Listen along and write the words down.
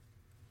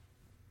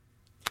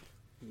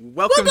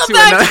Welcome to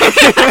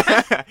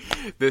another.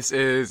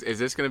 Is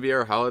this going to be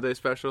our holiday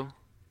special?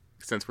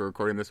 Since we're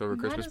recording this over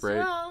Christmas break,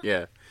 well.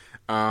 Yeah.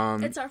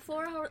 It's our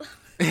 4-hour.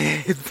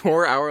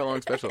 4-hour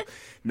long special.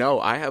 No,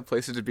 I have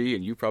places to be,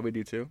 and you probably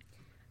do too.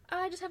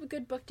 I just have a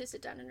good book to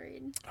sit down and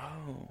read.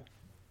 Oh,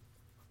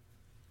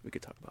 we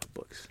could talk about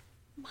books.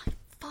 My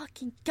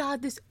fucking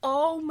god!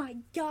 Oh my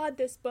god!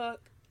 This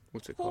book.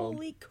 What's it called?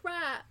 Holy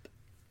crap!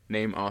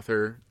 Name,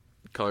 author,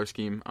 color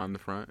scheme on the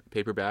front,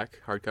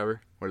 paperback, hardcover.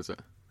 What is it?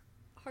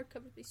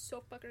 Hardcover would be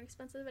so fucking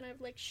expensive, and I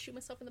would shoot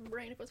myself in the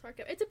brain if it was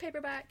hardcover. It's a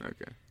paperback.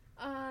 Okay.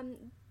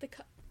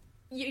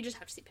 You just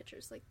have to see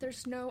pictures.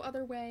 There's no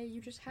other way.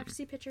 You just have to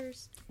see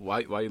pictures.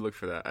 Why you look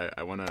for that?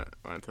 I wanna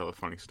tell a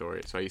funny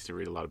story. So I used to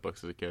read a lot of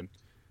books as a kid,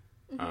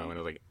 when I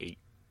was 8,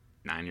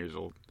 9 years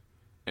old,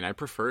 and I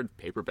preferred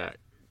paperback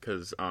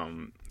because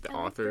the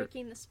author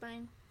breaking the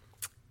spine.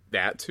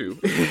 That too.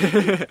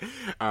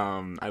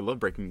 I love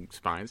breaking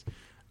spines.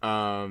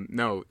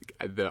 No,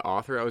 the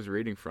author I was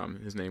reading from,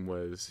 his name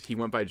he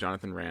went by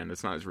Jonathan Rand.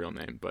 It's not his real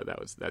name, but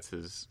that's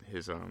his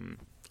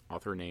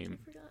author name.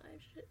 I forgot I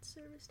should hit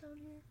service down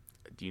here.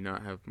 Do you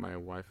not have my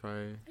Wi-Fi?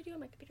 I do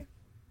on my computer.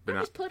 But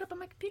just pull it up on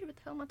my computer. What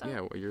the hell am I talking?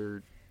 Yeah, well,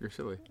 you're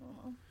silly.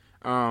 Oh.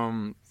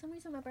 For some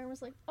reason my brain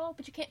was like, oh,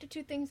 but you can't do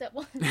two things at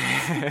once.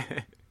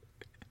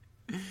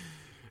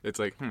 It's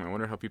like, I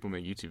wonder how people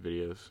make YouTube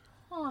videos.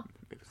 Huh.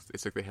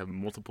 It's like they have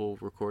multiple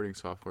recording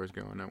softwares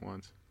going at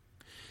once.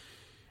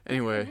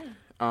 Anyway,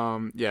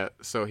 yeah,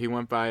 so he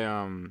went by,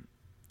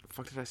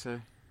 fuck did I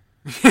say?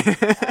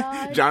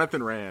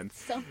 Jonathan Rand.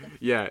 Something.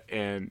 Yeah,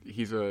 and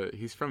he's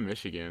from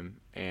Michigan,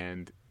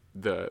 and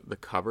the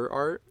cover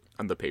art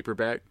on the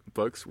paperback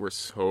books were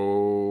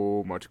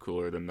so much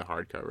cooler than the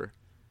hardcover.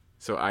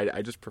 So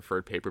I just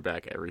preferred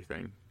paperback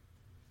everything.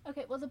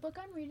 Okay, well, the book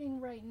I'm reading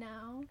right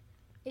now,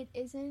 it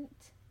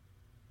isn't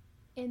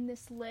in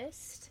this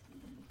list,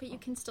 but you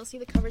can still see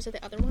the covers of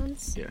the other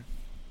ones. Yeah.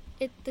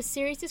 The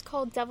series is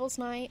called Devil's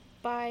Night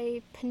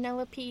by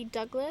Penelope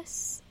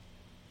Douglas,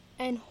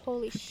 and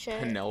holy shit.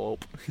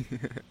 Penelope.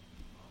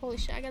 Holy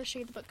shit, I gotta show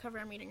you the book cover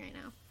I'm reading right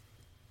now.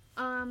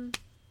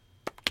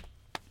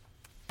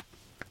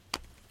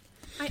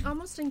 I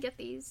almost didn't get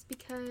these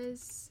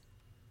because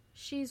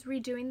she's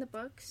redoing the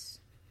books,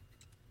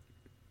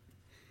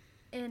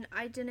 and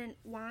I didn't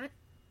want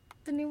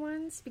the new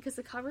ones because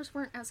the covers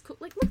weren't as cool.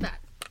 Look at that.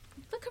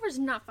 The cover's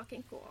not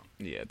fucking cool.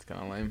 Yeah, it's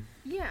kind of lame.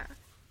 Yeah.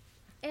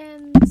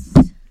 And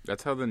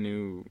that's how the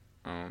new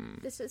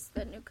this is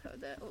the new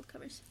the old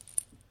covers.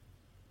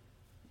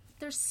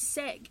 They're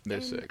sick. They're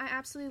sick. I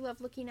absolutely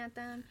love looking at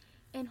them.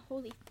 And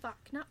holy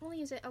fuck, not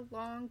only is it a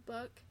long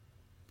book,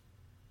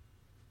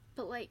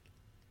 but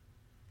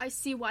I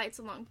see why it's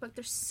a long book.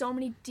 There's so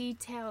many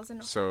details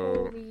and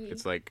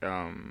it's like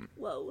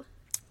whoa.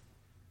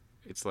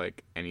 It's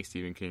like any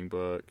Stephen King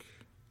book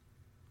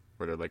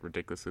where they're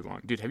ridiculously long.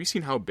 Dude, have you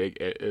seen how big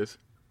It is?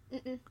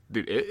 Mm-mm.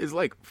 Dude, it is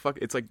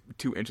it's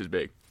 2 inches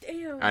big.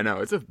 Damn. I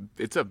know,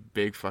 it's a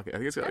big fucking, I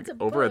think it's got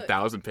over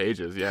 1,000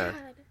 pages, yeah.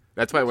 God.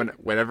 That's why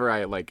whenever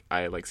I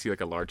see a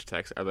large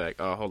text, I'll be like,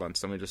 oh, hold on,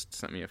 somebody just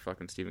sent me a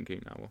fucking Stephen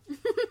King novel.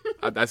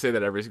 I say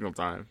that every single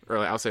time. Or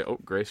I'll say, oh,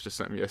 Grace just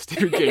sent me a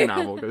Stephen King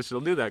novel, because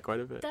she'll do that quite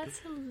a bit. That's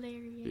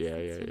hilarious.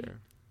 Yeah.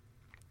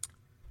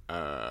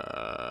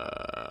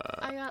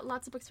 I got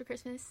lots of books for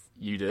Christmas.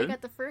 You did? I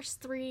got the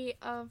first 3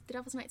 of the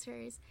Devil's Night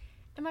series.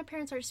 And my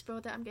parents already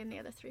spoiled that I'm getting the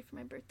other 3 for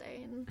my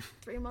birthday in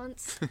 3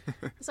 months.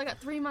 So I got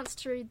 3 months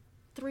to read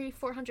 3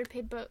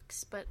 400-page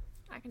books, but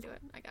I can do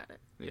it. I got it.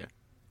 Yeah.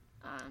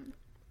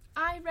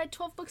 I read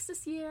 12 books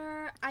this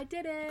year. I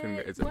did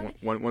it. Is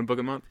it one book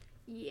a month?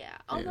 Yeah.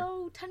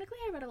 Although, technically,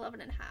 I read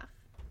 11 and a half.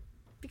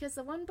 Because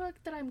the one book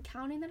that I'm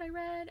counting that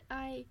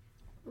I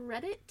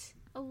read it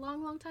a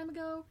long, long time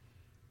ago.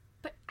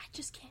 But I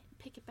just can't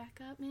pick it back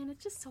up, man.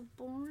 It's just so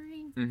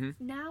boring. Mm-hmm.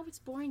 Now it's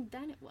boring,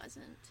 then it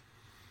wasn't.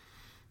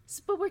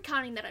 So, but we're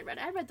counting that I read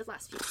it. I read the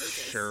last few pages.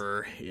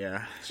 Sure,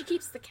 yeah. She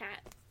keeps the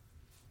cat.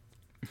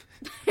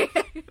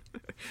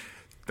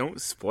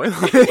 Don't spoil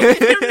it.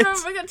 I don't know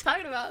what I'm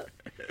talking about.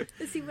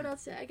 Let's see what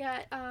else I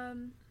got.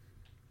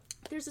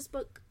 There's this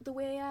book, The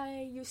Way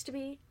I Used to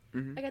Be.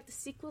 Mm-hmm. I got the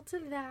sequel to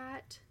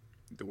that.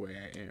 The Way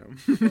I Am.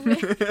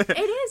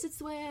 It is. It's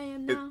The Way I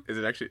Am now. Is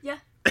it actually? Yeah.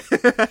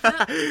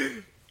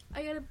 Yeah.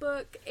 I got a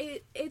book.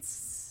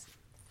 It's.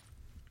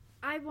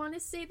 I want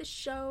to say the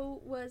show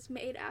was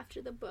made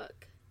after the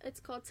book. It's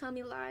called Tell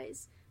Me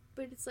Lies,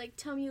 but it's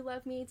tell me you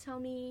love me, tell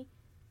me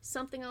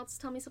something else,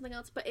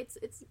 but it's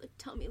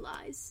Tell Me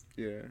Lies.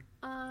 Yeah.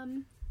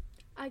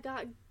 I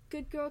got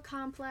Good Girl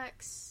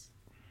Complex.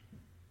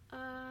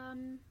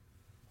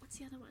 What's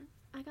the other one?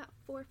 I got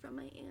 4 from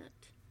my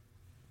aunt.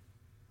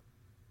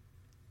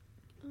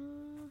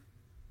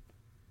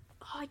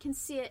 I can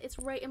see it. It's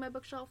right in my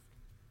bookshelf,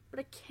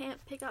 but I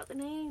can't pick out the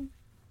name.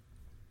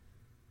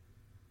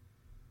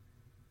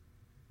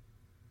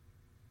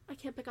 I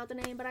can't pick out the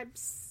name, but I'm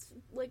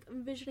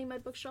envisioning my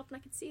bookshelf and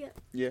I can see it.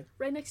 Yeah.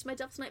 Right next to my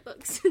Devil's Night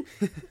books.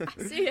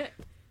 I see it.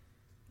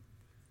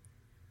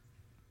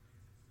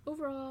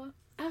 Overall,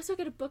 I also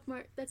got a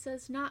bookmark that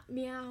says, not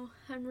meow,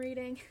 I'm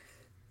reading.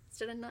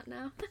 instead of not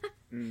now.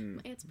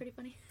 My aunt's pretty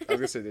funny. I was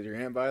gonna say, did your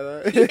aunt buy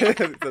that? Yeah.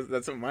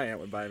 That's what my aunt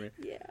would buy me.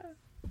 Yeah.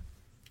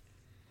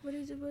 What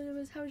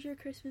was? How was your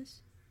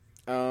Christmas?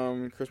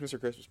 Christmas or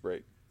Christmas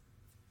break?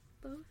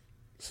 Both.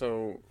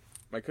 So,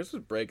 my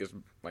Christmas break is,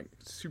 like,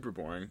 super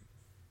boring.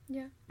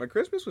 Yeah. My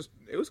Christmas was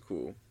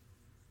cool.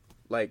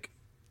 Like,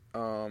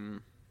 got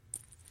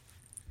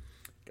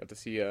to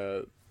see,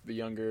 the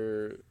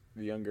younger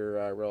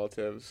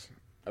relatives.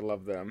 I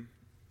love them.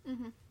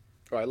 Mm-hmm.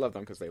 Oh, I love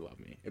them because they love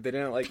me. If they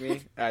didn't like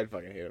me, I'd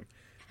fucking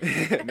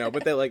hate them. No,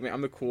 but they like me.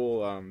 I'm the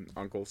cool,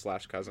 uncle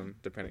 / cousin,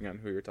 depending on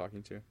who you're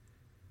talking to.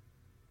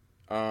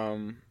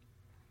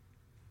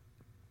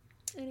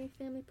 Any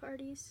family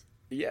parties?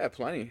 Yeah,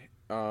 plenty.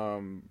 They're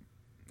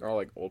all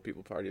like old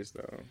people parties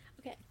though.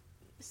 Okay,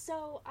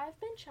 so I've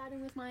been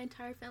chatting with my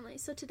entire family.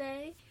 So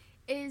today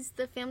is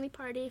the family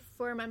party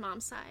for my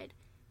mom's side.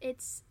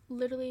 It's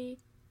literally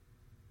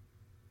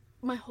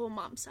my whole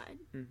mom's side.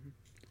 Mm-hmm.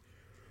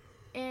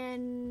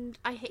 And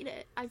I hate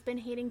it. I've been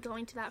hating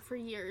going to that for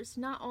years.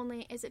 Not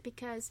only is it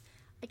because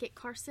I get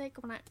car sick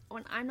when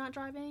I'm not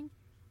driving,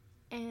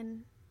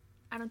 and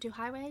I don't do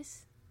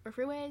highways or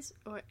freeways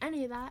or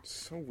any of that.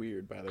 So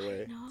weird, by the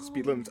way.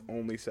 Speed limit's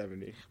only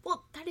 70.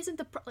 Well, that isn't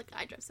the like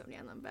I drive 70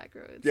 on the back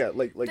roads. Yeah,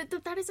 like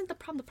that isn't the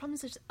problem. The problem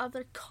is there's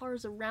other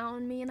cars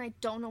around me and I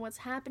don't know what's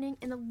happening.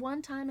 And the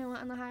one time I went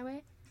on the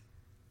highway,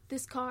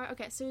 this car.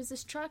 Okay, so it was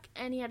this truck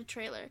and he had a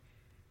trailer,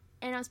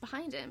 and I was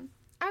behind him.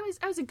 I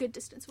was a good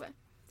distance away.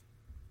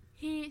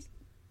 He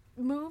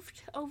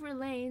moved over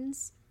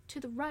lanes to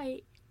the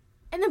right,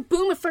 and then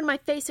boom, in front of my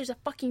face, there's a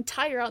fucking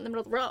tire out in the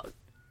middle of the road.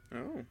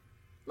 Oh.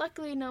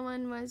 Luckily, no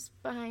one was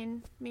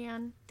behind me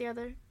on the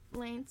other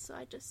lane, so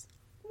I just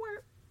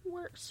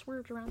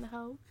swerved around the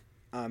hoe.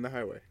 On the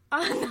highway?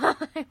 On the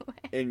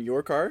highway. In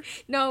your car?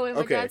 No, in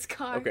my dad's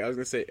car. Okay, I was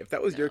going to say, if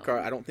that was your car,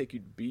 I don't think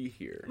you'd be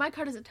here. My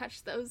car doesn't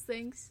touch those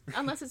things,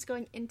 unless it's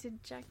going into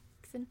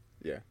Jackson.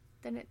 Yeah.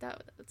 Then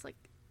it's like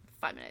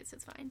 5 minutes,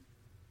 it's fine.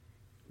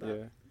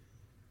 But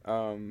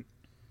yeah.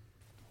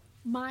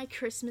 My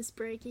Christmas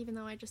break, even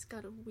though I just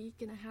got a week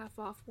and a half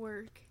off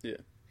work. Yeah.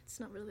 It's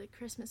not really a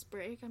Christmas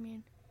break. I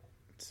mean,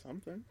 it's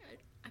something.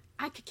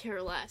 I could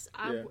care less.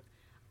 Yeah.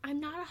 I'm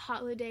not a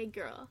holiday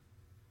girl.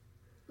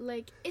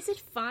 Like, is it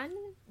fun?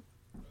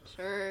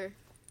 Sure.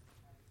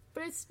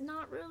 But it's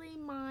not really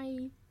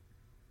my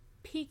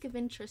peak of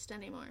interest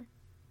anymore.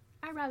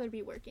 I'd rather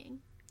be working,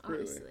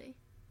 honestly. Really?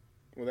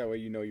 Well, that way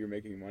you know you're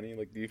making money.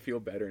 Like, do you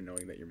feel better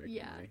knowing that you're making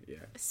money?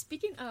 Yeah.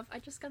 Speaking of, I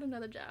just got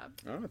another job.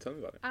 Oh, tell me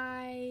about it.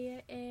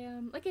 I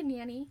am, like, a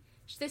nanny.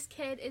 This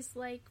kid is,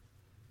 like,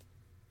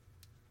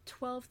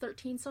 12,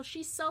 13, so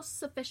she's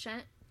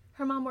self-sufficient.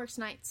 Her mom works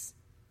nights,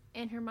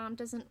 and her mom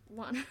doesn't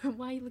want her.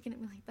 Why are you looking at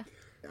me like that?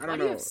 I don't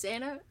know. Do you have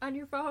Santa on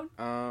your phone?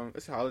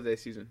 It's holiday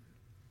season.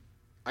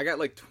 I got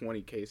like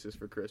 20 cases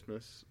for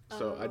Christmas,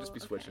 so I just be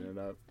switching it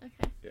up.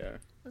 Okay. Yeah.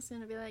 It's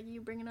gonna be like you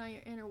bringing out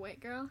your inner white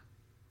girl,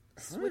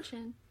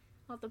 switching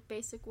all the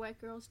basic white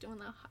girls doing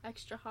the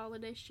extra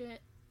holiday shit.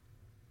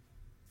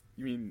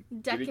 You mean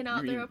decking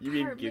out their apartment?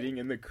 You mean getting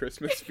in the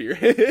Christmas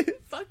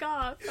spirit? Fuck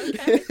off.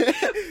 Okay.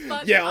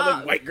 Fuck yeah, all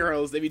off. the white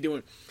girls they be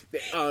doing,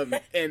 and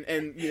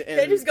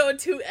they're just going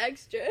too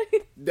extra.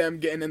 Them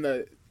getting in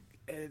the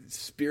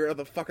spirit of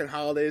the fucking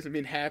holidays and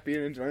being happy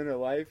and enjoying their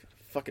life.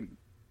 Fucking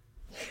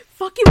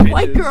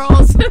white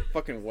girls.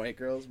 Fucking white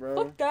girls, bro.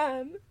 Fuck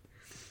them.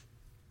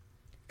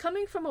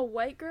 Coming from a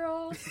white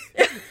girl.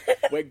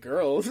 White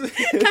girls.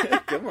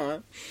 Come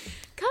on.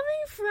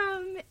 Coming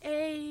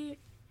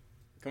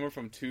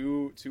from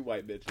two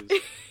white bitches.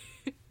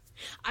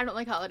 I don't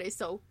like holidays,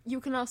 so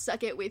you can all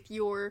suck it with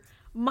your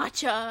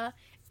matcha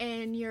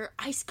and your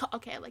iced coffee.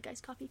 Okay, I like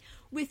iced coffee.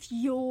 With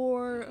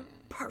your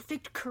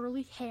perfect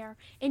curly hair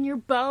and your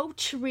bow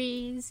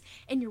trees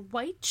and your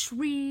white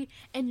tree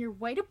and your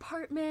white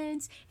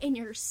apartments and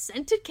your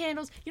scented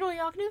candles. You know what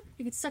y'all can do?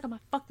 You can suck on my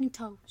fucking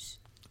toes.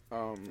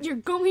 You're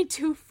going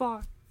too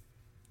far.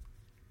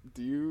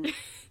 Do you?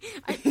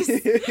 I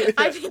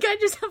think I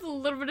just have a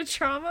little bit of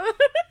trauma.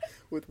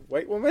 With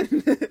white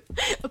woman?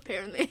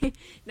 Apparently.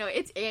 No,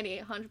 it's Annie,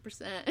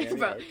 100%. Annie?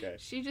 Bro, okay.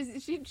 She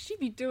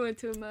be doing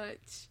too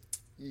much.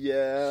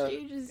 Yeah.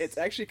 It's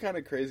actually kind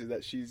of crazy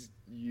that she's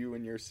you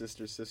and your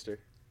sister's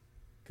sister.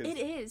 It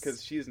is.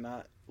 Because she's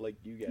not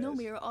like you guys. No,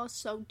 we are all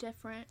so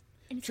different.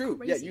 And it's true.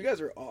 crazy. Yeah, you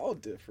guys are all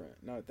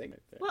different. No, I think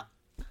like that. Well,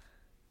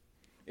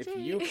 if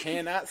you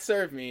cannot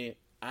serve me,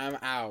 I'm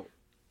out.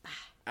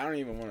 I don't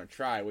even want to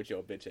try with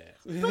your bitch ass.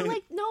 But,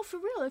 like, no, for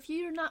real. If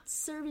you're not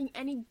serving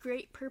any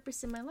great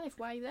purpose in my life,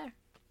 why are you there?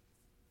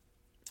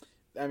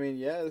 I mean,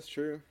 yeah, that's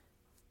true.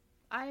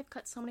 I have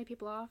cut so many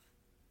people off.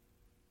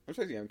 I'm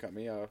surprised you haven't cut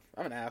me off.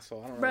 I'm an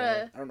asshole. I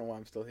don't know why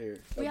I'm still here.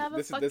 We have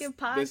a fucking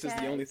podcast. This is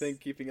the only thing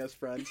keeping us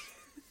friends.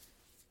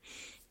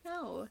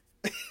 No.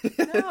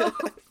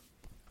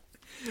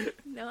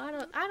 No, I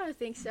don't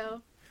think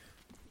so.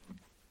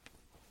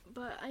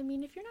 But, I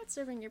mean, if you're not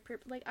serving your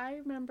purpose... Like, I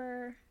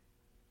remember...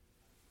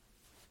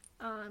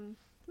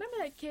 remember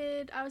that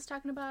kid I was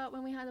talking about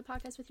when we had the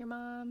podcast with your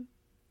mom?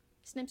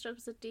 His name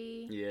starts with a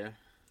D. Yeah.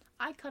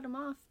 I cut him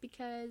off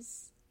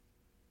because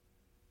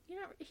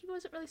he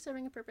wasn't really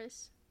serving a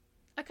purpose.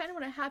 I kind of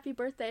want a happy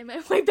birthday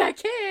my way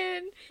back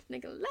in.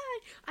 Not gonna lie.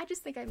 I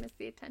just think I miss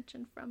the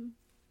attention from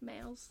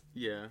males.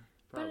 Yeah,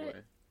 probably.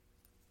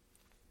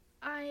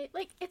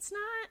 But it's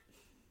not...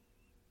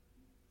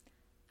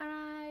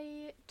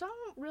 I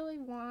don't really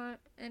want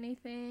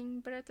anything,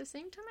 but at the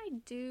same time I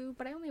do,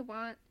 but I only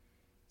want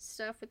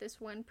stuff with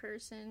this one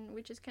person,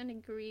 which is kind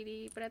of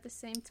greedy, but at the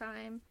same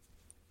time,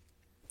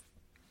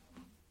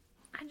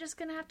 I'm just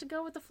gonna have to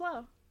go with the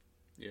flow.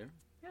 Yeah?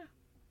 Yeah.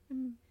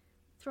 And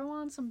throw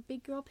on some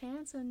big girl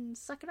pants and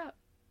suck it up.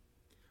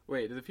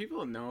 Wait, do the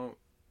people know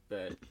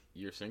that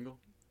you're single?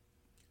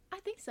 I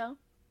think so.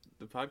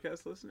 The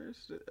podcast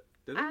listeners? Do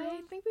they know?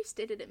 I think we've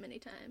stated it many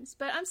times,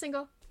 but I'm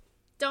single.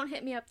 Don't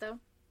hit me up, though.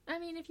 I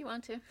mean, if you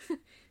want to.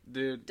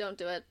 Dude. Don't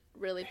do it.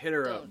 Really, hit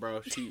her don't. up,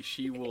 bro.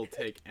 She will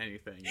take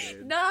anything,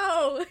 dude.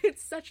 No!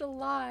 It's such a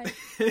lie.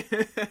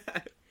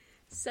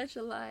 Such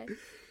a lie.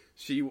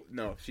 She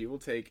will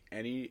take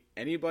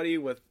anybody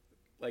with,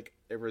 like,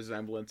 a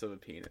resemblance of a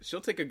penis. She'll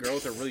take a girl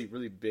with a really,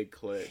 really big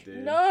clit,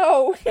 dude.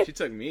 No! She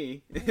took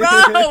me. Bro,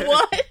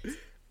 what?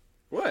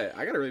 What?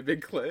 I got a really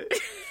big clit.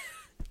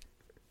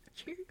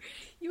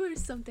 You are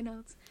something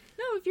else.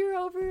 No, if you're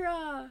over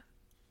a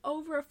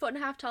foot and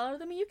a half taller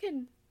than me, you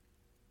can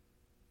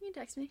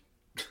text me.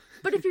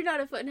 But if you're not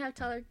a foot and a half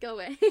taller, go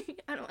away.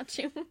 I don't want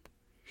you.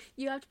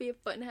 You have to be a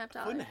foot and a half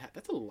taller. Foot and a half?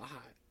 That's a lot.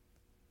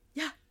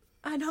 Yeah,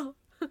 I know.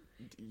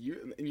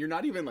 You're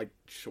not even, like,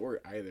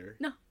 short either.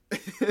 No.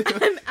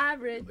 I'm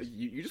average.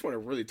 You just want a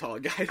really tall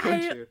guy,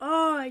 don't you?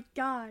 Oh my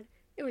god.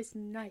 It was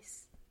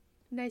nice.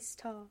 Nice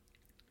tall.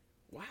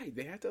 Why?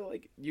 They have to,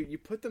 like... You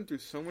put them through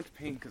so much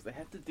pain because they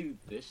have to do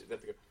this. They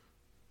have to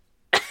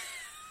go...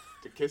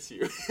 to kiss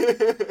you.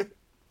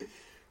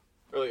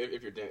 Or, like,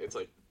 if you're dead, it's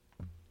like...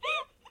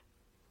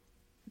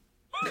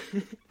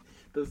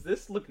 Does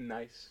this look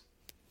nice?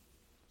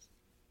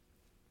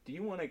 Do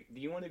you want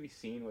to be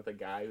seen with a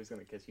guy who's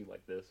gonna kiss you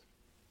like this?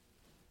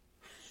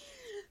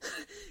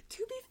 To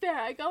be fair,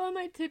 I go on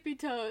my tippy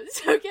toes,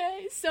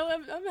 okay? So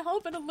I'm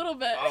helping a little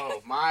bit.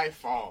 Oh, my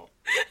fault.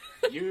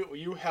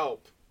 You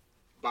help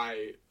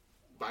by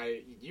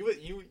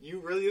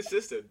you really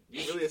assisted.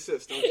 You really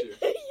assist, don't you?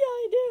 Yeah,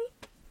 I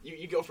do.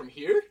 You go from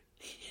here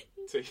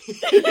to here.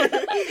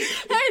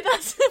 Hey,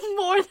 that's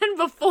more than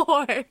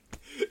before.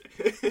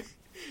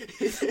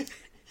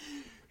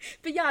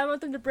 But yeah, I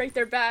want them to break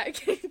their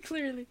back,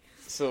 clearly.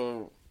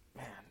 So,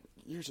 man,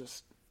 you're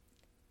just...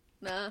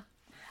 Nah.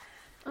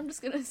 I'm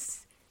just gonna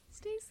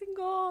stay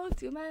single,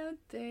 do my own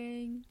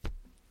thing.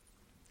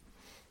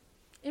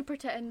 And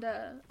pretend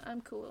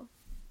I'm cool.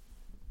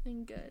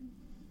 And good.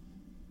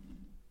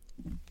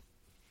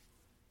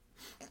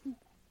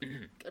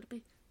 Gotta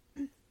be.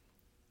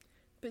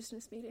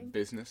 Business meeting.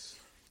 Business.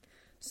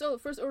 So,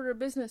 first order of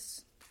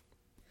business.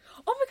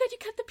 Oh my god, you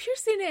kept the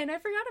piercing in! I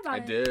forgot about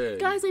it. I did.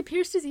 Guys, I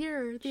pierced his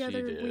ear the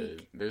other did.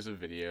 week. There's a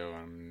video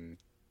on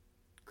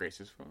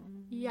Grace's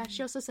phone. Yeah,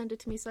 she also sent it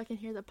to me so I can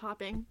hear the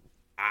popping.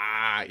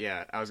 Ah,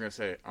 yeah. I was gonna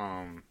say,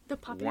 the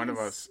popping. one of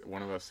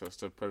us has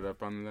to put it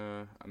up on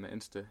the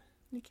Insta.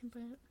 You can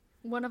put it.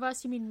 One of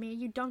us? You mean me?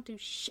 You don't do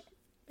shit.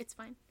 It's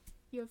fine.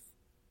 You have.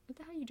 What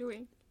the hell are you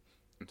doing?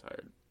 I'm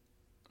tired.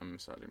 I'm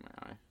massaging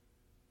my eye.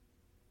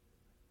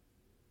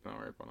 Don't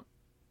worry about it.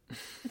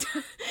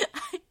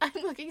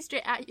 I'm looking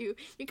straight at you.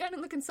 You're kind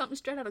of looking something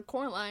straight out of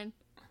Coraline.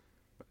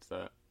 What's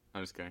that?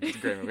 I'm just kidding. It's a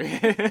great movie.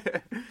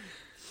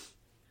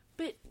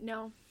 But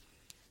no.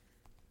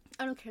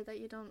 I don't care that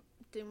you don't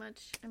do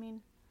much. I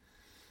mean,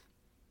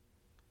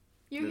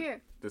 you're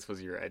here. This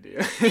was your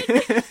idea.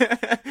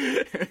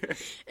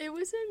 It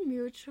was a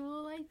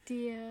mutual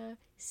idea.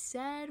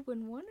 Said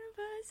when one of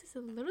us is a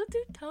little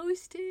too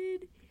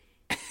toasted.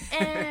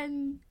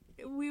 And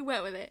we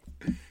went with it.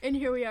 And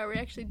here we are. We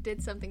actually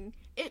did something.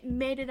 It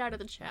made it out of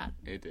the chat.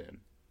 It did.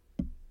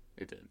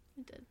 It did.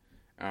 It did.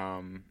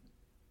 It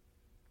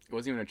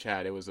wasn't even a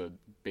chat. It was a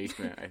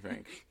basement, I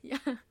think. Yeah.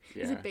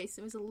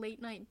 It was a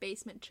late night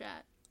basement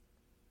chat.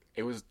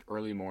 It was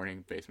early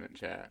morning basement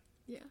chat.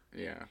 Yeah.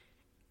 Yeah.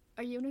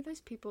 Are you one of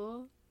those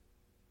people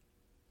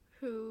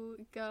who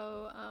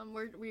go,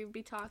 we would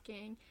be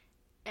talking,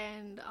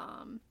 and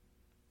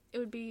it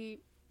would be,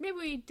 maybe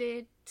we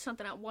did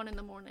something at 1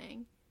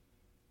 a.m,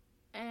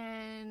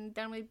 and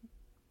then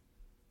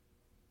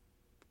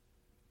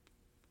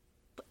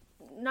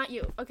not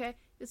you, okay?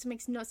 This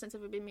makes no sense if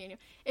it would be me and you.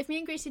 If me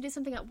and Gracie did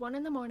something at 1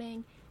 a.m,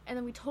 and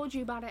then we told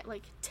you about it at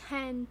like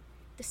 10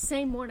 the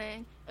same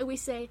morning, and we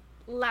say,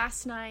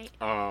 last night,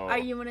 are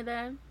you one of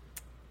them?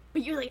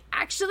 But you're like,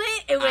 actually,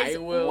 it was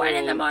 1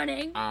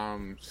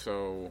 a.m.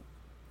 So,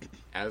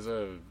 as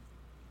a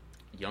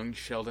young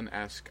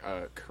Sheldon-esque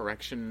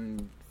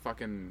correction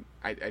fucking...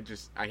 I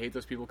hate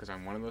those people because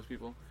I'm one of those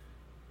people.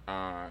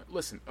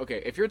 Listen,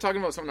 okay, if you're talking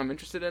about something I'm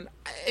interested in,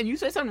 and you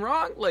say something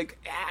wrong, like...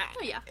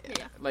 Oh, yeah.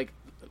 Like,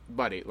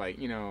 buddy, like,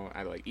 you know,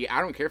 I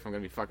don't care if I'm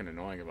gonna be fucking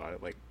annoying about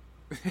it, like...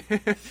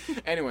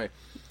 Anyway,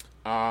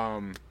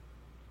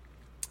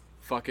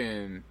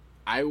 fucking...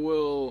 I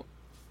will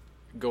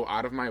go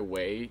out of my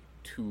way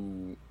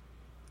to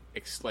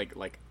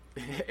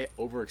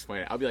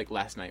over-explain it. I'll be like,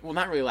 last night. Well,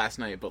 not really last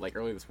night, but like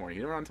early this morning.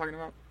 You know what I'm talking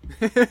about?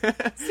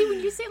 See,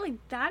 when you say it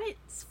like that,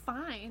 it's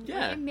fine.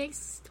 Yeah. Like, it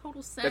makes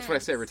total sense. That's what I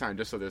say every time,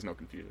 just so there's no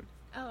confusion.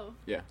 Oh.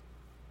 Yeah.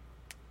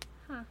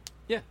 Huh.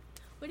 Yeah.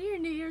 What are your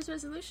New Year's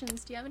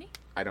resolutions? Do you have any?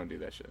 I don't do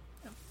that shit.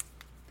 No.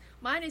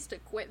 Mine is to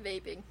quit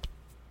vaping.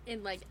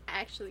 And, like,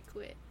 actually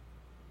quit.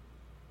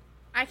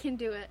 I can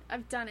do it.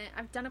 I've done it.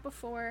 I've done it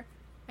before.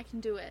 I can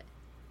do it.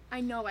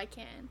 I know I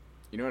can.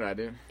 You know what I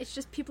do? It's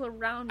just people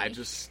around me. I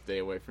just stay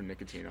away from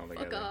nicotine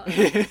altogether.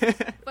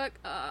 Fuck off. Fuck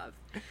off.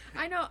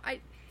 I know.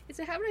 It's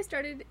a habit I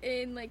started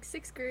in, like,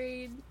 6th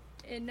grade,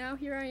 and now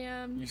here I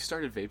am. You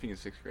started vaping in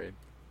 6th grade?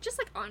 Just,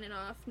 like, on and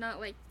off, not,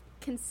 like,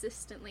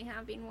 consistently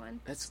having one.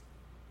 That's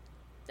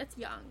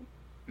young.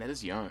 That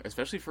is young,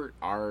 especially for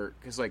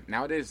because, like,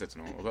 nowadays that's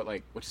normal, but,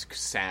 like, which is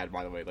sad,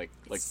 by the way, like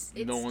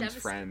no one's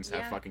friends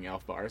have fucking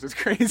elf bars. It's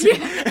crazy.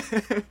 Yeah.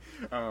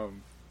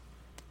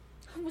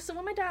 So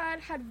when my dad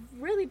had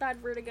really bad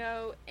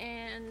vertigo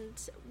and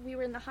we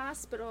were in the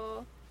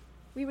hospital,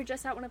 we were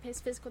just at one of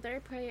his physical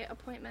therapy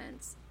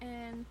appointments,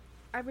 and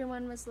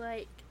everyone was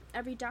like,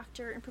 every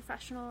doctor and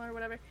professional or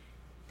whatever,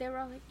 they were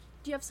all like,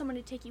 do you have someone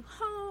to take you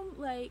home?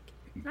 Like,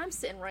 and I'm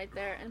sitting right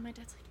there, and my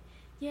dad's like,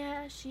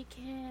 yeah, she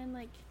can.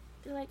 Like,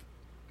 they're like,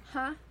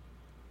 huh?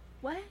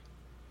 What?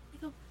 I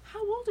go, how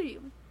old are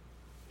you?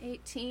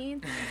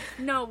 18?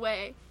 No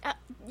way.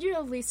 You're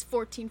at least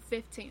 14,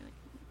 15. Like,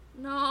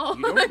 no,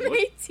 I'm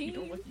 18. You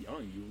don't look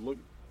young. You look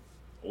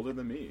older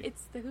than me.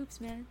 It's the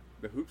hoops, man.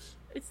 The hoops?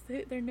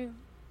 They're new.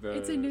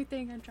 It's a new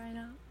thing I'm trying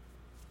out.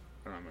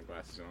 I don't have my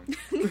glasses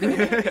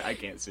on. I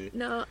can't see.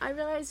 No, I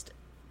realized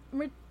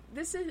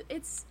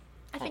it's.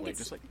 I think wait, it's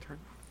just like turn.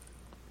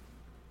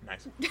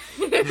 Nice.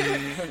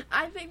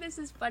 I think this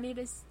is funny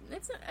to. It's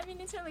not. I mean,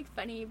 it's not like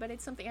funny, but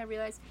it's something I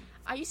realized.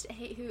 I used to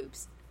hate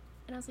hoops,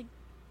 and I was like,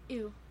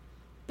 ew,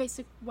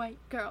 basic white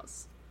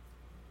girls.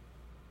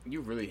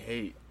 You really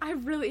hate. I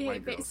really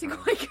hate basic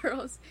white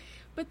girls.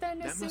 But then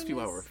that must be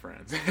why we're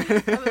friends.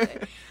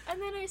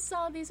 And then I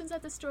saw these ones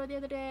at the store the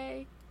other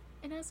day,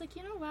 and I was like,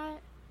 you know what?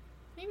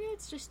 Maybe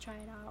let's just try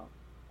it out.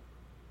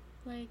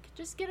 Like,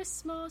 just get a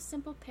small,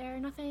 simple pair,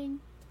 nothing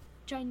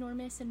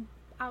ginormous and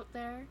out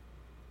there.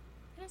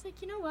 And I was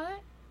like, you know what?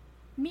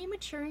 Me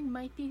maturing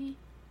might be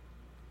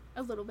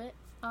a little bit.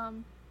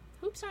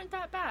 Hoops aren't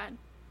that bad.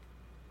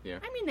 Yeah.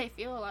 I mean, they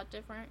feel a lot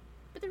different,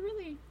 but they're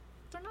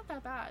not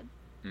that bad.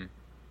 Hmm.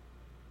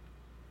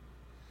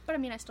 But I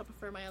mean, I still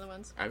prefer my other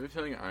ones. I have a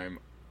feeling I'm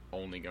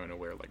only going to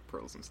wear like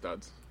pearls and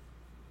studs.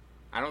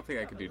 I don't think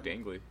I could do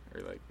dangly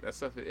or like that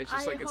stuff. It's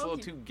just like it's a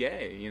little too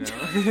gay, you know.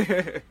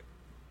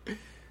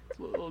 It's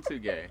a little too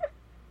gay.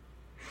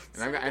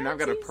 And I've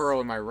got a pearl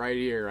in my right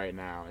ear right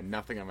now, and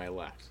nothing on my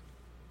left.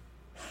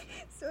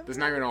 There's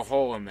not even a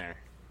hole in there.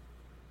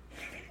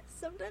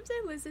 Sometimes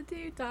I listen to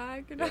you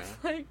talk, and I'm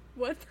like,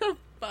 what the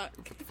fuck?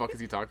 What the fuck is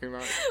he talking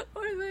about?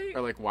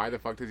 Or like, why the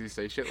fuck does he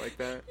say shit like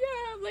that?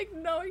 Yeah, like,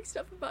 knowing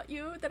stuff about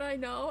you that I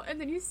know,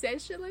 and then you say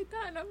shit like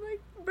that, and I'm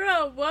like,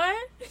 bro,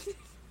 what?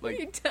 What are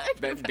you talking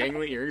that about?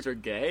 dangly earrings are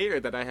gay,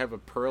 or that I have a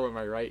pearl in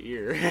my right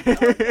ear?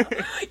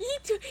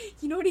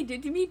 You know what he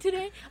did to me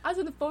today? I was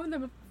on the phone with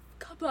him a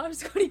couple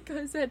hours ago, and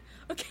he said,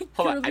 okay,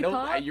 hold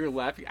on, you're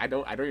laughing. I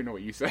don't even know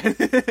what you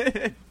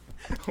said.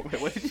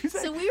 Wait, what did you say?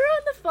 So we were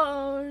on the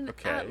phone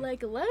at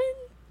like 11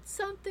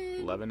 something.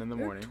 11 in the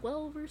morning. Or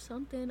 12 or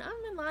something. I'm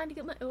in line to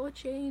get my oil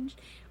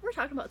changed. We're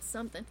talking about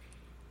something.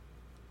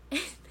 And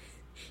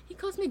he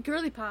calls me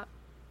girly pop.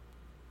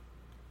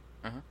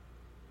 Uh-huh.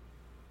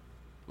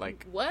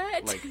 Like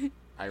what? Like,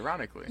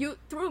 ironically. You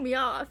threw me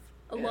off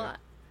a lot.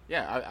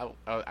 Yeah,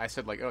 I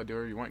said like, oh, do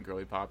whatever you want,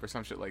 girly pop, or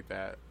some shit like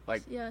that.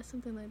 Like, yeah,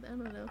 something like that. I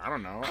don't know. I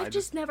don't know. I've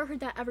just never heard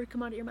that ever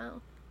come out of your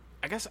mouth.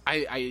 I guess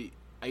I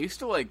used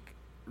to like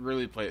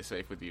really play it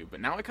safe with you, but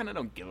now I kind of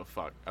don't give a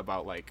fuck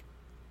about like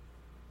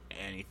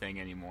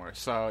anything anymore.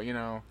 So, you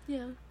know,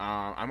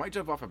 I might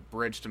jump off a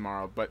bridge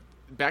tomorrow, but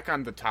back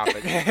on the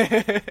topic.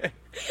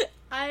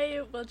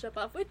 I will jump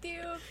off with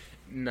you.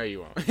 No,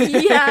 you won't.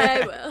 Yeah,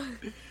 I will.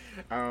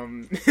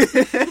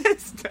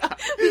 Stop.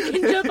 We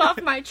can jump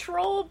off my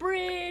troll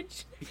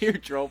bridge. Your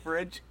troll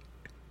bridge?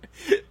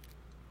 It'd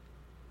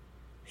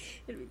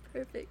be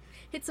perfect.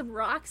 Hit some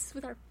rocks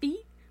with our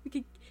feet. We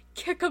could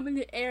kick them in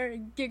the air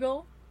and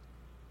giggle.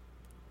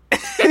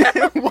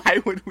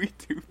 Why would we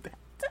do that?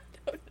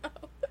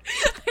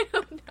 I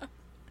don't know.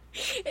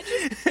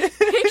 It's just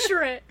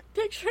picture it.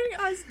 Picturing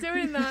us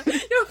doing that. You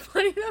know how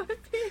funny that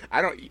would be?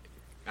 I don't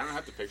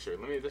have to picture it.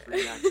 Let me just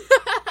reenact.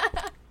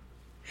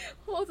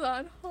 Hold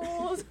on.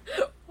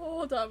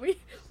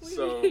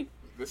 So,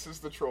 this is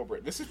the troll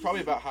bridge. This is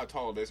probably about how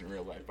tall it is in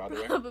real life, by the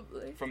way.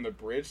 Probably. From the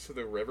bridge to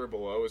the river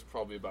below is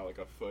probably about like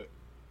a foot.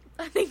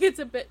 I think it's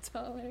a bit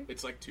taller.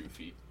 It's like 2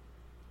 feet.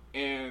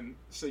 And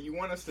so you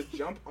want us to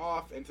jump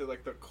off into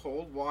like the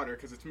cold water,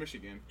 because it's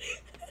Michigan.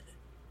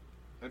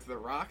 Into the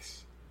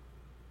rocks.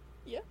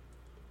 Yep.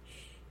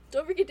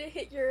 Don't forget to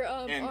hit your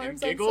arms and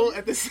giggle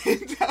at the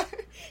same time.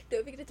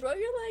 Don't forget to throw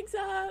your legs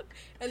up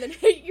and then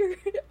hit your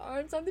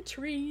arms on the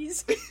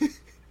trees.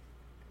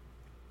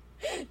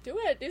 Do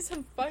it. Do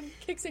some fun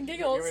kicks and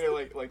giggles. You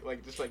want me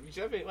to just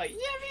jumping like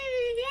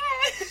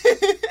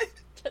yeah.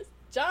 Just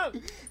jump.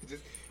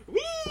 Just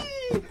wee.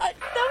 That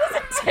was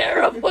a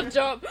terrible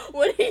jump.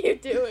 What are you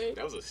doing?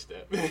 That was a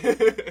step.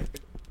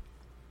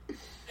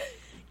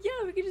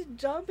 Yeah, we could just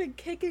jump and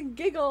kick and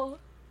giggle.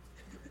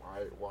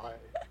 Why?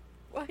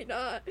 Why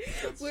not?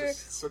 That's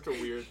just such a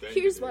weird thing.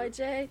 Here's why,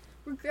 Jay.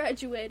 We're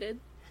graduated.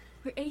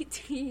 We're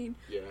 18.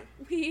 Yeah.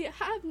 We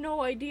have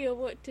no idea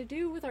what to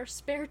do with our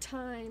spare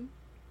time.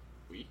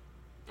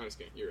 I'm just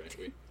kidding. You're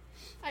right.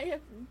 I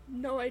have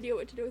no idea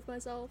what to do with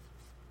myself.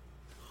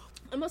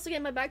 I'm also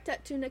getting my back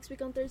tattoo next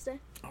week on Thursday.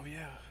 Oh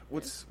yeah.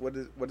 What is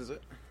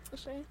it? I'll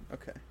show you.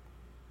 Okay.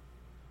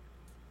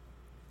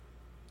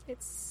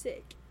 It's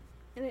sick.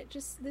 And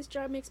this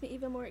job makes me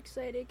even more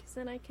excited because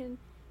then I can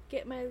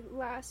get my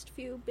last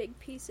few big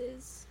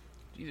pieces.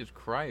 Jesus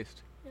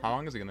Christ. Yeah. How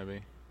long is it gonna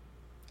be?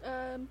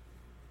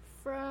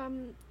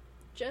 From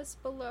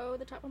just below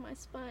the top of my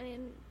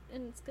spine,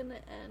 and it's gonna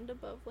end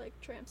above like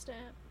tramp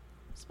stamp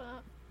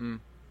spot.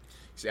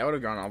 See, I would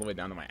have gone all the way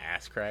down to my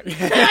ass crack.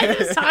 I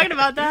was talking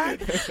about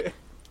that.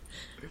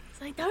 It's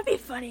like, that would be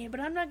funny, but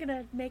I'm not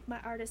gonna make my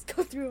artist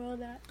go through all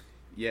that.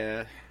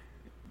 Yeah.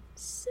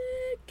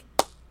 Sick.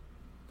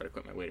 Better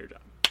quit my waiter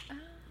job.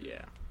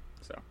 Yeah.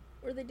 So.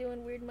 Were they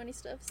doing weird money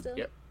stuff still?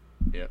 Yep.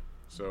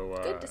 So.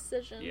 Good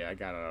decision. Yeah, I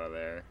got out of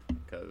there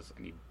because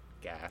I need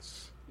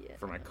gas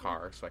for my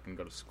car, so I can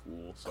go to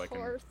school, so I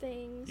can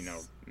things.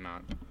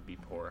 Not be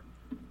poor.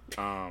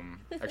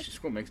 Actually,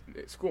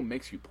 school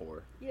makes you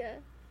poor. Yeah.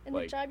 And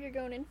the job you're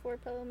going in for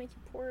probably will make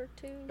you poorer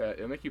too.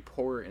 It'll make you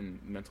poorer in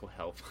mental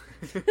health,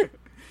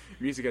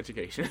 music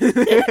education.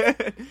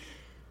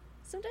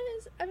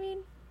 Sometimes,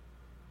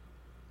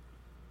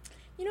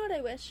 you know what I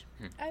wish?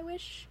 I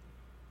wish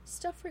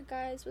stuff for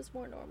guys was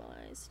more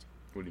normalized.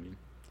 What do you mean?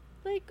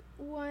 Like,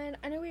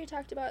 I know we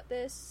talked about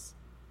this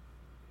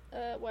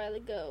a while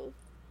ago.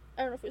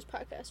 I don't know if it was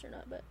podcast or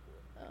not, but,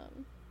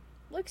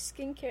 like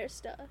skincare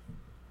stuff.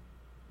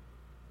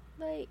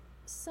 Like,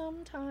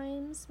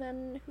 sometimes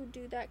men who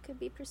do that could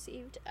be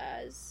perceived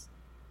as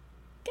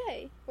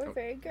gay, or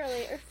very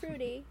girly, or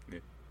fruity. Yeah.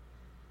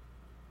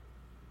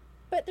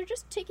 But they're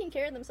just taking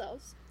care of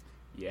themselves.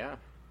 Yeah.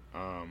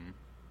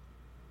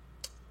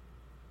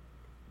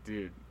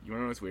 Dude, you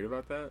wanna know what's weird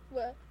about that?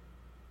 What?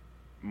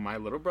 My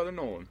little brother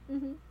Nolan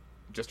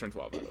just turned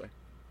 12, by the way.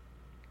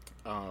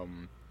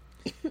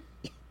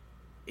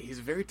 He's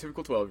a very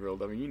typical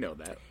 12-year-old. I mean, you know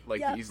that.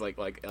 Like, yep. He's like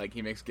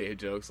he makes gay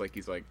jokes. Like,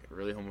 he's like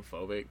really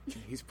homophobic.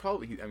 He's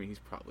probably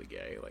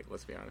gay. Like,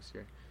 let's be honest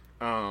here.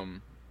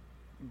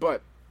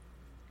 But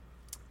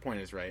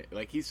point is right.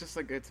 Like, he's just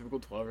like a typical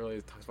 12-year-old.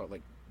 He talks about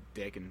like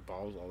dick and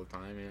balls all the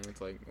time. Man,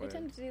 it's like whatever. I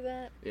tend to do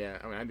that. Yeah,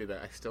 I mean, I do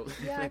that. I still.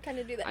 Yeah, I kind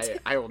of do that too.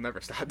 I will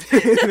never stop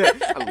doing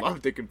that. I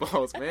love dick and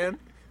balls, man.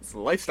 It's a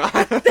lifestyle.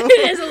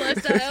 It is a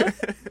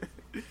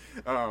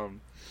lifestyle.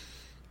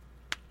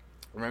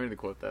 Remind me to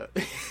quote that.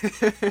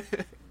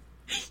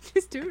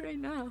 Just do it right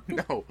now.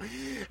 No.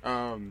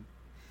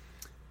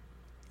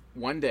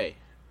 One day,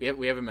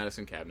 we have a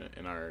medicine cabinet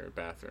in our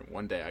bathroom.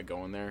 One day, I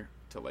go in there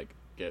to like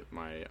get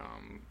my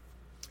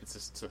it's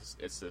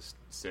this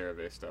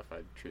CeraVe stuff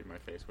I treat my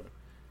face with,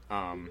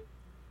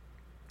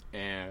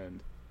 and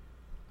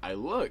I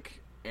look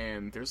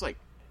and there's like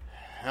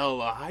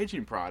hella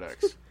hygiene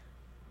products,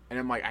 and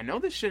I'm like, I know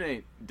this shit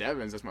ain't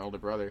Devin's. That's my older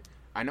brother.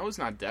 I know it's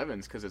not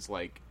Devin's because it's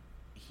like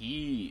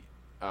he.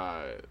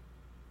 Well,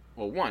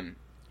 one,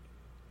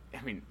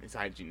 I mean, his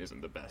hygiene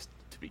isn't the best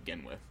to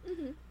begin with.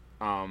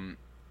 I'm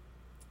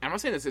not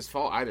saying it's his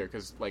fault either,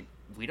 because, like,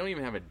 we don't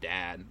even have a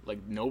dad. Like,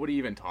 nobody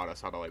even taught us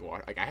how to, like,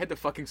 wash. Like, I had to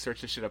fucking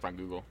search this shit up on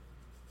Google.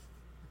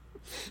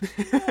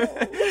 No.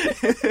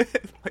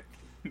 Like,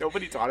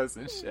 nobody taught us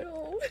this shit.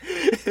 No.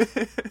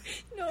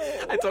 No.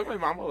 I talk to my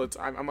mom all the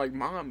time. I'm like,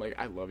 Mom, like,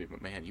 I love you,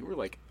 but, man, you were,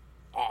 like,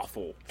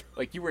 awful.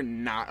 Like, you were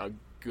not a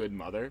good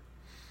mother.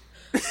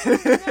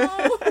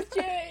 No,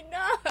 Jay,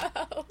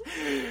 no.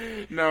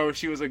 No,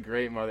 she was a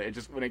great mother. It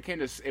just when it came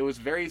to it was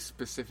very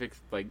specific,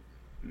 like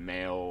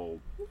man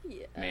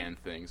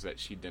things that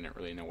she didn't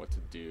really know what to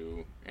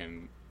do,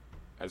 and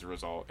as a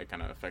result, it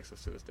kind of affects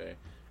us to this day.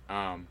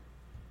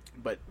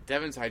 But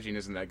Devin's hygiene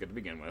isn't that good to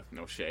begin with.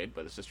 No shade,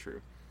 but it's just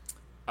true.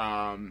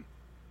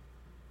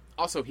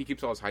 Also, he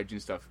keeps all his hygiene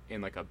stuff in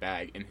like a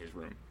bag in his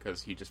room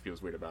because he just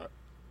feels weird about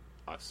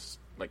us,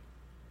 like.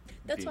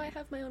 That's why I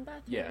have my own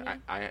bathroom. Yeah,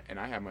 I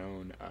have my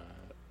own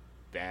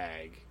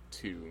bag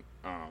too.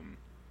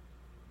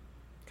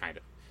 Kind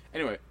of.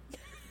 Anyway,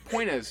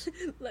 point is.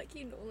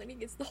 Lucky Nolan, he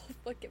gets the whole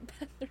fucking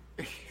bathroom.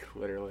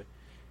 Literally.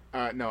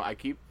 No, I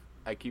keep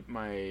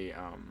my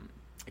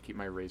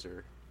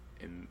razor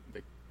in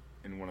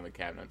one of the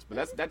cabinets, but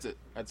that's it.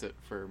 That's it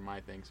for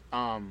my things.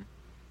 Oh,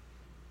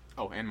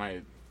 and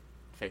my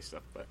face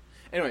stuff. But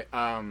anyway,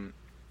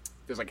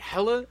 there's like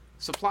hella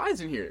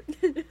supplies in here,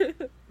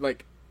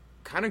 like.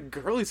 Kind of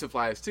girly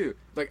supplies too.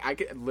 Like I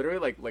could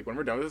literally like when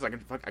we're done with this, I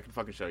can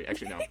fucking show you.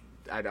 Actually, no,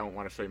 I don't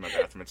want to show you my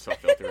bathroom. It's so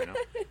filthy right now.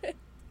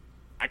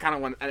 I kind of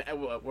want.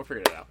 We'll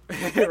figure it out,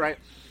 right?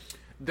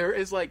 There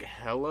is like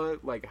hella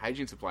like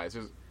hygiene supplies.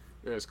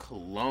 There's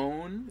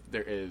cologne.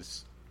 There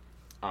is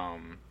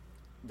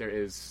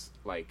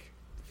like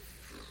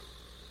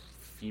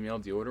female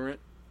deodorant.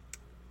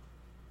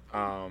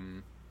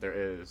 There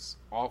is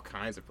all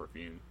kinds of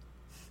perfume.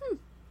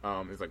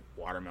 There's like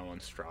watermelon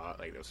straw,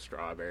 like there was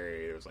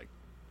strawberry. There was like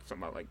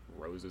something about like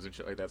roses and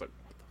shit like that. It's like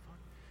what the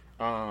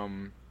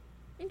fuck.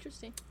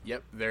 Interesting.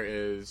 Yep, there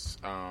is.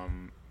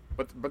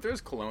 But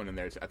there's cologne in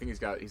there. I think he's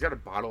got a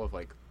bottle of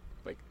like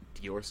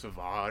Dior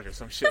Sauvage or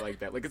some shit like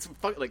that. Like it's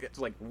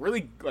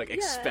really like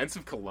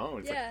expensive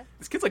cologne. It's like,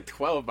 this kid's like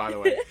 12, by the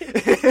way.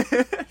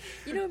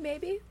 You know,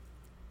 maybe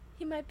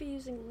he might be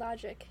using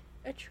logic.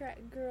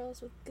 Attract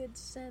girls with good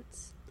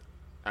sense.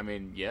 I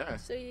mean, yeah.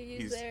 So you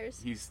use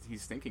theirs.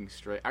 He's thinking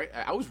straight.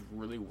 I was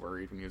really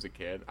worried when he was a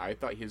kid. I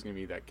thought he was gonna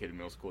be that kid in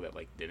middle school that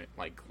like didn't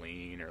like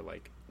clean or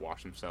like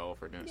wash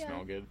himself or didn't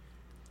smell good.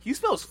 He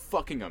smells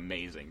fucking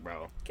amazing,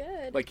 bro.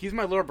 Good. Like he's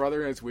my little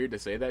brother, and it's weird to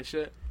say that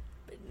shit.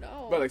 But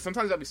no. But like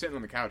sometimes I'll be sitting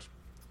on the couch.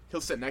 He'll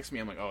sit next to me.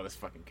 I'm like, oh, this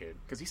fucking kid,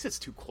 because he sits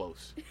too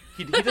close.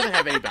 He doesn't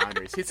have any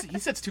boundaries. He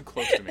sits too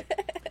close to me,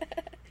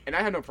 and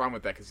I have no problem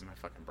with that because he's my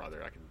fucking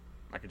brother.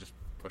 I can just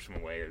push him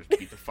away or just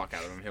beat the fuck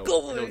out of him.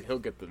 He'll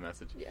get the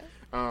message. Yeah.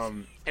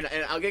 And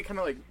I'll get kind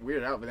of like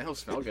weirded out, but then he'll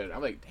smell good.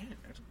 I'm like, damn.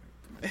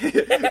 I'm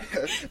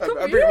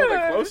bringing him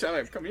like closer. I'm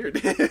like, come here,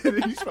 dude.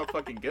 You smell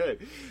fucking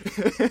good.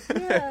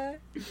 Yeah.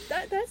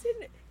 That's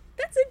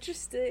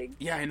interesting.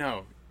 Yeah, I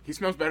know. He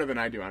smells better than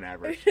I do on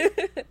average.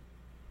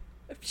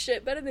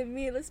 Shit, better than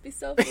me. Let's be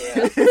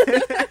self-aware.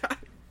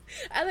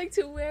 I like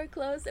to wear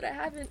clothes that I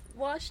haven't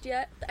washed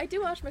yet. I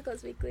do wash my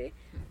clothes weekly,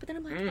 but then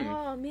I'm like,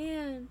 oh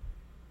man,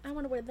 I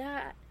want to wear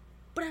that,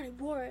 but I already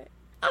wore it.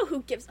 Oh,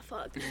 who gives a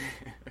fuck?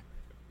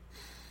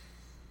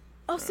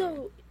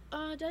 Also,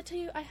 did I tell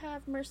you I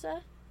have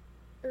MRSA?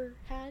 Or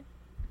had?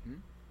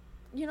 Mm-hmm.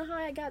 You know how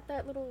I got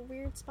that little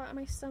weird spot on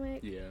my stomach?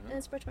 Yeah. And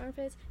it spread to my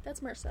armpits?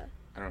 That's MRSA.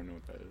 I don't know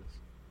what that is.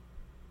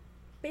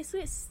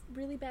 Basically, it's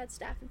really bad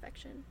staph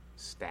infection.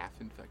 Staph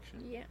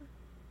infection? Yeah.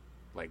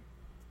 Like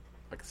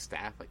a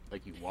staph?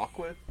 Like you walk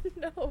with?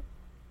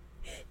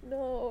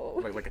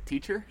 No. Like a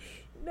teacher?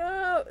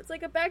 No, it's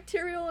like a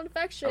bacterial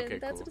infection. Okay,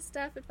 That's cool. what a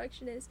staph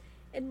infection is.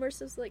 And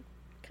MRSA's like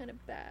kind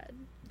of bad.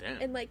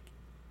 Damn. And like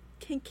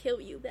can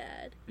kill you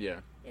bad. Yeah.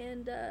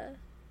 And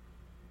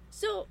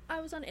so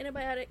I was on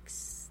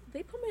antibiotics.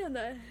 They put me on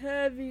the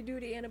heavy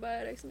duty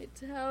antibiotics, let me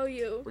tell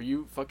you. Were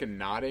you fucking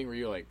nodding? Were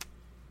you like,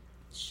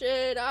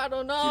 shit, I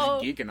don't know.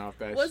 She's geeking off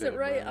that wasn't shit,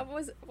 right. bro. I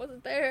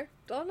wasn't there.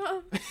 Don't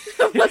know.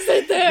 I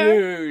wasn't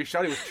there. Dude,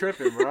 Shawty was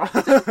tripping, bro.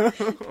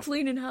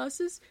 Cleaning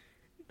houses.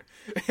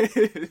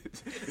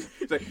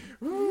 It's like,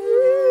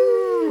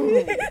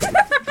 woo!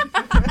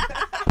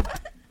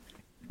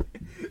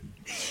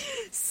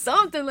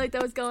 Something like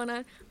that was going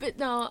on. But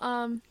no,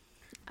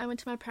 I went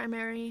to my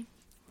primary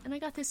and I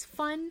got this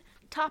fun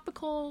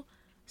topical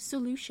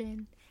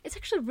solution. It's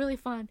actually really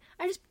fun.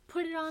 I just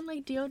put it on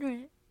like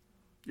deodorant.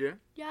 Yeah?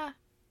 Yeah.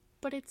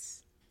 But it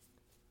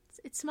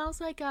smells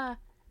like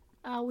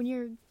when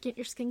you get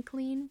your skin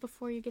clean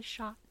before you get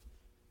shot.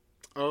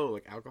 Oh,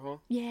 like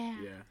alcohol? Yeah.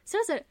 Yeah. So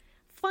it's a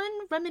fun,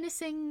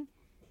 reminiscing,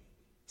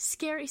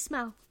 scary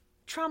smell.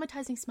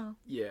 Traumatizing smell.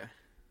 Yeah.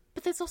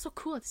 But that's also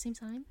cool at the same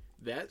time.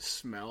 That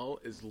smell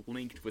is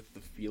linked with the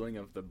feeling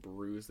of the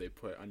bruise they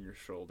put on your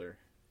shoulder.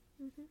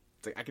 Mm-hmm.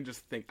 It's like I can just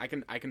think I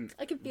can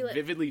feel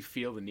vividly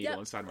feel the needle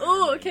inside my arm.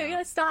 Oh, right okay, now. we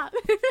gotta stop.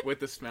 With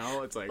the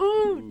smell, it's like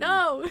ooh,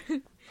 no.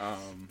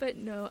 But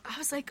no, I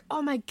was like,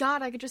 oh my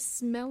god, I could just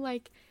smell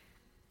like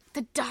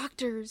the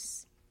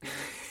doctors.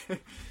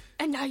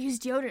 And I use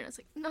deodorant. I was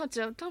like, no,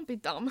 Joe, don't be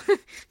dumb.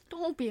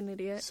 Don't be an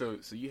idiot. So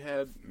you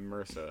had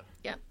MRSA.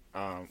 Yeah.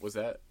 Was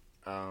that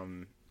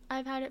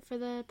I've had it for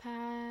the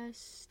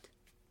past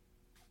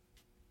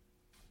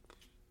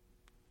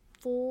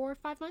 4 or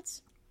 5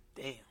 months.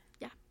 Damn.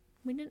 Yeah.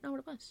 We didn't know what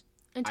it was.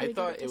 I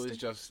thought it was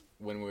just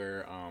when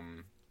we're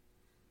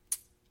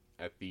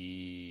at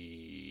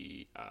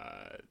the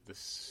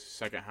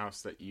second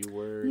house that you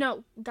were.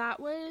 No, that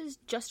was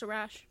just a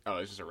rash. Oh,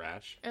 it was just a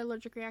rash.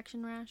 Allergic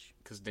reaction rash.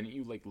 Because didn't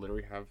you like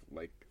literally have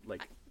like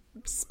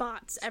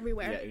spots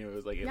everywhere? Yeah, and it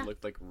was like it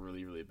looked like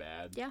really really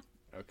bad. Yeah.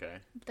 Okay.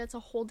 That's a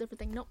whole different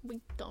thing. No,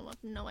 we don't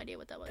have no idea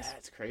what that was.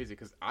 That's crazy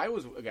because I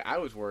was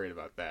worried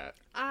about that.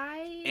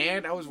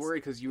 I was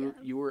worried because you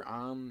were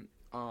on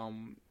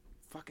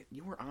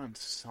you were on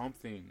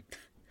something.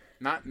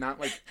 Not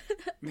like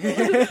was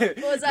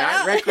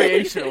that? Not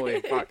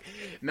recreationally. Fuck.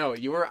 No,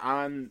 you were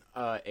on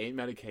a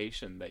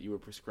medication that you were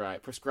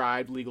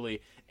prescribed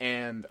legally,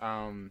 and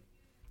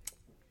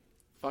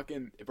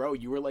fucking bro,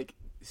 you were like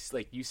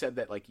you said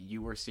that like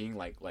you were seeing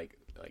like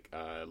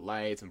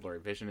lights and blurry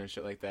vision and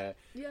shit like that.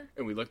 Yeah.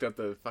 And we looked up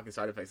the fucking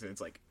side effects, and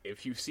it's like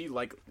if you see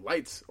like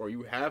lights or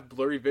you have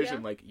blurry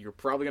vision, like you're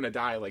probably gonna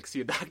die. Like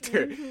see a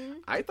doctor. Mm-hmm.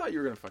 I thought you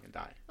were gonna fucking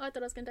die. Oh, I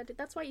thought I was gonna die too.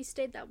 That's why you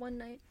stayed that one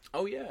night.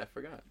 Oh yeah, I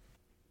forgot.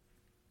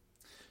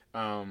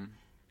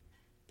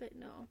 But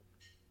no,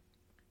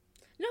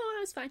 I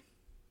was fine.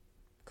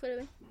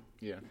 Clearly.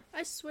 Yeah.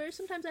 I swear,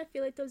 sometimes I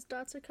feel like those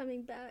dots are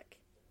coming back.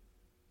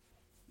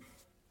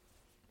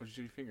 What did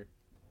you do to your finger?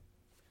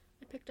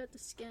 I picked out the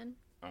skin.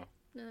 Oh. And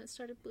then it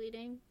started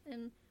bleeding,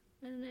 and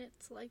when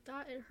it's like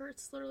that, it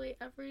hurts literally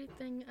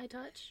everything I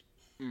touch.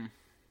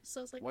 So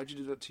I was like, why'd you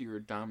do that to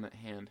your dominant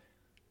hand?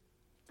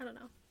 I don't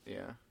know.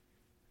 Yeah.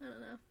 I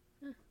don't know.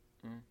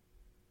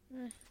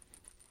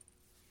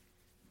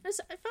 I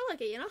felt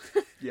like it, you know?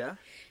 Yeah?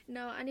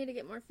 No, I need to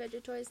get more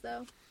fidget toys,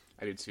 though.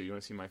 I do too. You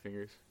want to see my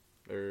fingers?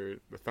 The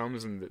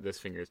thumbs and this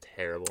finger is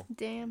terrible.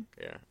 Damn.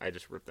 Yeah, I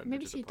just ripped them.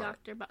 Maybe see a apart.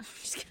 doctor, but I'm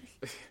just kidding.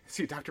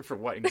 See a doctor for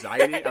what?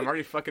 Anxiety? I'm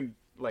already fucking,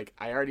 like,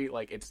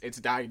 it's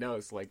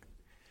diagnosed. Like,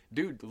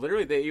 dude,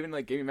 literally, they even,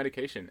 like, gave me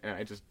medication, and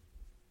I just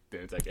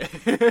didn't take it.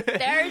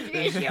 There's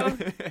the issue.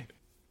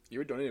 You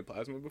ever donated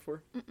plasma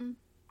before? Mm-mm.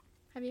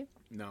 Have you?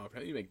 No,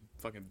 apparently you make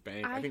fucking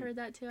bank. I think heard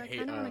that, too. I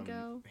kind of want to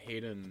go.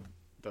 Hayden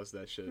does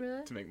that shit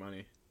Really? to make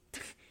money.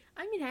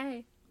 I mean,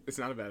 hey. It's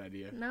not a bad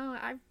idea. No,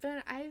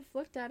 I've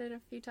looked at it a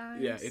few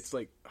times. Yeah, it's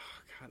like,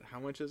 oh god, how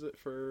much is it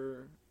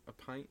for a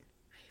pint?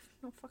 I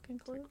have no fucking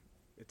clue.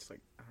 It's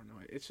like I don't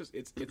know. It's just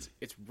it's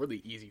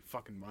really easy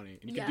fucking money,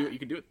 and Yeah. you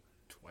can do it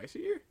twice a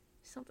year.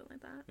 Something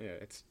like that.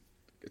 Yeah,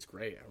 it's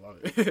great. I love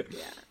it.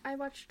 Yeah, I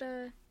watched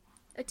a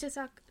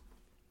TikTok.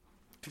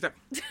 TikTok.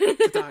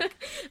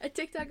 A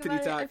TikTok about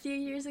TikTok. it a few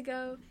years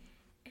ago,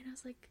 and I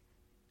was like,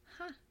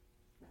 huh.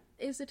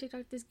 It was a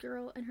TikTok, this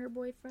girl and her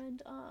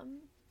boyfriend,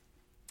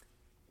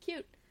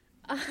 cute.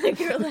 A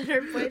girl and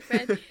her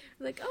boyfriend were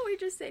like, oh, we're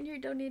just sitting here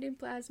donating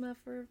plasma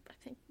for, I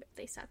think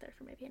they sat there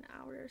for maybe an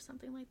hour or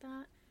something like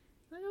that.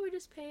 Like, oh, we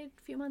just paid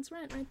a few months'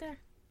 rent right there.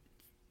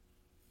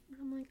 And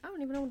I'm like, I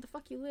don't even know where the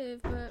fuck you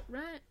live, but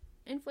rent,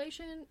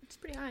 inflation, it's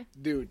pretty high.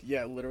 Dude,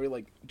 yeah, literally,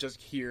 like, just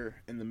here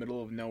in the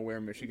middle of nowhere,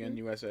 Michigan,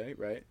 USA,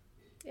 right?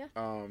 Yeah.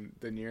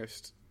 The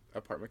nearest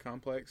apartment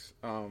complex,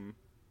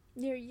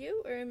 Near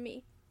you or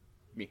me?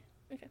 me.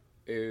 Okay.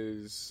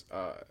 Is,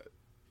 fuck.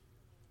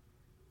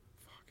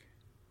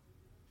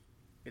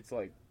 It's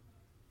like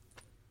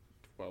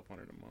 $1,200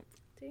 a month.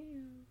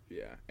 Damn.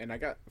 Yeah, and I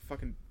got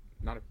fucking,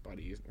 not a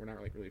buddy, we're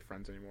not like really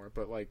friends anymore,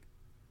 but like,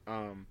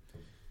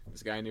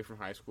 this guy I knew from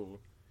high school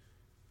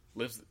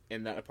lives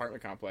in that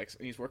apartment complex,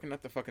 and he's working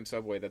at the fucking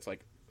Subway that's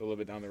like a little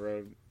bit down the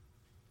road,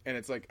 and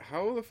it's like,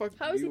 how the fuck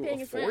How do is he you paying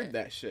his afford rent?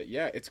 that shit?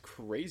 Yeah, it's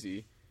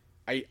crazy.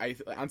 I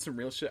on some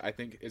real shit, I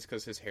think it's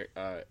because his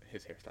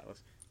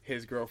hairstylist,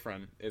 his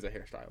girlfriend is a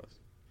hairstylist,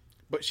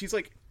 but she's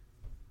like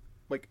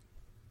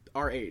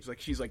our age, like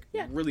she's like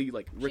really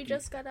like Ricky. She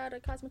just got out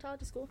of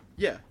cosmetology school.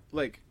 Yeah,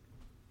 like,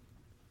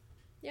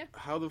 yeah.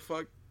 How the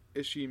fuck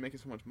is she making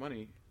so much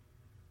money?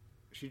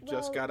 She Well,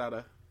 just got out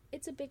of.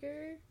 It's a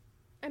bigger,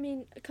 I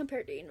mean,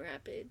 compared to Eaton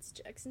Rapids,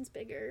 Jackson's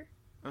bigger.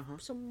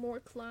 So more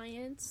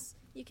clients,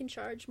 you can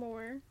charge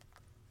more.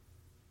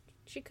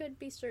 She could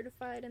be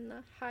certified in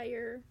the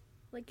higher,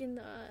 like in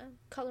the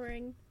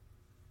coloring,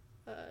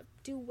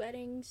 do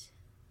weddings,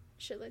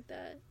 shit like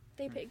that.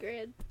 They pay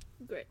great.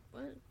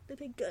 What? They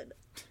pay good.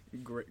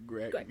 Great,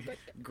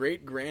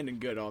 grand, and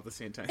good all at the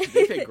same time.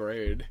 They pay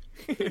grade.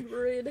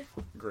 Grid.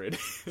 Grid.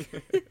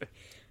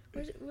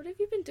 What have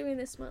you been doing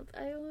this month?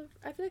 I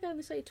feel like I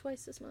only saw you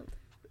twice this month.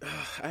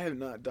 I have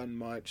not done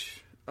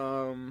much.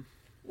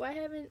 Why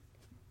haven't...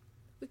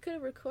 We could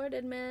have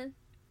recorded, man.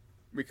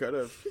 We could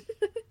have.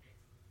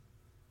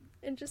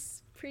 And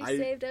just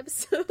pre-saved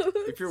episodes.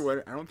 If you're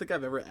wondering, I don't think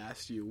I've ever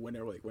asked you when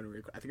we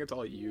record. I think it's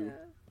all you. Yeah.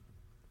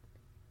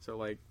 So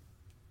like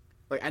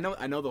I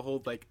know the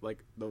whole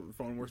like the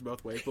phone works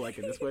both ways, but like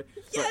in this way,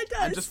 Yeah, it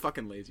does. I'm just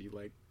fucking lazy,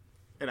 like,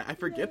 and I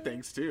forget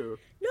things too.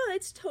 No,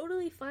 it's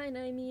totally fine.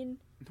 I mean,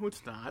 No,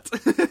 it's not.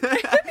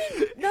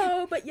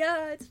 no, but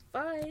yeah, it's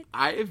fine.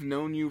 I've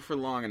known you for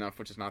long enough,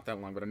 which is not that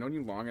long, but I've known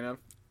you long enough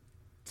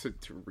to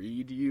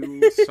read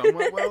you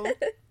somewhat well.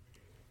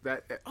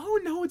 Oh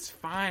no, it's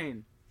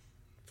fine.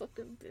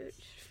 Fucking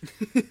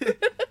bitch.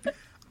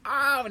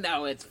 Oh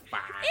no, it's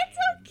fine. It's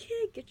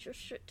okay. Get your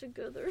shit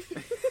together.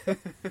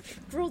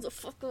 Grow the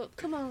fuck up.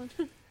 Come on.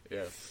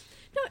 Yeah.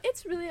 No,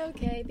 it's really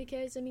okay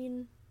because, I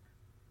mean,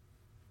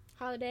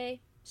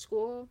 holiday,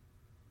 school,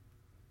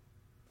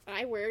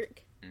 I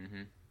work.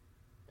 Mm-hmm.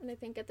 And I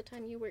think at the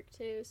time you work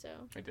too, so.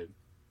 I did.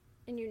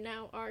 And you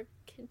now are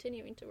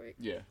continuing to work.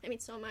 Yeah. I mean,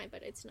 so am I,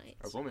 but it's nice.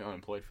 I was only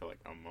unemployed for like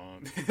a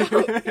month.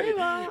 Okay,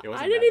 well,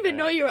 I didn't even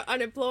know you were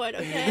unemployed,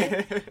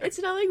 okay? It's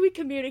not like we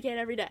communicate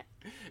every day.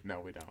 No,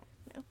 we don't.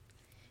 No.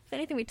 If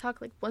anything, we talk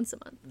like once a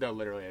month. No,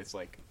 literally, it's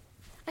like...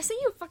 I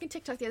sent you a fucking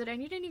TikTok the other day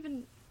and you didn't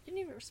even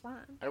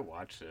respond. I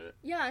watched it.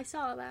 Yeah, I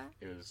saw that.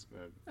 It was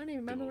I don't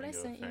even remember what I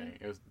Duolingo sent you. thing.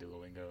 It was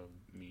Duolingo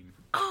meme.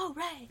 Oh,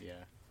 right.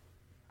 Yeah.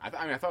 I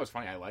thought it was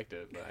funny. I liked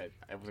it, but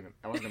I wasn't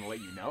gonna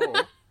let you know.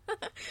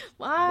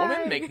 Why?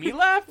 Women make me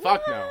laugh?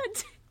 Fuck no.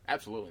 What?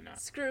 Absolutely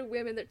not. Screw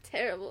women, they're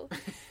terrible.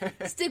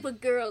 Stick with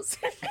girls.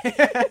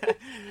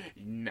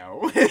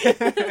 No.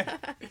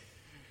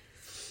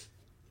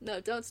 No,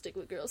 don't stick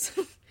with girls.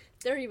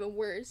 They're even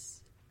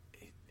worse.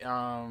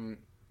 Well,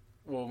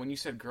 when you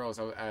said girls,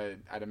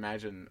 I'd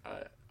imagine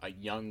a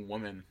young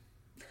woman.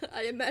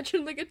 I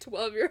imagine like a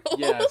 12-year-old.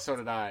 Yeah, so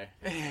did I.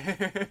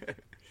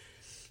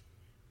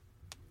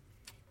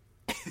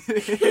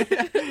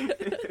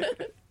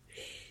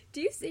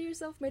 Do you see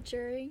yourself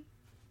maturing?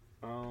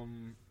 I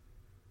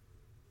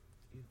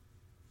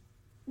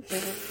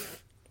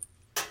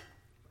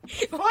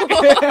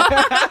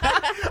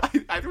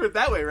threw it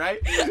that way, right?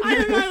 I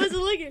don't know. I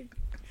wasn't looking.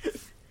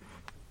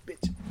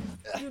 Bitch.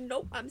 You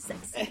know I'm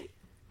sexy.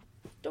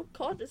 Don't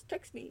call, just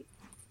text me.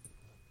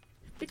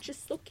 Bitches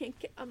still can't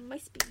get on my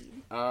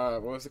speed.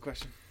 What was the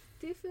question?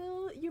 Do you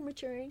feel you're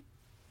maturing?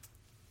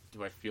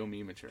 Do I feel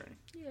me maturing?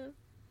 Yeah.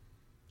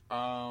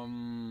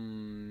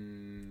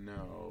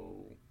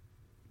 No.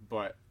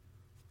 But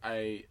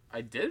I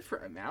did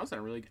for now. I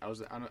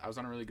was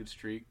on a really good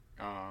streak.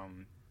 I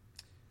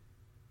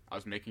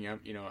was making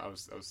up, I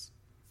was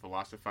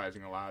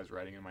philosophizing a lot. I was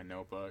writing in my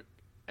notebook,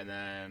 and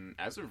then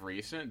as of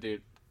recent,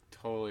 dude,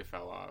 totally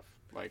fell off.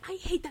 Like, I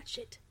hate that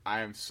shit.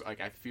 I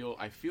feel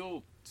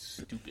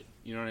stupid.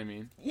 You know what I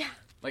mean? Yeah.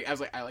 Like, I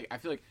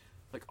feel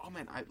like, oh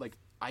man,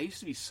 I used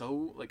to be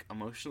so like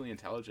emotionally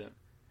intelligent,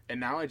 and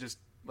now I just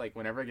like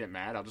whenever I get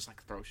mad, I'll just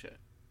like throw shit.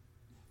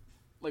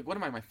 Like, what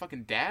am I, my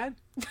fucking dad?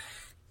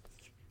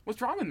 What's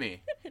wrong with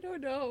me? I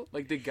don't know.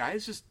 Like, did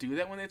guys just do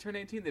that when they turn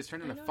 18? They just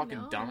turn into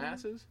fucking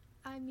dumbasses?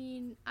 I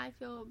mean, I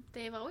feel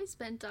they've always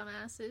been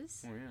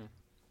dumbasses. Oh, yeah.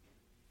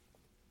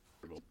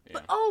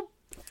 But, oh,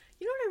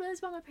 you know what I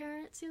realized about my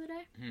parents the other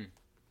day?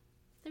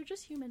 They're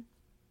just human.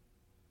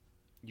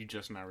 You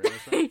just now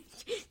realized that?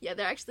 Yeah,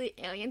 they're actually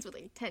aliens with,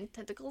 like, 10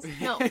 tentacles.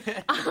 No.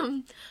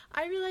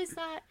 I realized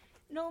that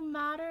no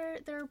matter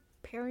their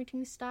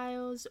parenting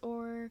styles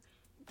or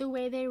the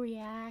way they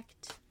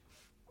react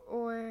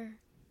or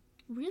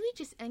really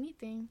just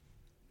anything,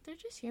 they're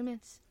just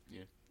humans.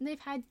 Yeah. And they've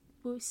had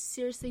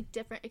seriously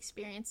different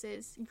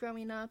experiences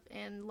growing up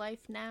and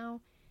life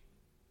now.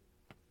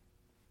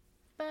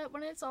 But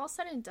when it's all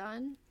said and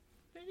done,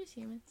 they're just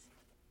humans.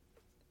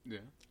 Yeah.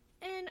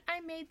 And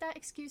I made that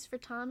excuse for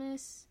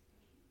Thomas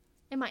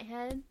in my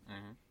head.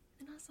 Mm-hmm.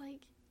 And I was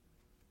like,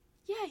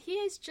 yeah, he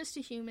is just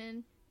a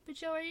human. But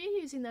Joe, are you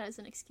using that as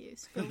an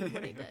excuse for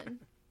what he did?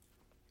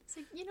 It's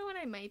like, you know what,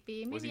 I might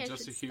be. Maybe Was he I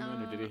just a should human,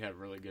 stop. or did he have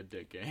really good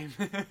dick game?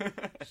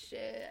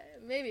 Shit,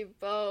 maybe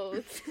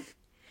both.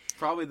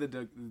 Probably the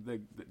Doug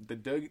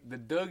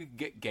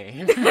get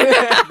game.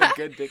 The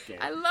good dick game.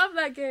 I love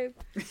that game.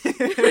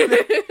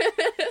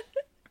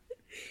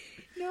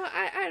 No,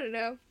 I don't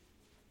know.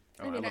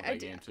 Oh, I love that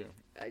game too.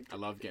 I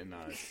love getting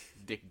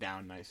dick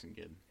down nice and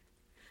good.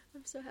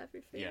 I'm so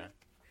happy for you. Yeah.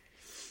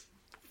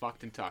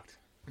 Fucked and tucked.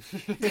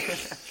 Like,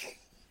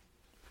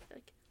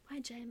 why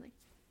Jay? I'm like,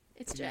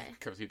 it's Jay.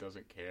 Because he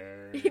doesn't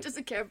care. He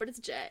doesn't care, but it's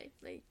Jay.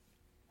 Like,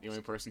 the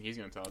only person he's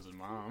gonna tell is his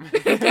mom.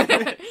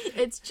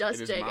 It's just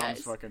and Jay, his mom's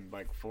guys. fucking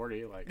like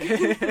 40. Like,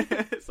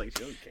 it's like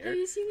she doesn't care. Have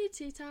you seen the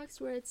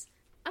TikToks where it's,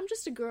 I'm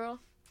just a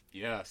girl?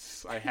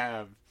 Yes, I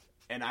have,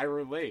 and I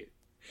relate.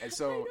 And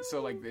so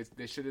know. like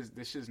this shit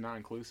is not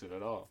inclusive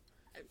at all.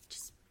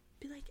 Just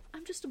be like,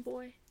 I'm just a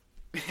boy.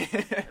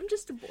 I'm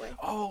just a boy.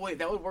 Oh wait,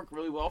 that would work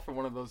really well for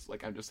one of those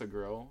like I'm just a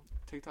girl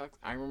TikToks.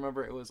 I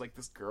remember it was like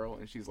this girl,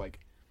 and she's like,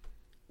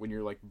 when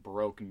you're like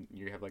broke and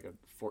you have like a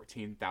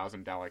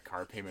 $14,000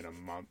 car payment a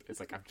month, it's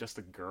like, I'm just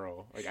a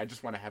girl. Like, I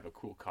just want to have a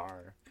cool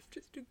car. I'm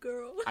just a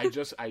girl. I'm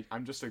just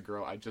a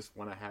girl. I just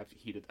want to have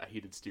a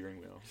heated steering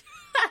wheel.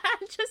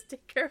 I'm just a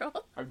girl.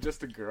 I'm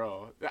just a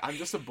girl. I'm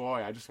just a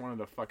boy. I just wanted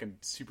a fucking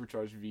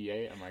supercharged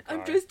V8 on my car.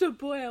 I'm just a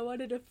boy. I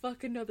wanted to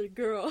fuck another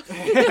girl.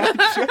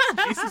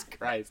 Jesus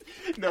Christ.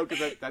 No,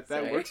 because that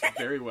Sorry. works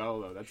very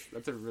well though.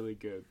 That's a really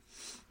good.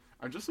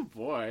 I'm just a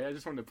boy. I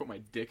just wanted to put my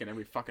dick in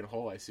every fucking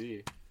hole I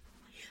see.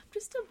 I'm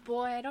just a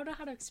boy. I don't know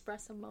how to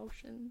express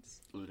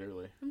emotions.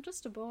 Literally. I'm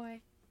just a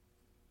boy.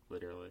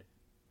 Literally.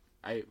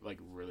 I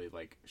really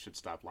should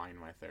stop lying to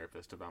my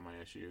therapist about my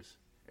issues.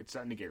 It's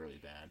starting to get really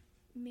bad.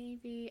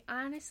 Maybe.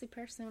 Honestly,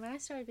 personally, when I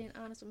started being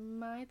honest with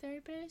my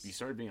therapist... You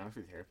started being honest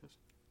with your therapist?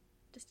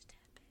 Just a tad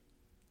bit.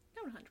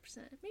 Not 100%.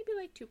 Maybe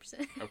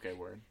 2%. Okay,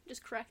 word.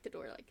 Just cracked the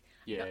door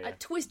Yeah, I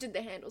twisted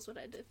the handles what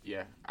I did.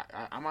 Yeah.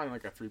 I'm on a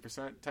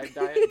 3% type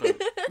diet,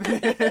 but...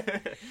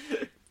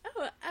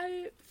 Oh,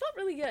 I felt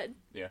really good.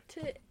 Yeah.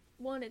 It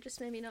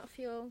just made me not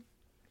feel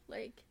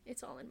like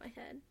it's all in my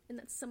head and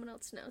that someone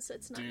else knows, so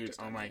it's not Dude,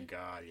 just oh on my me.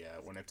 god, yeah.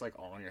 When it's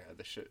all in your head,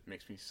 the shit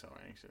makes me so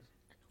anxious.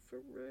 For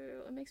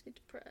real. It makes me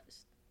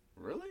depressed.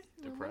 Really?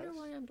 Depressed? I wonder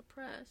why I'm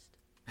depressed.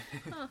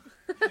 Huh.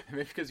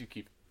 Maybe because you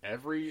keep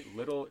every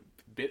little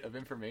bit of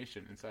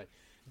information inside.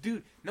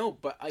 Dude, no,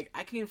 but I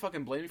can't even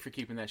fucking blame you for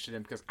keeping that shit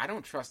in, because I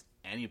don't trust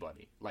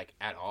anybody,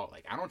 at all.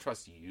 I don't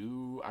trust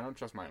you. I don't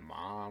trust my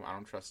mom. I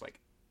don't trust,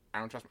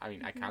 I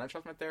mean, I kind of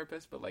trust my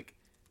therapist, but,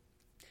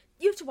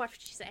 You have to watch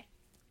what you say.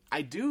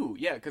 I do,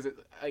 yeah, because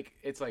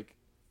it's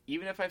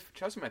even if I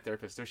trust my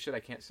therapist, there's shit I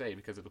can't say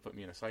because it'll put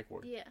me in a psych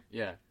ward. Yeah.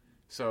 Yeah.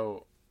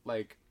 So,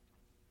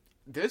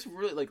 there's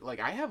really,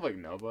 I have,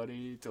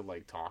 nobody to,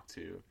 talk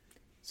to.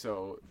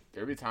 So,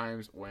 there'll be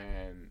times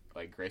when,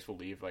 Grace will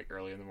leave,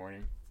 early in the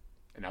morning,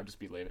 and I'll just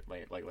be laying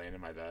in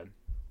my bed.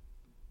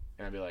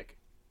 And I'll be like,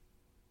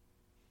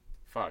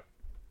 fuck.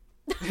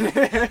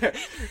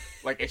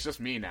 It's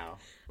just me now.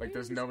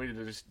 There's nobody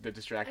to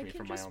distract me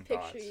from my own thoughts. I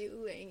can just picture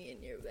you laying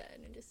in your bed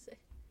and just say,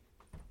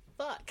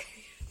 fuck.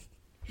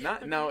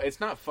 No, it's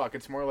not fuck.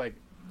 It's more like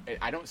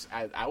I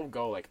will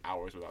go like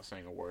hours without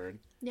saying a word.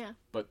 Yeah.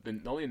 But the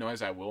only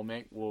noise I will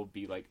make will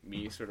be like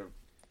me sort of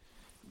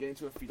getting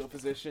to a fetal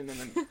position, and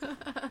then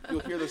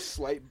you'll hear the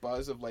slight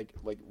buzz of like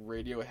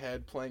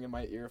Radiohead playing in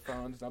my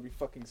earphones, and I'll be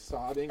fucking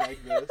sobbing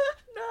like this.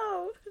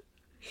 No.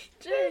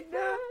 Jake,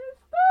 no.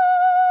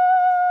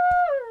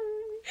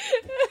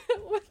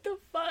 What the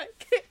fuck?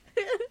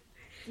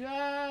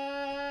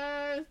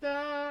 Just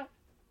a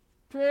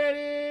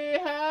pretty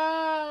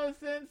house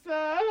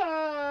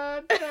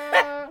inside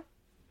the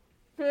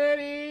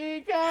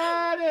pretty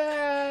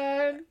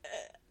garden.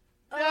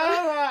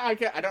 I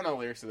don't know the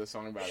lyrics to this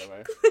song, by the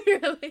way.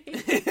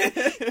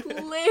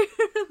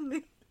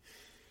 Clearly.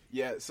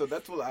 Yeah, so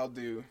that's what I'll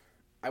do.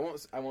 I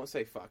won't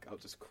say fuck. I'll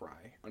just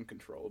cry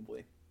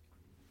uncontrollably.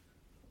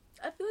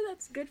 I feel like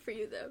that's good for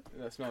you, though.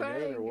 Does that smell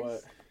good or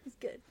what? It's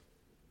good.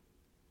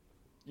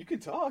 You can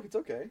talk. It's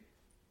okay.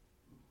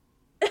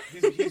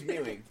 He's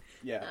mewing.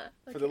 Yeah.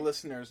 Okay. For the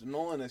listeners,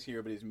 Nolan is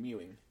here, but he's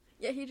mewing.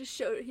 Yeah, he just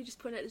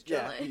pointed at his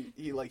jawline.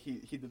 Yeah,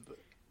 he did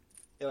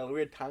the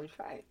weird tongue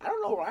clang. I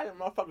don't know why the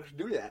motherfuckers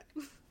do that.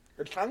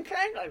 The tongue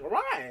clang? Like,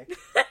 why?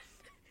 I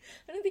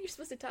don't think you're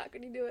supposed to talk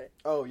when you do it.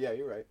 Oh, yeah,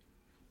 you're right.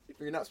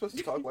 You're not supposed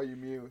to talk while you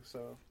mew,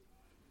 so...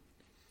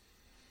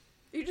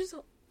 You just...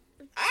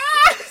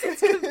 Ah!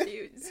 It's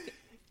confused.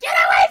 Get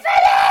away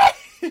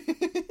from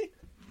it!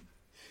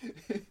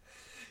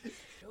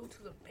 Go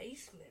to the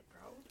basement,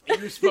 bro.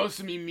 You're supposed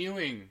to be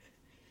mewing.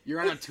 You're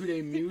on a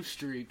 2-day mew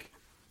streak.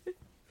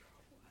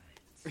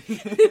 He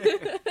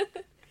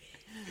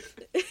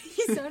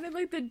sounded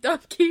like the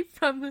donkey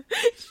from...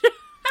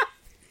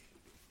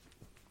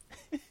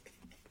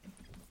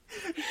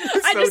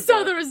 I just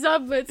saw the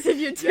resemblance of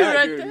you two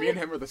right dude, there. me and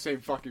him are the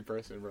same fucking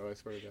person, bro. I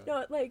swear to God.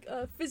 No, like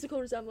physical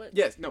resemblance.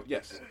 Yes.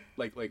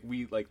 Like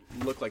we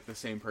look like the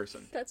same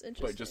person. That's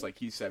interesting. But just like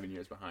he's 7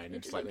 years behind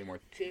and slightly more.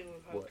 Taylor,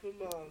 What?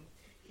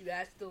 You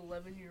asked the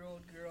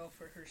 11-year-old girl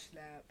for her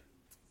snap.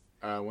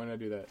 When did I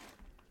do that?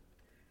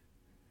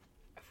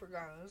 I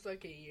forgot. It was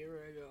like a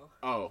year ago.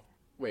 Oh,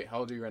 wait. How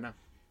old are you right now?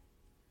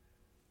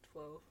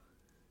 12.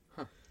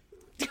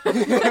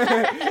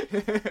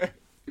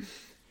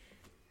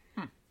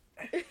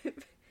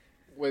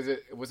 Was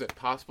it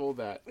possible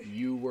that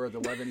you were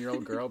the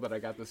 11-year-old girl that I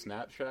got the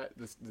Snapchat,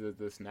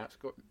 the snap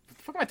score? What the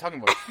fuck am I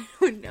talking about?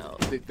 Oh no.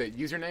 The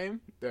username,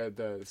 the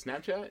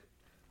Snapchat.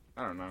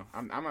 I don't know.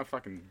 I'm a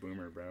fucking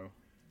boomer, bro.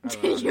 I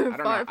don't know. You're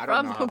I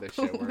don't know how a this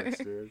shit boomer. works,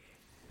 dude.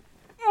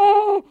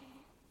 Oh.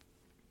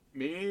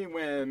 Me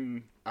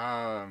when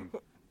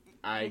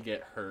I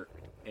get hurt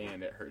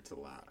and it hurts a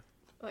lot.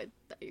 Oh, I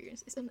thought you were gonna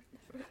say something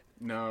different.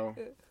 No.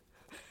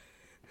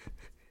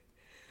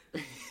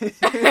 What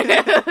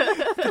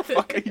the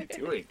fuck are you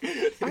doing?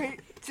 I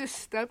just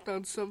stepped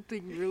on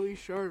something really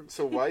sharp.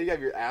 So why you have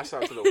your ass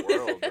out to the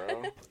world,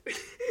 bro?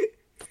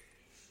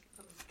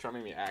 Trying to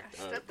make me act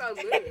up. Stepped on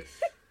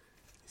this.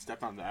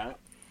 Stepped on that?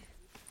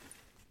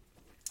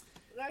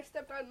 I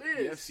stepped on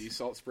You have this. sea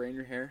salt spray in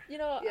your hair? You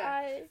know, Yeah.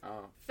 I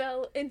Oh.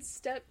 fell and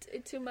stepped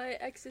into my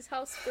ex's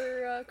house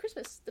for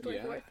Christmas, the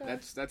 24th. Yeah,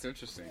 that's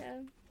interesting.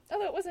 Yeah.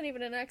 Although it wasn't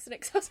even an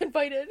accident because I was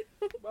invited.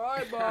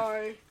 Bye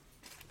bye.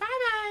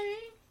 Bye-bye.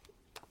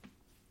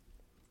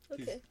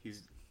 Okay.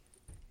 He's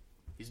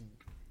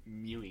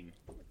mewing.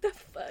 What the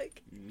fuck?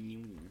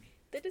 Mewing.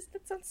 That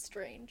sounds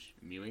strange.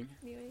 Mewing?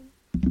 Mewing.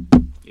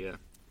 Yeah.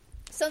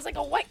 Sounds like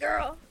a white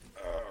girl.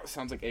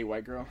 Sounds like a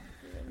white girl.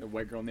 A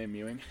white girl named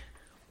Mewing.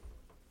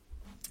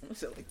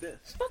 What's it like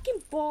this?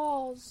 Fucking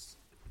balls.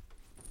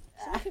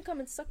 Someone can come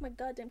and suck my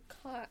goddamn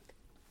cock.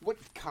 What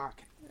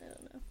cock? I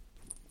don't know.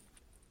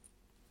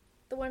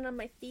 The one on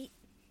my feet.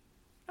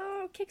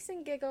 Oh, kicks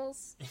and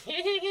giggles.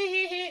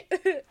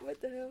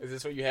 What the hell? Is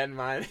this what you had in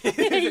mind?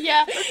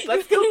 Yeah.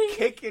 Let's go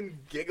kick and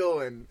giggle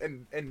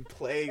and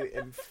play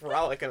and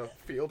frolic in a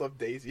field of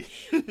daisies.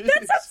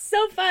 That sounds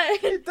so fun.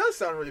 It does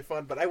sound really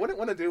fun, but I wouldn't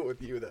want to do it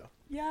with you, though.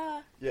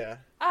 Yeah. Yeah.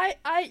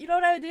 You know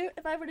what I would do?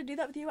 If I were to do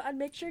that with you, I'd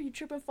make sure you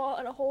trip and fall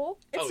in a hole,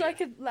 and Oh, so I yeah.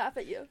 could laugh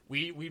at you.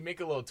 We make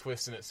a little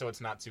twist in it so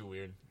it's not too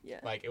weird. Yeah.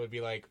 Like, it would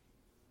be like,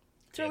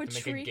 Throw you a have to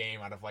make tree. a game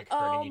out of like Oh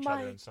hurting each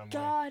other my in some way.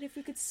 god! If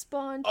we could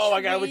spawn. Oh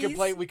my god, trees.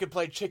 we could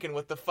play chicken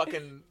with the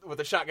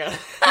shotgun.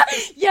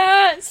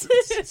 Yes.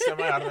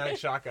 Semi-automatic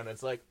shotgun.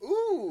 It's like,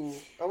 Ooh.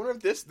 I wonder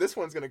if this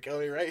one's gonna kill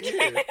me right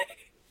here.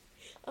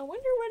 I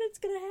wonder when it's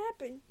gonna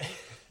happen.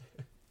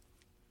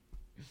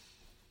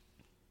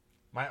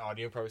 My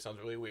audio probably sounds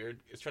really weird.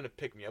 It's trying to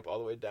pick me up all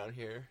the way down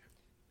here.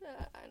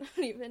 I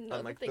don't even know.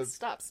 Unlike the thing the-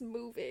 stops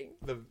moving.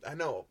 I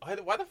know.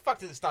 Why the fuck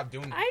did it stop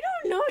doing that? I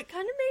don't know. It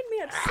kind of made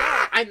me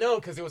upset. I know,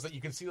 because it was like, you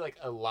can see like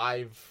a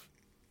live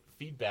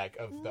feedback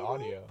of the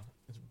audio.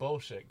 It's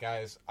bullshit,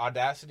 guys.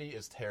 Audacity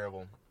is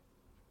terrible.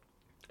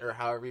 Or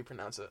however you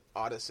pronounce it.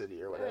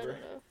 Audacity or I whatever.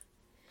 don't know.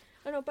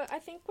 I know, but I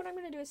think what I'm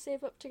gonna do is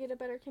save up to get a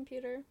better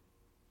computer.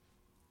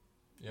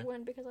 Yeah.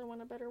 One, because I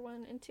want a better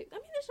one, and two, I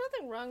mean, there's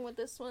nothing wrong with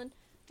this one.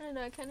 I don't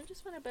know. I kind of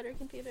just want a better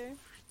computer.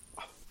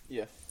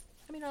 Yeah.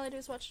 I mean, all I do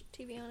is watch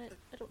TV on it.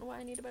 I don't know why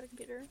I need a better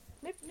computer.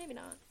 Maybe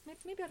not.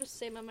 Maybe I'll just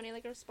save my money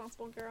like a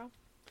responsible girl.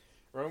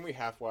 Remember we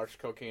half watched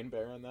Cocaine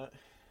Bear on that?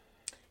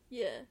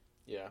 Yeah,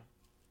 Yeah.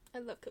 I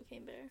love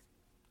Cocaine Bear.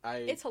 I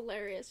It's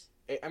hilarious.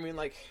 I mean,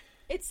 like,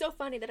 It's so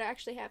funny that it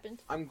actually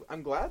happened.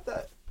 I'm glad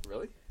that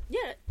really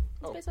Yeah, it's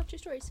Oh. based off true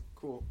stories.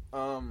 cool.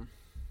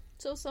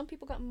 So some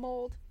people got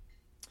mauled.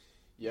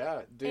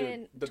 Yeah, dude.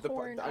 And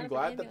torn out I'm of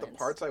glad an that the ambulance.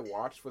 parts I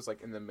watched was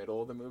like in the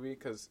middle of the movie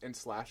because in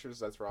slashers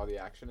that's where all the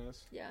action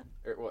is. Yeah.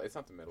 Well, it's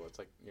not the middle; it's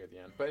like near the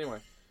end. But anyway,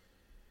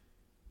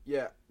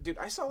 yeah, dude,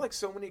 I saw like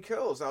so many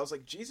kills. I was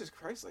like, Jesus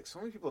Christ! Like so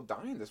many people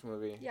die in this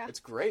movie. Yeah. It's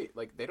great.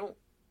 Like they don't,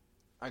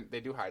 they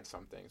do hide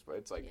some things, but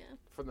it's like Yeah.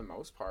 for the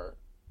most part,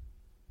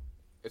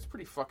 it's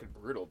pretty fucking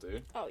brutal,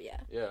 dude. Oh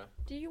yeah. Yeah.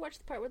 Did you watch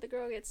the part where the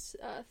girl gets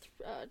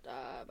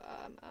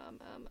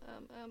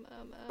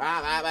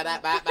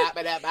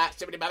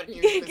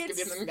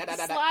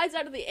slides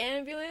out of the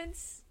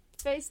ambulance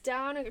face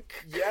down and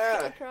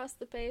Yeah. across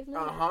the pavement?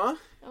 Uh huh.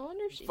 I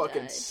wonder if she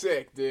Fucking died.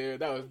 sick, dude.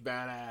 That was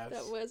badass.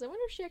 That was. I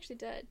wonder if she actually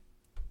died.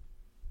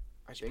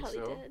 I she think probably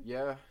so. did.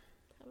 Yeah.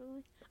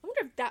 Probably. I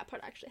wonder if that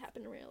part actually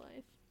happened in real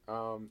life.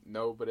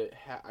 No, but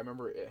I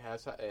remember it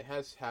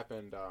has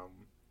happened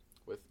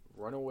with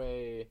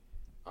runaway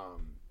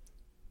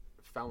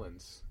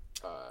felons.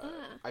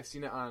 I've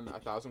seen it on A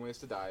Thousand Ways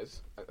to Die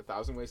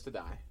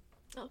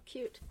Oh,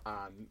 cute.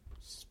 on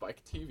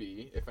Spike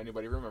TV. If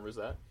anybody remembers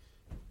that,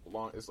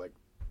 it's like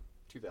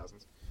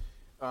 2000s.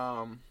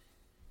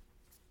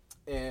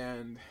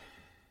 And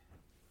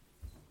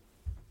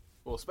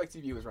well, Spike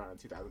TV was around in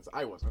 2000s.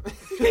 I wasn't.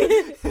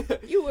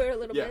 You were a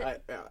little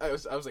bit. Yeah, I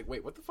was like,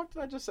 wait, what the fuck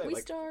did I just say? We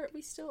Like,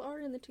 still are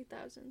in the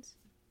 2000s.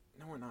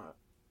 no, we're not.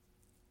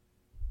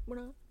 We're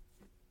not.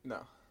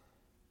 No,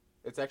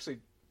 it's actually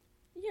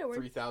Yeah, we're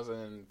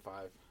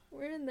 3005.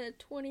 we're in the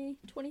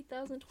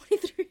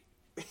 20,023.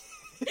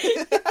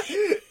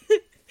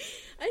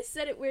 I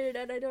said it weird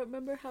and I don't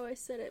remember how I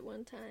said it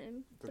one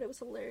time, but it was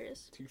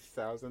hilarious.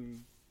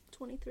 2000.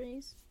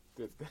 23s.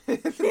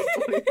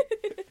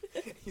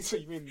 So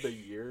you mean the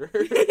year?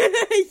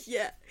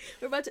 Yeah,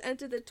 we're about to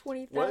enter the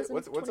 20,000.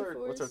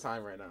 What's our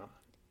time right now?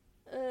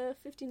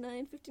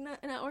 59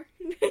 an hour.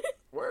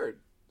 Word.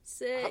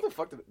 Sick. How the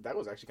fuck that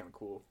was actually kind of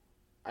cool.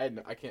 I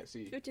can't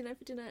see. 59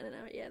 an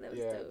hour. Yeah, that was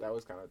Yeah, dope. that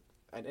was kind of.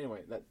 And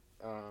anyway, that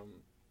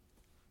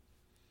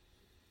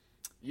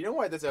you know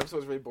why this episode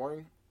was really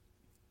boring?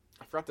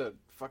 I forgot to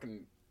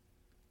fucking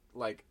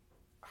like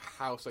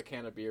house a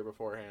can of beer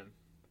beforehand.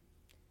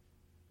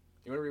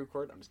 You want to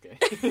re-record? I'm just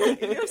kidding.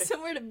 You have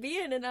somewhere to be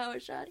in an hour,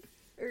 Shotty.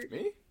 Or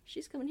Me?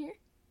 she's coming here.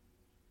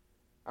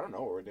 I don't know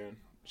what we're doing.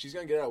 She's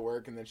gonna get out of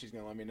work and then she's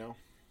gonna let me know.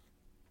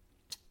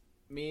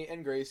 Me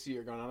and Gracie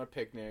are going on a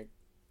picnic.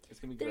 It's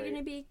gonna be They're great.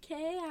 gonna be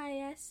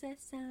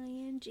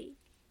KISSING.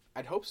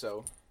 I'd hope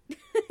so.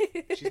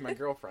 She's my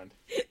girlfriend.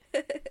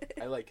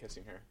 I like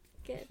kissing her.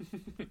 Good.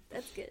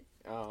 That's good.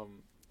 Oh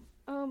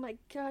my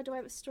god, do I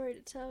have a story to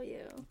tell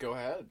you? Go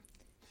ahead.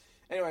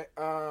 Anyway,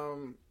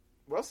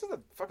 what else is the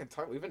fucking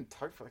talk? We've been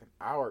talking for like an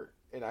hour,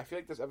 and I feel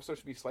like this episode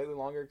should be slightly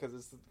longer because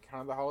it's kind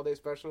of the holiday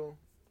special.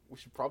 We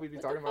should probably be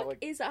What talking the fuck about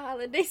like is a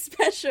holiday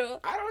special?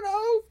 I don't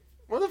know,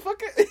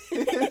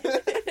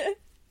 motherfucker.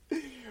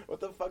 What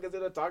the fuck is it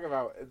to talk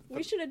about?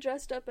 We should have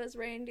dressed up as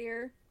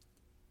reindeer.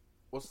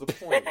 What's the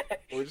point?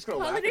 We're just gonna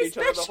laugh at Holiday each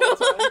other the special.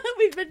 whole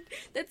time.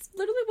 That's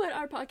literally what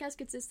our podcast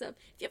consists of.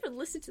 If you ever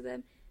listen to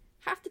them,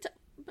 half the time,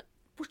 but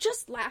we're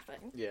just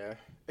laughing, Yeah.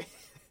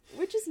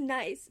 which is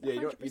nice. Yeah,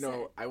 100%. you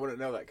know, I wouldn't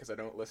know that because I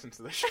don't listen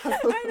to the show.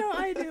 I know,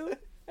 I do.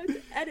 I have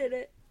to edit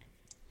it.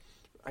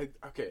 I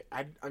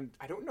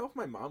don't know if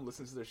my mom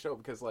listens to the show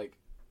because like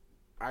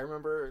I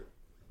remember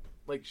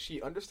like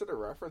she understood a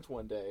reference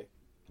one day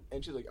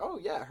and she's like, oh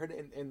yeah, I heard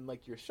it in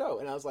like your show,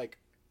 and I was like,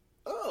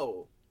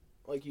 oh,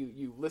 like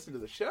you listen to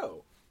the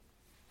show,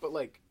 but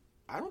like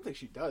I don't think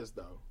she does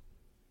though.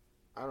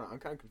 I don't know, I'm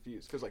kind of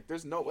confused because like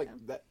there's no like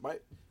that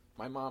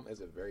my mom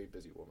is a very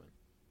busy woman.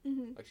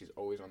 Mm-hmm. Like she's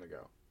always on the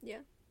go. Yeah.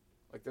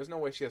 Like there's no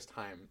way she has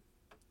time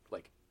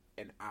like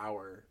an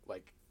hour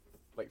like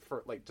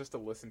for like just to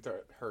listen to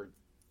her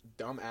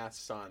dumbass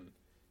son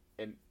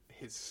and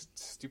his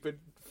stupid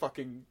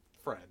fucking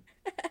friend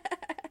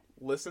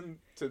listen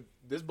to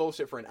this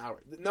bullshit for an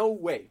hour. No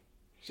way.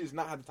 She does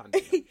not have the time to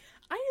do that.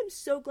 I am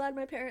so glad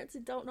my parents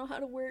don't know how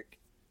to work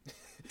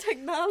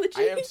technology.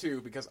 I am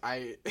too because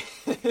I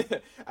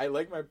I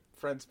like my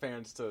friend's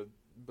parents to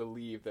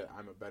believe that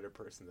I'm a better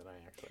person than I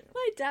actually am.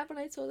 My dad, when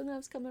I told him I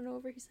was coming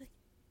over, he's like,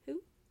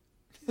 "Who?"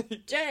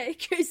 Jay,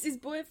 Casey's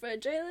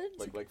boyfriend,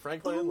 Jalen. Like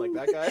Franklin, like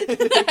that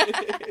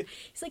guy.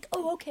 He's like,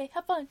 "Oh, okay,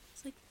 have fun."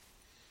 It's like,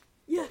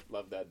 yeah,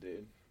 Love that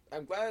dude.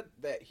 I'm glad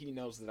that he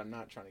knows that I'm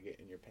not trying to get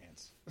in your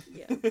pants.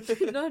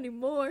 yeah, not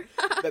anymore.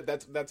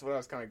 That's what I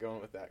was kind of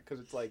going with that because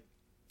it's like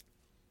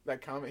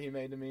that comment he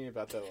made to me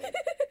about the like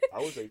I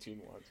was 18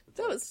 once. It's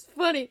That like, was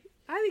funny.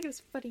 I think it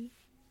was funny.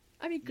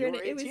 I mean, you were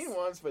granted, 18 it was.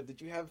 once, but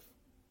did you have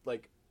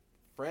like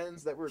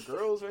friends that were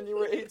girls when you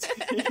were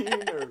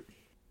 18? Or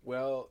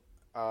well,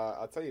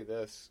 I'll tell you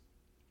this.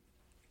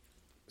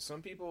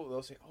 Some people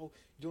they'll say, "Oh,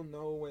 you'll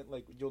know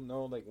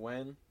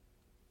when."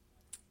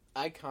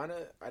 I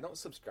don't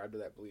subscribe to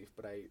that belief,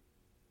 but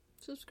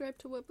Subscribe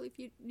to what belief?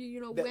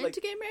 You know That, when like,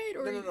 to get married,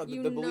 or no.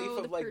 you The know belief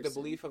of like the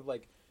person? belief of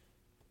like,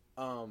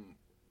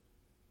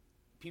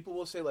 people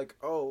will say like,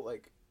 oh,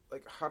 like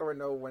how do I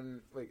know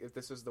when, like, if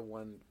this is the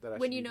one that I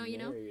When should you be know, you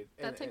know? married?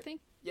 That type thing.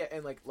 Yeah,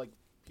 and like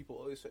people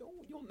always say, oh,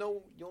 you'll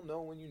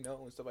know when you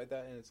know and stuff like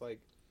that, and it's like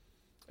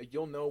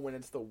you'll know when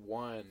it's the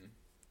one.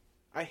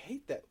 I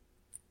hate that.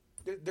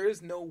 There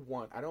is no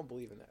one. I don't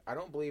believe in that. I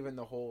don't believe in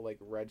the whole like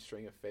red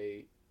string of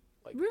fate.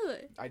 Like,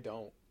 Really? I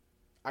don't.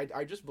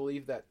 I just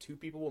believe that two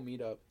people will meet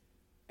up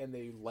and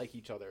they like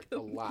each other a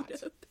lot,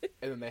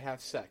 and then they have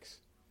sex,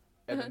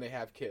 and then they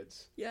have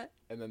kids, Yeah.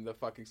 and then the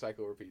fucking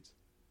cycle repeats.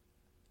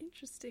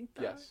 Interesting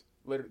thought. Yes,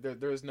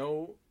 there is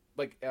no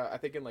like I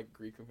think in like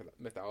Greek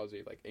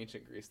mythology, like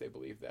ancient Greece, they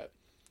believe that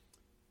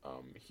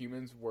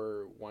humans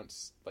were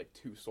once like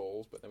two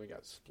souls, but then we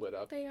got split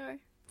up. They are.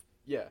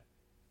 Yeah.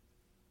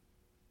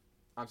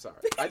 I'm sorry.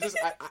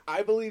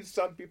 I believe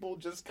some people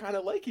just kind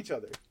of like each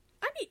other.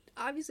 I mean,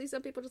 obviously,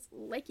 some people just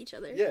like each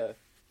other. Yeah.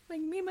 Like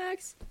me,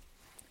 Max.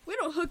 We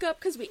don't hook up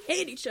because we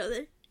hate each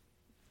other.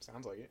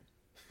 Sounds like it.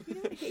 We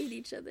don't hate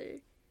each other.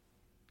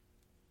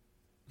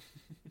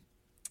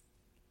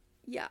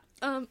 Yeah.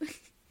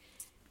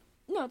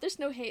 No, there's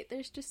no hate.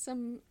 There's just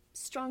some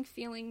strong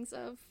feelings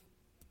of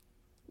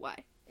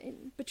why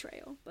and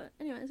betrayal. But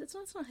anyways, it's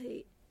not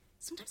hate.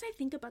 Sometimes I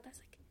think about that. It's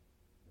like,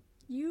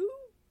 you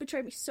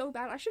betrayed me so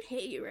bad. I should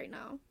hate you right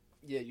now.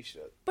 Yeah, you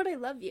should. But I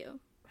love you.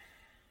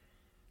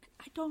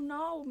 I don't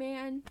know,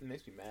 man. It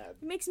makes me mad.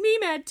 It makes me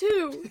mad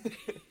too.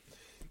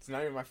 It's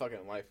not even my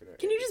fucking life.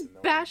 Can you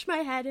just bash my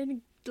head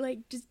and like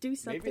just do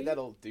something? Maybe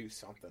that'll do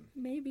something.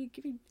 Maybe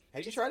give me.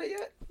 Have you tried it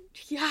yet?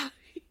 Yeah.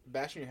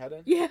 Bashing your head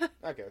in? Yeah.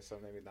 Okay, so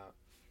maybe not.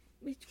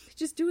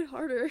 Just do it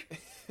harder.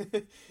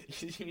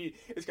 You need.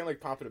 It's kind of like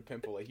popping a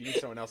pimple. Like you need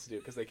someone else to do it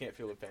because they can't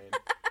feel the pain.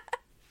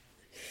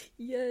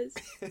 Yes.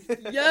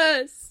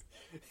 Yes.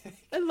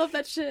 I love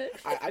that shit.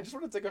 I just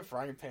want to take a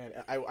frying pan.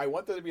 I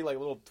want there to be like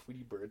little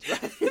Tweety birds, right?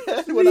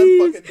 Please, when I'm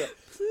fucking done.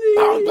 please.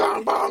 Bong,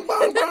 bong, bong,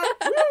 bong, bong.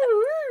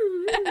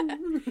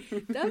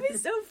 That'd be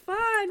so fun.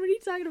 What are you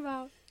talking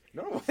about?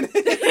 No. I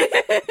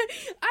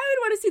would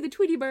want to see the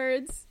Tweety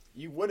birds.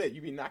 You wouldn't.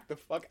 You'd be knocked the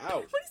fuck I out.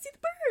 want to see the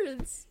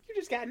birds. You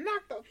just got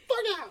knocked the fuck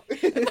I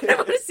out.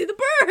 want to see the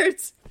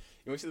birds.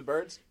 You want to see the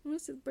birds? I want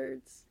to see the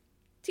birds.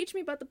 Teach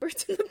me about the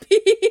birds and the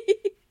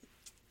bees.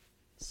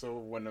 So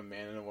when a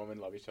man and a woman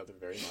love each other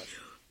very much,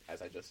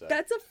 as I just said.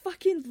 That's a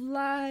fucking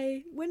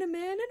lie. When a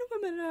man and a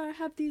woman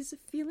have these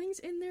feelings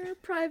in their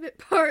private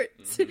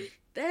parts,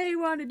 they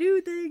want to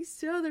do things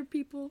to other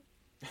people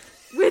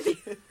with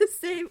the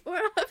same or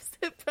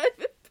opposite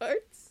private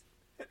parts.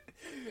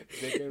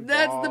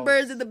 That's the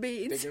birds and the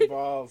bees. Dick and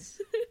balls.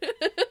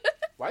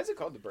 Why is it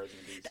called the birds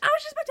and the bees? I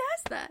was just about to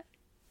ask that.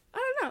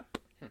 I don't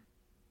know.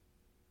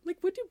 Like,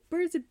 what do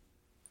birds and...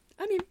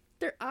 I mean,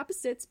 they're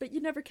opposites, but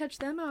you never catch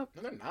them out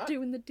No, they're not.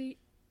 doing the deep.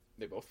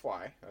 They both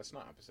fly. That's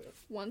not opposite.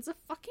 One's a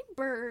fucking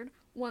bird,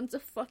 one's a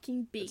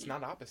fucking bee. It's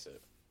not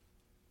opposite.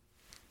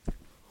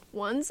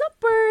 One's a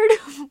bird,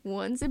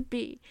 one's a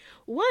bee.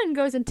 One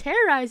goes and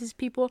terrorizes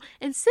people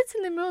and sits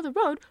in the middle of the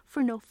road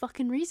for no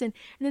fucking reason.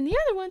 And then the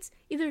other one's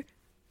either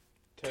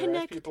Terrorize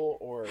connect... people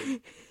or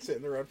sit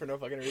in the road for no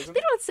fucking reason. They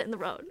don't sit in the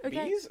road,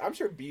 okay? Bees? I'm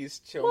sure bees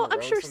chill Well, on the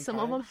I'm road sure sometimes. some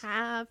of them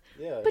have.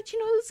 Yeah. But you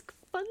know those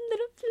fun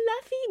little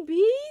fluffy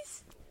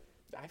bees?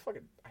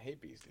 I hate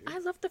bees, dude. I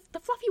love the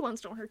fluffy ones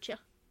don't hurt you.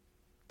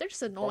 They're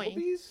just annoying.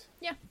 Bumblebees?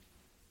 Yeah.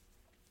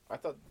 I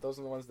thought those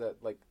are the ones that,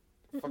 like,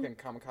 fucking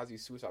kamikaze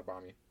suicide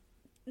bomb you.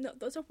 No,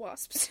 those are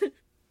wasps.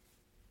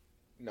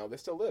 No, they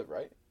still live,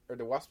 right? Or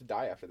do wasps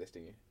die after they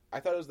sting you? I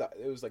thought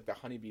it was like the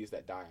honeybees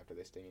that die after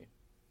they sting you.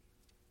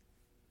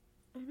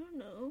 I don't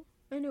know.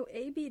 I know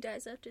a bee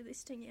dies after they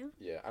sting you.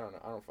 Yeah, I don't know.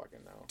 I don't fucking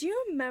know. Do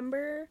you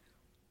remember,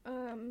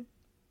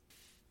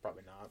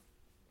 Probably not.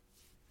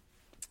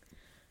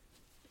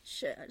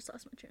 shit, I just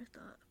lost my train of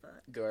thought,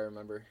 but... Do I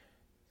remember?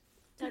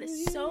 That Do is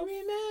you so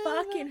remember?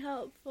 fucking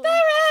helpful.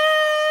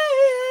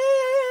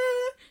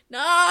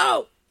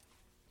 No!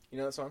 You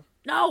know that song?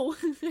 No!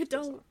 I Good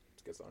don't. song.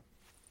 It's a good song.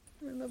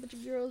 I don't know, but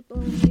your girl's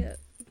blowing me up.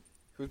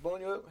 Who's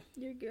blowing you up?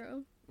 Your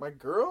girl. My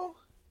girl?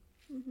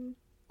 Mm-hmm.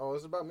 Oh,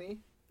 is it about me?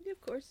 Yeah,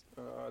 of course.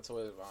 Oh, it's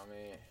always about me.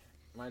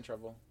 Am I in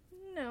trouble?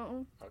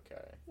 No.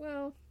 Okay.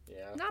 Well,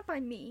 Yeah. not by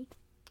me.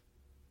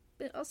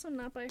 But also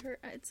not by her.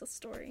 It's a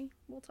story.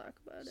 We'll talk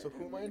about it. So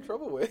who am I in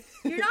trouble with?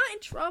 You're not in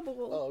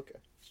trouble. Oh, okay.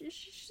 She's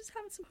just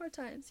having some hard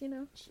times, you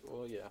know?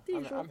 Well, yeah. The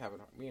usual. I'm having.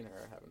 Me and her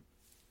are having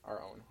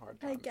our own hard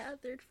I times.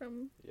 gathered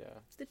from Yeah.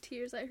 the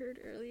tears I heard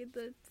earlier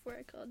before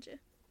I called you.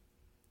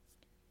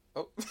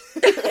 Oh.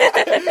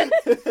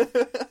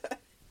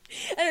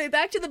 Anyway,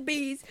 back to the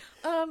bees.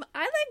 I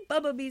like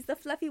bumblebees, the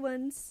fluffy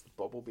ones.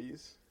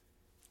 Bumblebees.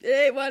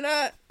 Hey, why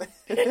not?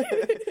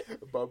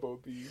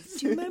 Bumblebees.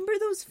 Do you remember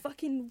those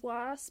fucking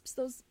wasps?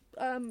 Those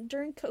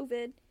during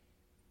COVID,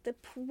 the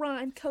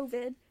prime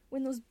COVID,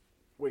 when those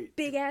Wait.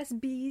 big ass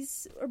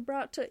bees are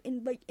brought to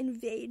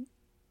invade.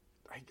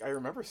 I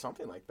remember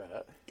something like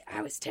that.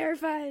 I was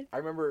terrified. I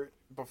remember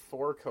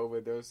before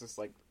COVID, there was this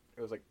like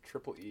it was like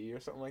Triple E or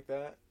something like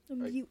that. A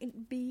Like-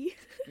 mutant bee.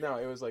 No,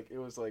 it was like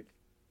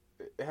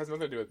it has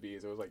nothing to do with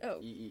bees. It was like Oh.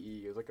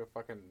 EEE. It was like a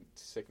fucking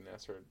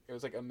sickness, or it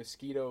was like a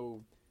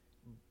mosquito.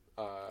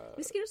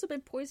 Mosquitoes have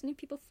been poisoning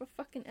people for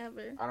fucking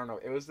ever. I don't know.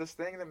 It was this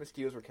thing that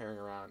mosquitoes were carrying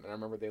around, and I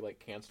remember they like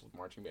canceled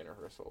marching band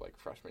rehearsal like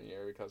freshman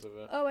year because of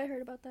it. Oh, I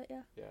heard about that,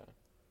 yeah. Yeah,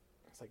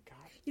 it's like God.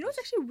 You know it's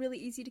actually really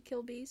easy to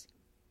kill bees?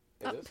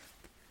 It is.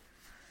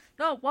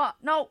 No, what?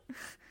 No.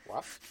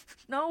 What?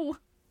 No.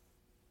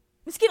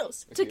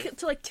 Mosquitoes. Mosquitoes?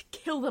 To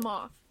kill them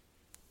off.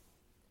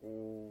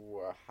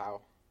 Ooh,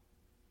 how?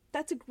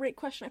 That's a great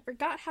question. I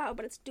forgot how,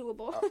 but it's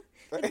doable. What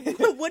what do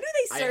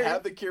they I serve?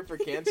 have the cure for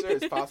cancer.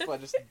 It's possible. I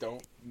just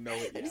don't know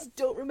it I yet. just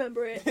don't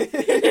remember it.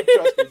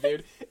 Trust me,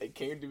 dude. It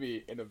came to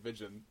me in a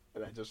vision,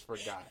 and I just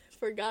forgot.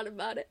 Forgot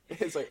about it.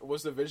 It's like,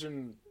 was the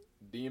vision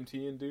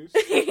DMT induced?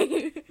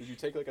 Did you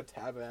take like a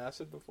tab of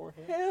acid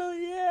beforehand? Hell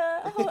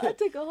yeah. Oh, I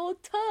took a whole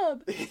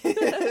tub.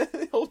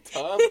 Whole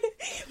tub?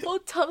 Whole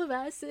tub of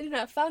acid, and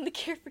I found the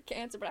cure for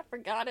cancer, but I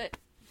forgot it.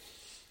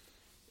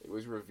 It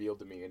was revealed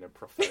to me in a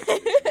prophetic Do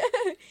vision.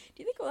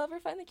 you think we'll ever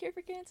find the cure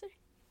for cancer?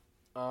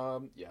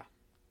 Yeah,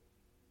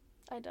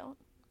 I don't.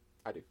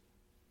 I do.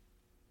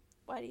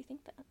 Why do you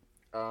think that?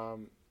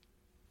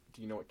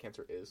 Do you know what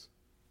cancer is?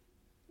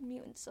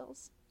 Mutant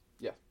cells.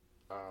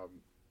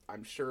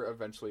 I'm sure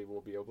eventually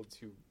we'll be able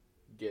to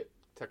get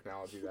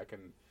technology that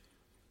can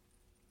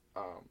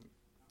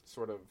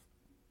sort of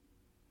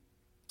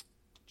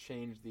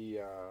change the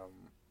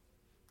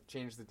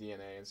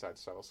DNA inside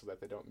cells so that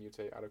they don't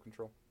mutate out of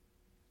control.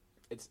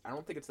 I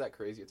don't think it's that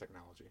crazy a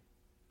technology,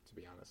 to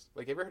be honest.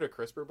 Like, have you ever heard of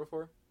CRISPR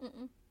before?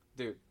 Mm-mm.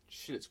 Dude,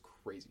 shit is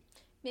crazy.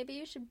 Maybe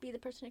you should be the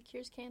person who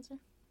cures cancer.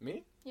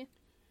 Me? Yeah.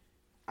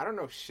 I don't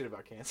know shit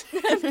about cancer.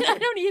 I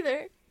don't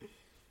either.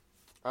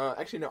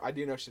 Actually, no, I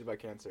do know shit about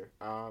cancer.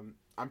 I'm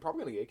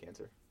probably gonna get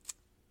cancer.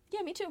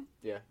 Yeah, me too.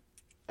 Yeah.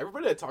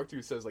 Everybody I talk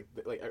to says, like,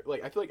 I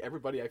feel like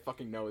everybody I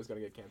fucking know is gonna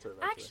get cancer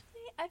eventually.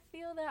 Actually, I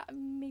feel that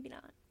maybe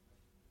not.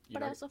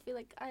 You're But I not- also feel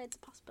like it's a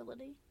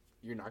possibility.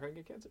 You're not gonna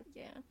get cancer?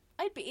 Yeah.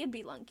 It'd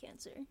be lung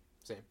cancer.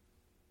 It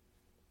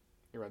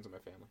runs in my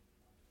family.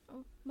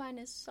 Oh, mine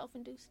is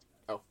self-induced.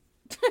 Oh.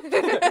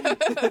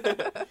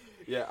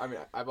 Yeah, I mean,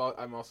 I've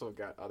also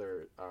got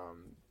other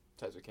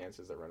types of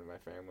cancers that run in my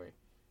family.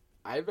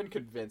 I've been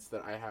convinced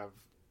that I have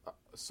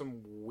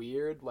some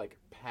weird, like,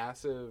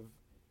 passive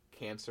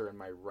cancer in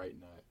my right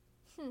nut.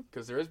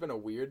 Because there has been a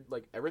weird,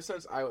 like, ever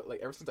since I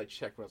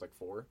checked when I was like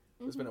 4,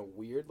 there's been a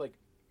weird, like,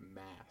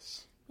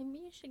 mass. Maybe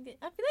you should get.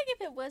 I feel like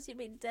if it was, you'd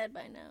be dead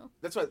by now.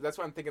 That's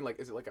why I'm thinking, like,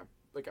 is it like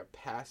a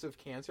passive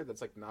cancer that's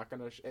like not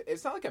gonna?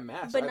 It's not like a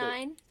mass. Either.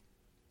 Benign.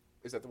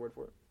 Is that the word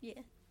for it?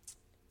 Yeah.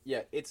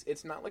 Yeah,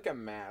 it's not like a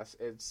mass.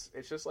 It's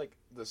just like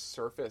the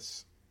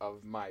surface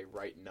of my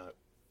right nut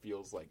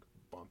feels like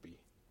bumpy,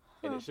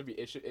 and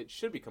it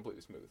should be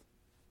completely smooth.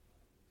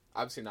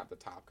 Obviously not the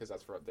top because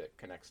that's where that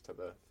connects to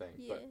the thing.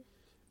 Yeah. But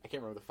I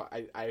can't remember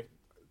I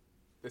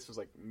this was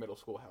like middle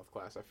school health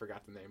class. I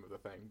forgot the name of the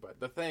thing, but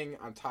the thing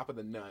on top of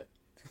the nut.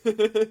 See,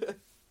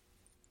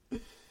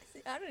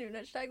 I don't even know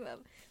what you're talking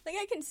about. Like,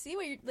 I can see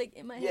what you're, like,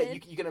 in my Yeah,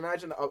 head. you can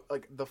imagine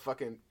like the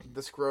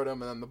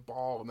scrotum and then the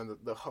ball and then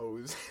the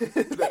hose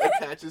that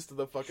attaches to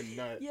the fucking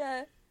nut.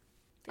 Yeah.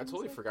 I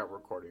totally like forgot that. we're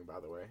recording, by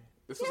the way.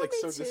 This Yeah, is like me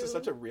so. This is too.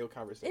 such a real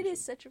conversation. It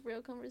is such a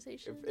real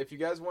conversation. If you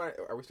guys want,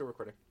 are we still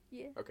recording?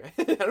 Yeah. Okay.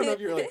 I don't know if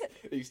you're like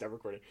you stopped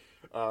recording.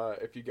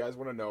 If you guys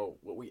want to know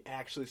what we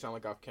actually sound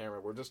like off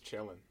camera, we're just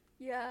chilling.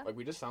 Yeah. Like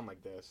we just sound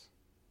like this.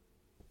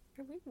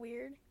 Are we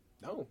weird?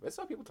 No, that's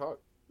how people talk.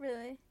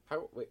 Really?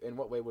 How? In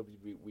what way would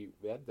we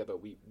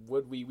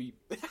would we?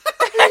 Point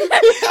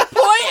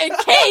in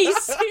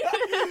case.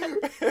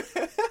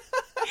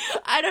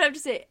 I don't have to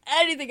say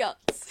anything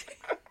else.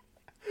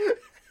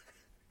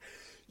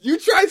 You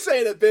try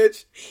saying it,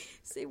 bitch.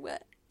 Say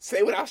what?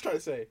 Say what I was trying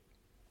to say.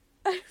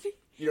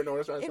 You don't know what I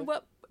was trying to say?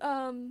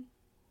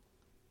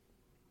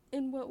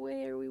 In what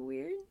way are we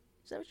weird?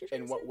 Is that what you're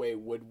trying In to what say? way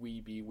would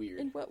we be weird?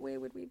 In what way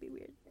would we be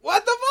weird?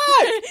 What the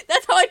fuck?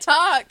 That's how I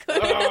talk.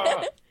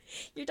 Ugh.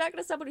 You're talking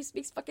to somebody who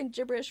speaks fucking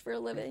gibberish for a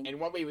living. In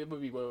what way would we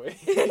be weird?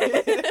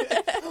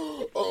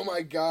 Oh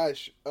my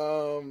gosh.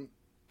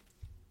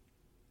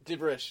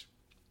 Gibberish.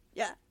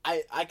 Yeah.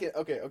 I can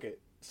okay.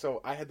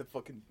 So I had the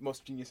fucking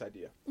most genius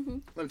idea. Mm-hmm.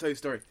 Let me tell you a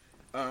story.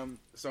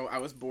 So I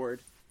was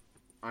bored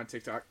on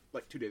TikTok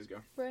like 2 days ago,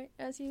 Right,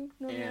 as you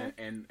normally are.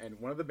 and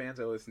one of the bands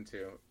I listened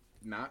to,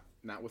 not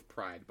with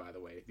pride, by the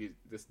way.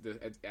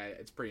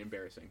 It's pretty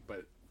embarrassing,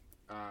 but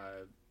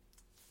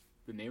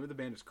the name of the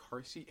band is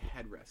Car Seat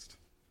Headrest.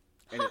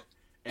 And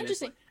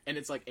Interesting.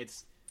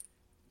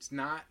 It's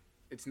not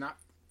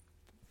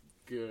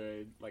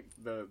good. Like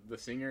the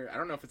singer, I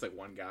don't know if it's like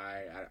one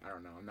guy. I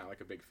don't know. I'm not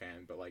like a big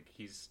fan, but like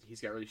he's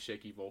got really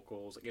shaky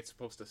vocals. Like it's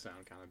supposed to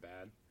sound kind of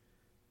bad.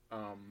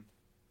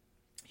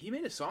 He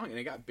made a song and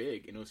it got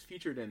big and it was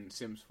featured in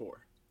Sims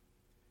 4.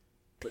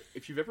 But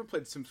if you've ever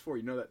played Sims 4,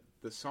 you know that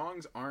the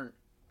songs aren't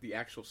the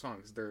actual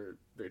songs. They're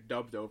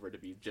dubbed over to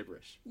be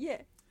gibberish.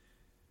 Yeah.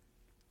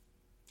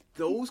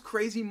 Those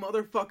crazy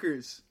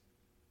motherfuckers.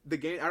 The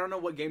game, I don't know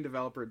what game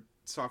developer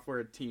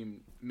software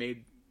team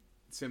made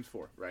Sims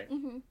 4, right?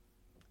 Mm-hmm.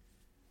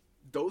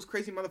 Those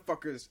crazy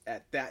motherfuckers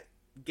at that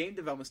game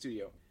development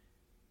studio,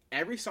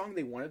 every song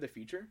they wanted to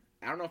feature,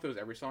 I don't know if it was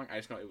every song, I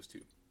just know it was 2.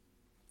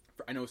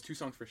 I know it was 2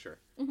 songs for sure,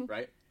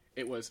 right?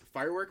 It was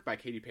Firework by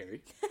Katy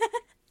Perry,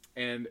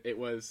 and it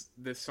was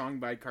this song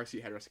by Car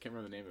Seat Headrest. I can't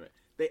remember the name of it.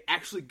 They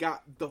actually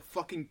got the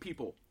fucking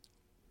people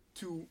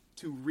to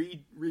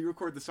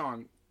re-record the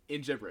song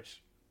in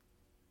gibberish.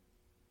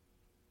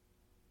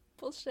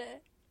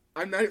 Bullshit.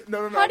 I'm not.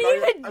 No.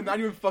 I'm not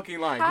even fucking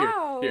lying.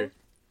 How? Here.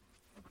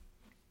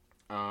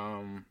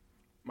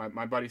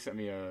 My buddy sent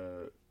me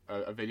a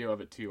video of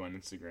it too on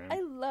Instagram.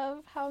 I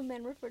love how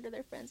men refer to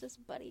their friends as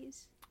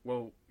buddies.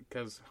 Well,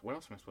 because what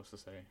else am I supposed to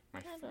say?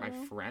 My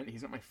know. friend.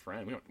 He's not my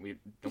friend. We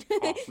don't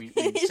talk. We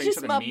send each just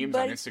other my memes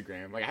buddy. on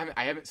Instagram. Like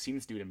I haven't seen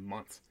this dude in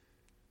months.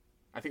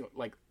 I think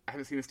like I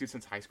haven't seen this dude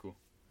since high school.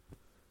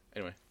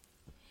 Anyway.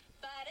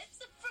 But it's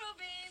a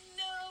Fruby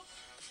nope.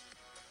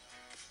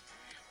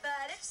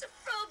 But it's a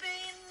Fruby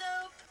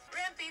nope.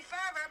 Rimpy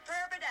fervor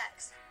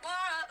perbidex.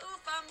 Wara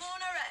oofa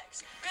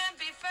moonarex.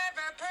 Rimpy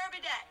fervor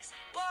perbidex.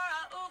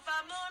 Wara oofa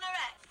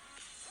moonarex.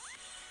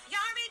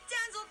 Yarmy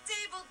denzel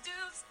table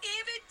dukes.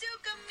 Evie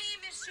duka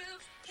mimi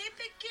shoes.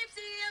 Hippie keeps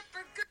the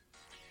upper good.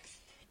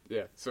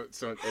 Yeah. So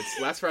it's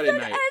last Friday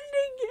night.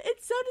 Ending.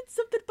 It sounded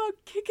something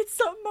about kicking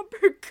something up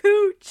her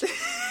cooch.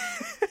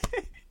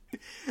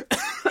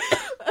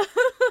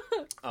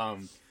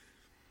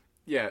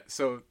 Yeah,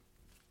 so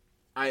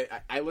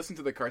I listened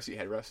to the Car Seat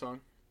Headrest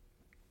song,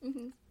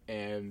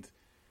 and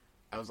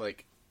I was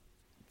like,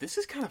 this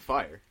is kind of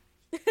fire.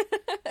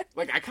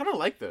 Like, I kind of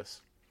like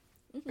this.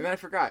 And then I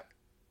forgot,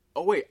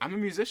 oh wait, I'm a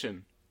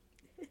musician,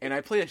 and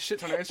I play a shit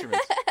ton of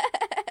instruments.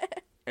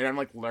 And I'm,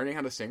 like, learning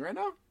how to sing right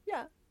now?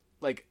 Yeah.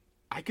 Like,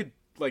 I could,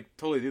 like,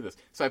 totally do this.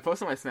 So I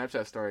posted my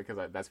Snapchat story,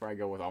 because that's where I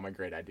go with all my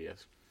great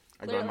ideas.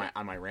 I go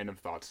on my random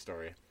thoughts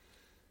story.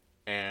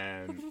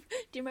 And Do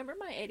you remember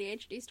my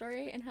ADHD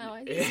story and how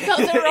I spelled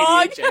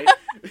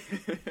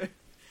it wrong?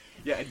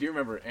 Yeah, I do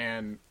remember,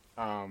 and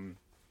I'm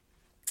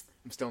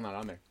still not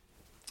on there.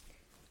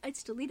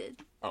 It's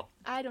deleted. Oh.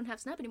 I don't have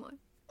Snap anymore.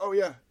 Oh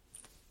yeah.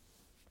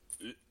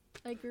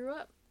 I grew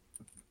up.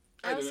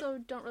 I I didn't- also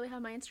don't really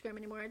have my Instagram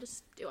anymore. I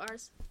just do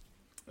ours.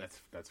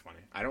 That's funny.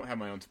 I don't have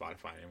my own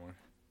Spotify anymore.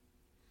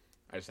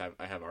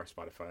 I have our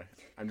Spotify.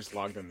 I'm just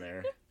logged in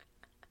there.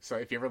 So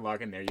if you ever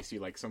log in there, you see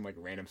like some like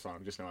random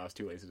song. Just know I was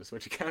too lazy to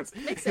switch accounts.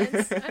 Makes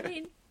sense. I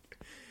mean,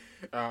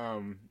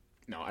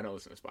 no, I don't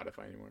listen to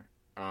Spotify anymore.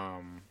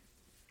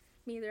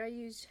 me either. I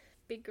use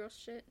big girl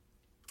shit.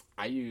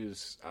 I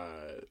use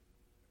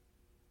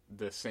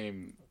the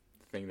same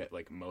thing that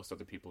like most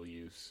other people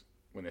use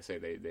when they say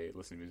they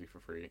listen to music for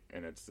free,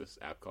 and it's this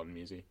app called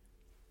Musi.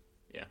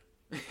 Yeah.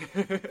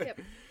 Yep.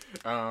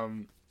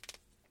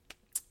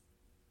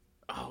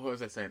 Oh, what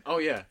was I saying? Oh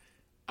yeah,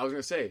 I was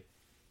gonna say,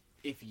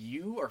 if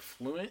you are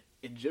fluent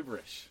in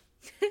gibberish,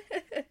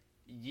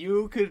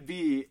 you could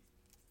be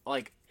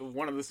like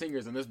one of the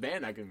singers in this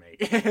band I could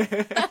make.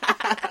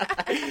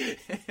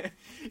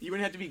 You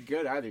wouldn't have to be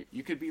good either.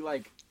 You could be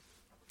like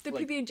The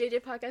like- PB and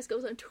JJ podcast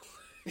goes on tour.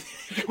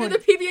 Go The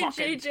on PB and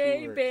fucking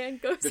JJ tour.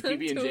 band goes the on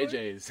PB and tour.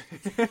 JJs.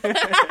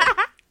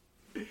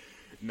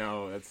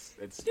 No, it's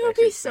It would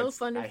be so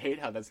fun if- I hate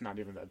how that's not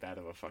even that bad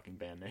of a fucking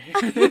band name.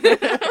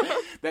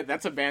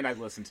 That's a band I'd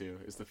listen to.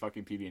 Is the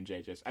fucking PB and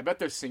JJs. I bet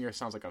their singer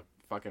sounds like a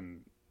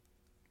fucking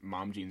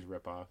Mom Jeans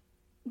ripoff.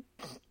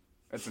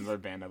 That's another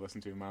band I listen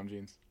to. Mom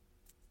Jeans.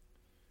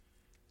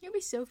 It would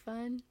be so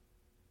fun.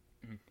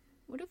 Mm.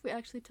 What if we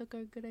actually took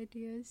our good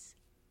ideas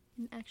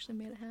and actually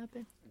made it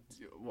happen?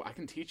 Well, I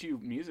can teach you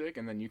music,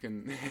 and then you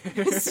can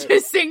Just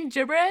sing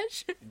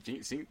gibberish?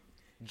 Jing Sibrish.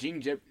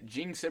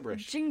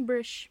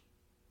 Jingbrish.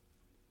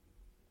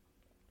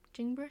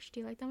 Jingbrish? Do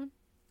you like that one?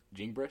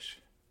 Jingbrish.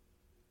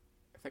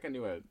 I think I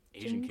knew an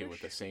Asian kid Jingbrish?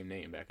 with the same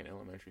name back in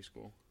elementary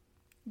school.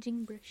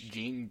 Jingbrish.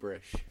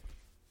 Jingbrish.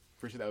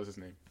 Pretty sure that was his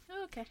name.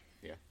 Oh, okay.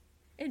 Yeah.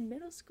 In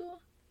middle school?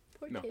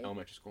 Poor No, kid.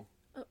 elementary school.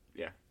 Oh.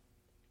 Yeah.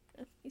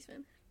 Oh, he's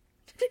fine.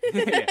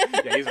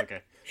 yeah, he's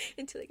okay.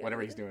 Until he got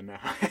Whatever older. he's doing now.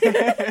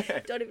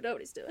 Don't even know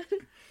what he's doing.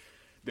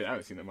 Dude, I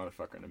haven't seen that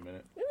motherfucker in a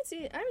minute.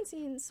 I haven't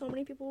seen so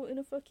many people in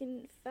a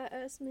fucking fat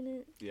ass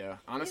minute. Yeah.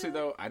 Honestly, Yeah.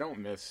 though, I don't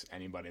miss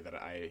anybody that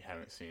I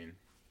haven't seen.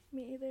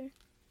 Me either.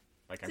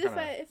 Like, I'm 'Cause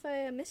kind if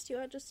I missed you,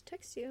 I'll just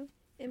text you.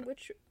 In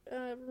which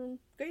room?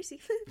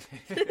 Gracie.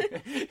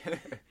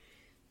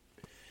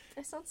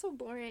 I sound so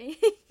boring.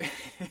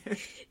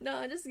 No,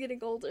 I'm just getting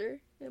older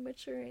and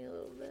maturing a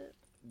little bit.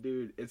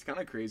 Dude, it's kind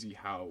of crazy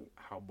how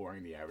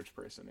boring the average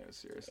person is,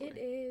 seriously. It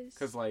is.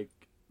 Because, like,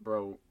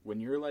 bro, when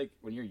you're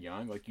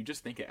young, like, you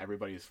just think that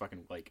everybody is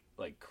fucking, like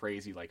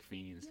crazy, like,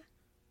 fiends. Yeah.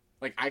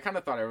 Like, I kind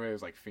of thought everybody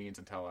was, like, fiends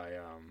until I,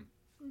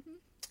 Mm-hmm.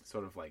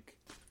 sort of, like,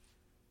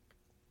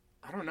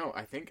 I don't know.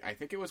 I think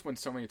it was when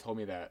somebody told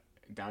me that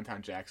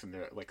downtown Jackson,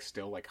 there, like,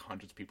 still, like,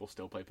 hundreds of people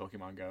still play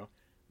Pokemon Go,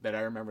 that I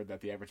remembered that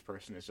the average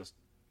person is just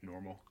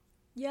normal.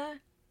 Yeah.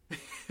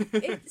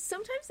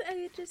 Sometimes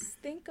I just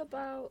think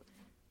about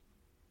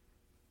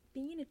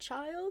being a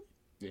child,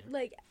 Yeah.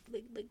 like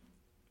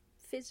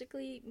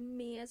physically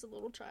me as a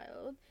little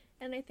child,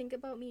 And I think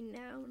about me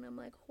now, and I'm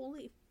like,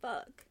 holy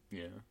fuck.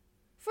 Yeah.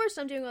 First,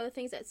 I'm doing all the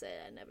things I said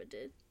I never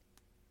did.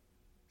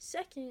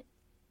 Second,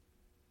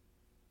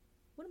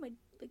 what am I,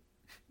 like,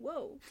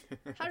 whoa.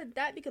 How did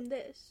that become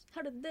this?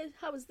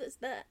 How was this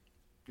that?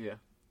 Yeah.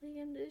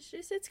 And it's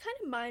kind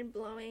of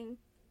mind-blowing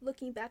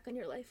looking back on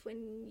your life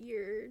when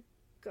you're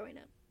growing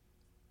up.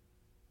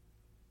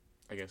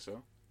 I guess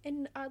so.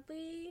 And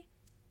oddly,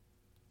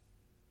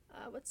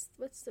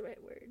 what's the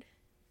right word?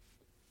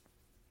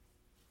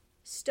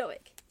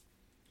 Stoic.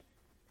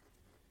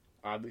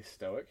 Oddly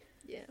stoic.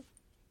 Yeah.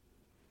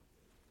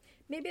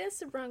 Maybe that's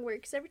the wrong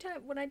word, because every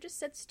time when I just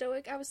said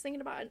stoic, I was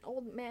thinking about an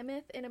old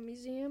mammoth in a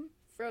museum,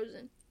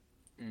 frozen.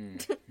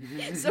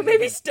 So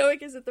maybe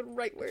stoic isn't the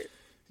right word.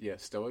 Yeah,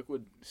 stoic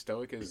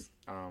is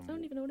I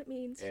don't even know what it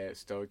means. yeah,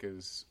 stoic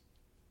is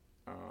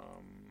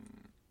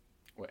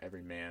what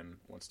every man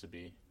wants to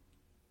be,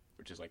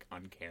 which is like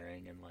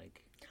uncaring and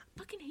like I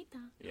fucking hate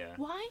that. yeah.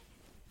 Why?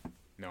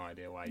 No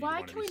idea why you Why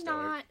want to can be we stoic.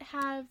 not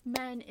have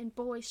men and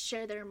boys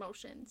share their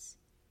emotions?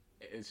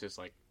 It's just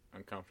like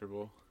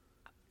uncomfortable.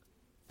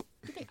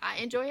 You think I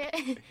enjoy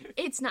it?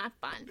 It's not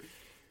fun.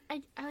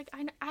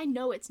 I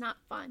know it's not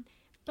fun,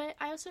 but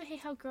I also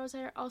hate how girls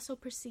are also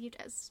perceived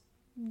as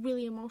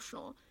really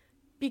emotional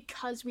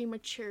because we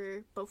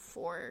mature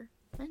before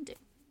men do.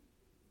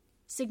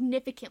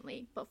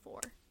 Significantly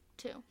before,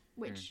 too,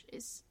 which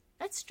is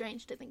that's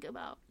strange to think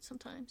about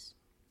sometimes.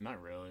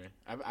 Not really.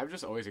 I've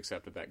just always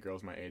accepted that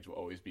girls my age will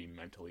always be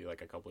mentally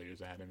like a couple of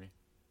years ahead of me.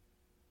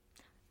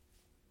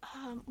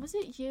 Was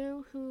it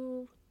you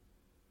who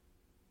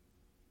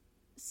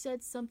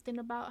said something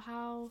about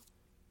how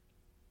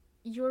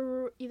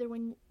you're either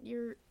when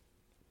you're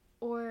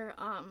or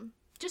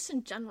just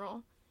in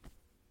general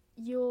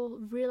you'll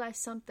realize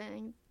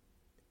something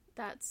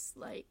that's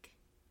like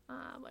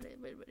what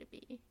would it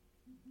be?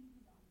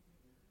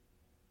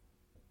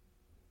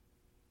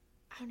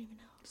 I don't even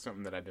know.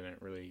 Something that I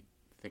didn't really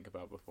think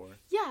about before.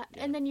 Yeah,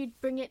 and then you'd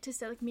bring it to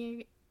say like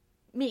me.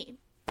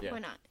 Yeah. Why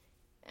not?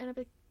 And I'd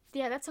be like,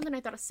 yeah, that's something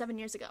I thought of 7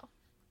 years ago.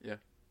 Yeah.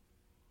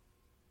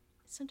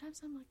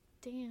 Sometimes I'm like,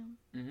 damn.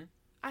 Mm-hmm.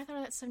 I thought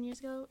of that 7 years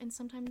ago, and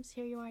sometimes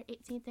here you are,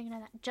 18, thinking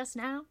of that just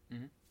now.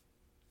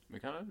 Mm-hmm.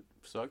 It kind of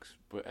sucks,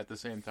 but at the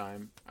same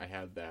time, I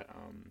had that,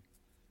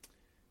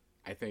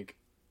 I think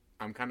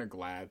I'm kind of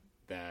glad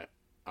that,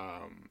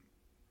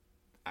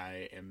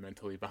 I am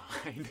mentally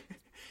behind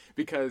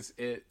because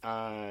if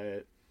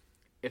I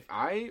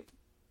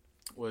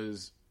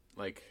was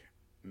like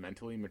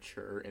mentally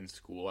mature in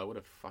school, I would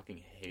have fucking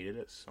hated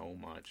it so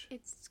much.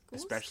 It's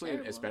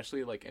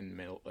Especially like in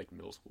middle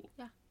school.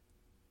 Yeah.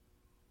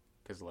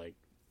 Because like,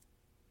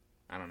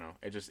 I don't know,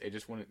 it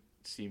just wouldn't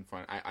seem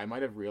fun. I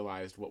might have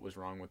realized what was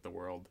wrong with the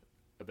world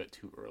a bit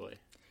too early.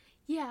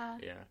 Yeah.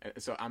 Yeah.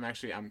 So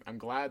I'm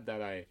glad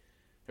that I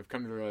have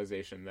come to the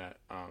realization that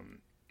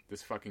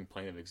this fucking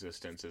plane of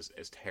existence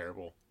is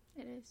terrible.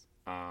 It is.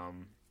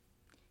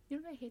 You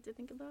know what I hate to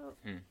think about?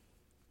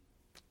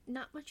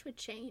 Not much would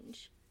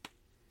change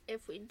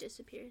if we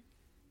disappeared.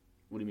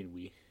 What do you mean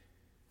we?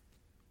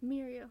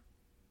 Me or you.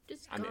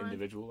 Just On gone. an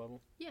individual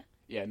level? Yeah.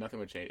 Yeah, nothing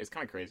would change. It's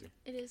kind of crazy.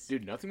 It is.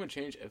 Dude, nothing would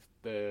change if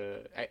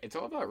it's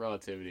all about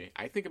relativity.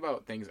 I think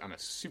about things on a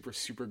super,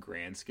 super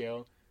grand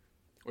scale,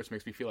 which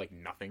makes me feel like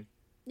nothing.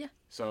 Yeah.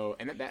 So,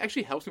 and that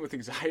actually helps me with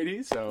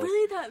anxiety, so...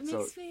 Really, that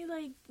makes me,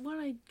 like,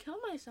 want to kill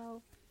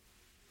myself.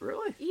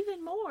 Really?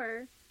 Even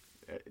more.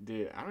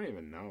 Dude, I don't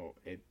even know.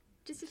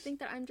 Just to think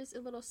that I'm just a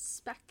little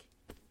speck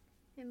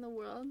in the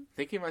world.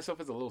 Thinking of myself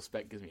as a little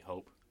speck gives me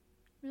hope.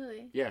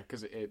 Really? Yeah,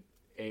 because it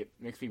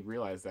makes me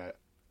realize that,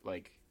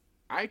 like,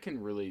 I can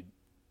really,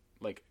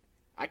 like,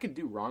 I can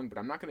do wrong, but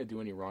I'm not going to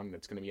do any wrong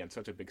that's going to be on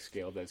such a big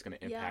scale that it's going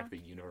to impact the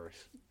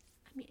universe.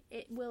 I mean,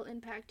 it will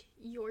impact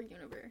your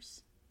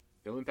universe.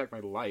 It'll impact my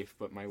life,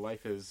 but my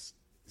life is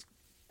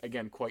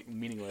again, quite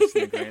meaningless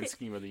in the grand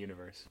scheme of the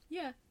universe.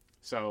 Yeah.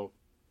 So,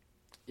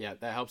 yeah,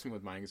 that helps me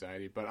with my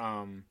anxiety, but,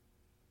 I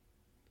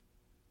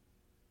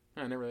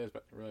never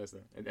realized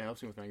that. It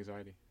helps me with my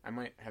anxiety. I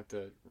might have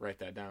to write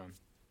that down.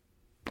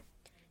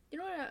 You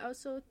know what I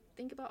also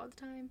think about all the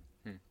time?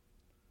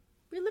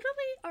 We literally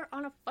are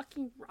on a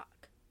fucking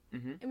rock.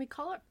 Mm-hmm. And we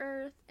call it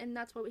Earth, and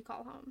that's what we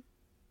call home.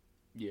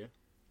 Yeah.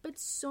 But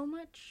so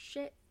much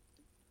shit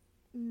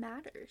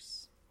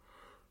matters.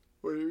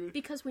 What do you mean?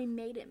 Because we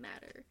made it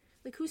matter.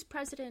 Like, who's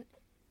president,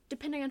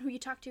 depending on who you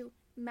talk to,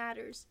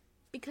 matters.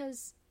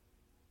 Because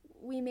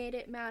we made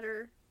it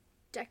matter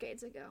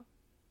decades ago.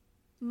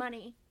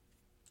 Money.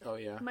 Oh,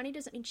 yeah. Money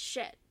doesn't mean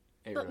shit.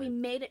 Hey, but really. we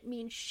made it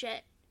mean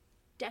shit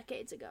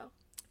decades ago.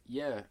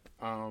 Yeah.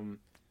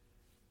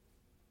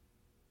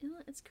 You know,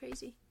 it's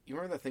crazy. You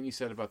remember that thing you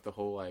said about the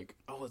whole, like,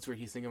 oh, it's weird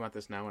he's thinking about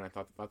this now when I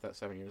thought about that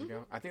 7 years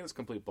ago? I think that's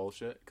complete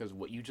bullshit, because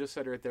what you just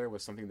said right there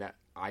was something that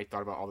I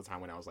thought about all the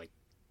time when I was, like...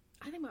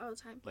 I think about it all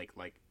the time. Like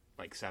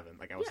 7.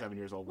 Like, I was 7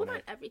 years old well, when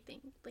not everything.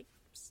 Like,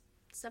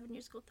 7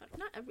 years ago,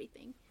 not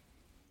everything.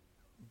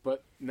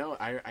 But, no,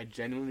 I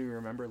genuinely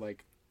remember,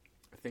 like,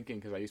 thinking,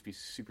 because I used to be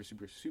super,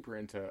 super, super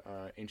into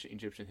ancient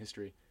Egyptian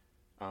history,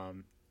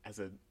 as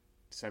a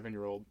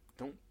 7-year-old,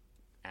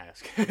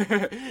 ask.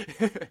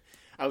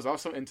 I was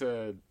also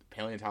into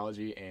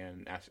paleontology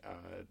and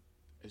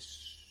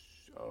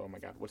oh my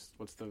god, what's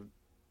the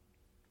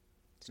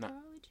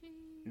Astrology.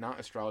 not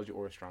astrology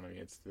or astronomy?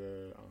 It's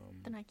the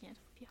Then I can't.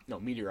 Yeah. no,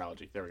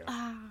 meteorology. There we go.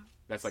 Ah.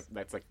 That's like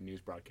news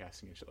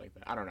broadcasting and shit like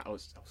that. I don't know. I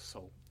was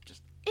so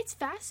just It's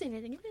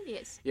fascinating. It really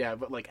is. yeah,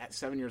 but like at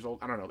 7 years old,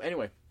 I don't know.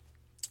 Anyway,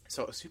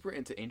 so I was super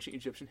into ancient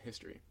Egyptian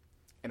history,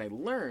 and I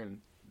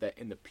learned that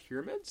in the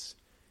pyramids,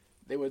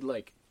 they would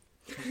like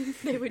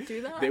They would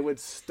do that. they would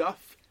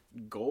stuff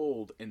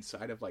gold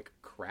inside of like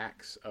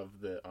cracks of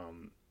the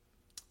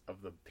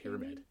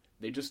pyramid.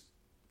 They just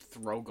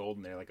throw gold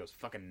in there like it was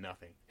fucking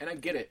nothing. And I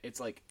get it. It's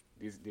like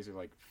these are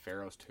like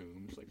pharaoh's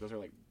tombs. Like those are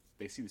like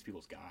they see these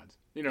people's gods.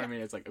 You know what I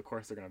mean? It's like of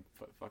course they're gonna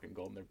put fucking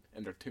gold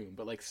in their tomb.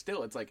 But like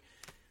still, it's like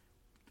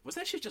was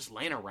that shit just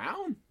laying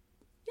around?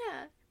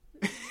 Yeah.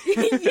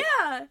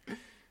 Yeah.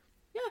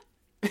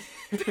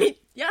 Yeah.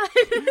 Yeah.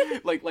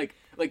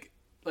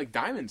 like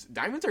diamonds.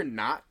 Diamonds are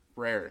not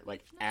rare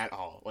like at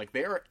all. Like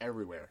they are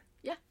everywhere.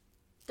 Yeah.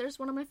 There's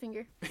one on my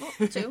finger.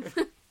 Oh, two.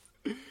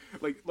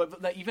 like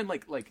even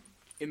like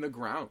in the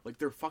ground. Like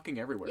they're fucking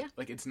everywhere. Yeah.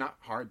 Like it's not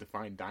hard to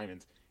find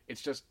diamonds.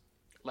 It's just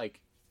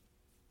like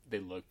they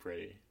look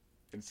pretty.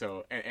 And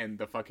so and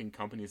the fucking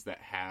companies that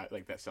have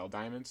like that sell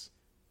diamonds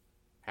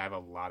have a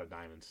lot of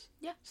diamonds.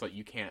 Yeah. So like,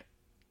 you can't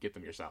get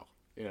them yourself.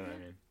 You know what I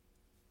mean?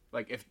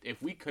 Like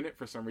if we couldn't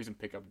for some reason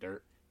pick up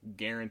dirt,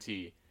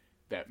 guarantee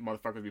that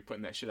motherfucker would be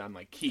putting that shit on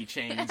like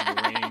keychains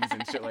and rings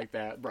and shit like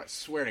that. Bro, I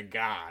swear to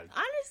God.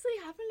 Honestly,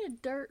 having a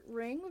dirt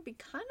ring would be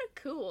kind of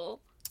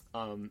cool.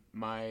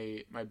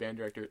 My band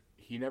director,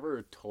 he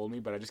never told me,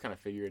 but I just kind of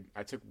figured.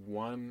 I took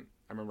one.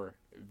 I remember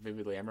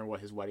vividly. I remember what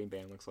his wedding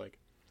band looks like.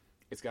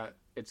 It's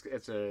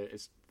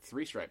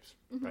 3 stripes,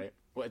 right?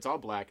 Well, it's all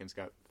black and it's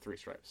got 3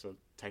 stripes. So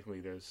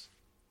technically, there's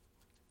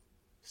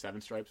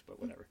 7 stripes, but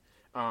whatever.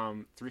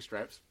 3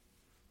 stripes,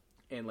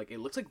 and like it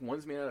looks like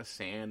one's made out of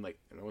sand, like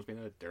and one's made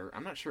out of dirt.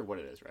 I'm not sure what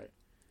it is, right?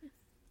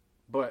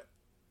 But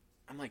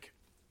I'm like,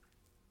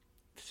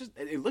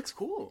 it looks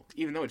cool,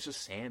 even though it's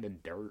just sand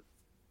and dirt.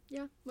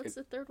 Yeah. What's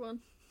the third one?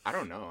 I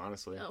don't know,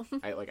 honestly. Oh.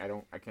 I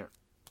can't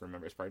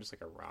remember. It's probably just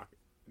like a rock.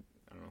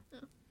 I don't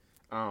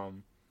know.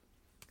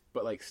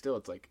 But like still,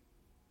 it's like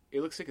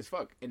it looks sick as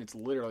fuck, and it's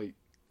literally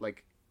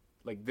like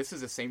this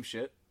is the same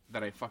shit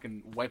that I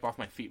fucking wipe off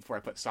my feet before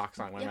I put socks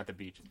on when I'm at the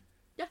beach.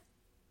 Yeah.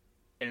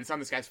 And it's on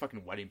this guy's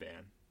fucking wedding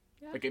band.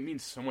 Yeah. Like it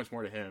means so much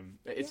more to him.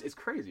 It's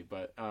crazy,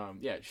 but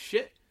yeah,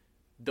 shit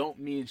don't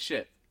mean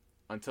shit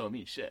until it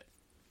means shit.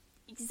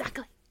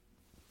 Exactly.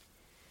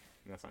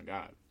 And that's on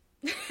God.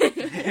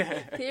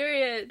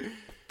 Period.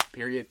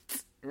 Period.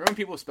 Remember when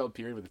people spelled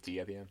period with a T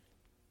at the end?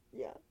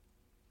 Yeah.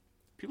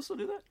 People still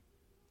do that?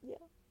 Yeah.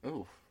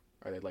 Oh,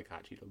 are they like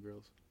hot Cheeto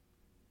girls?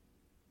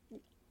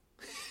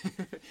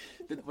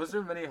 Was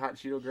there many hot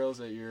Cheeto girls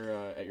at your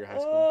high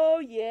school? Oh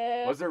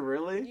yeah. Was there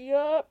really?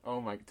 Yep.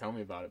 Oh my! Tell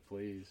me about it,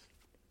 please.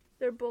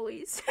 They're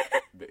bullies.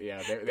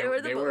 Yeah, They were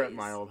at bullies.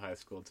 my old high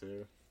school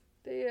too.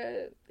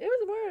 It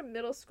was more a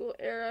middle school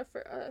era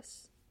for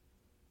us.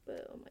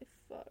 But oh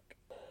my fuck.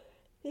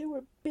 They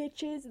were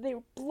bitches. They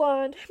were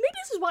blonde. Maybe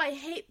this is why I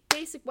hate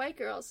basic white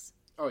girls.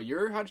 Oh,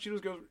 your hot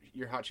Cheeto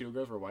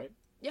girls were white?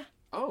 Yeah.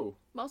 Oh,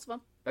 Most of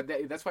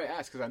them. that's why I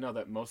asked, because I know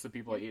that most of the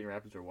people I eat in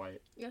Rapids are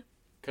white. Yeah.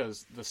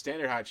 Because the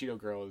standard hot Cheeto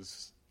girl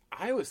is,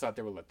 I always thought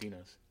they were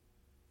Latinas.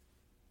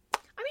 I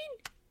mean,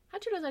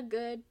 hot Cheetos are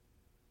good,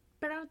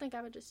 but I don't think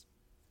I would just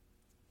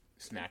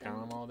Snack on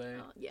them all day.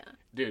 yeah.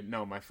 Dude,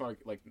 no, my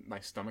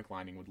stomach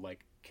lining would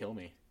like kill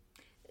me.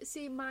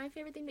 See, my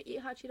favorite thing to eat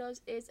hot Cheetos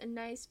is a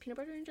nice peanut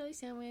butter and jelly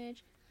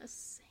sandwich,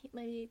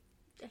 maybe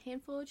a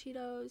handful of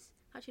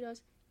hot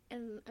Cheetos,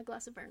 and a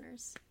glass of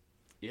Burners.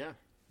 Yeah,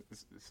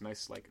 it's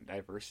nice like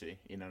diversity.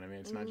 You know what I mean?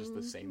 It's not just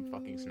the same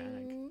fucking snack.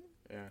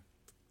 Yeah.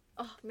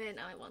 Oh man,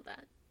 now I want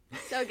that.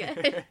 So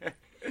good.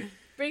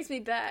 Brings me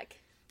back.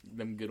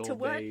 Them good To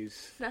old what?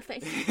 days.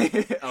 Nothing.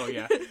 Oh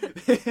yeah.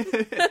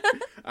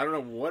 I don't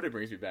know what it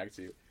brings me back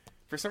to.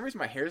 For some reason,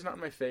 my hair's not in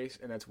my face,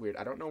 and that's weird.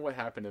 I don't know what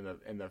happened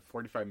in the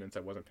 45 minutes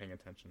I wasn't paying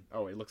attention.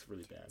 Oh, it looks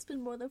really bad. It's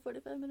been more than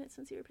 45 minutes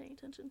since you were paying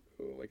attention.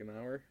 Oh, like an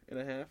hour and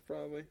a half,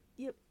 probably.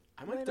 Yep.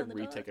 I might Right have on to the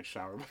retake dot. a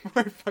shower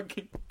before I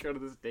fucking go to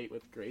this date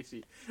with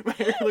Gracie. My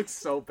hair looks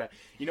so bad.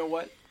 You know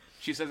what?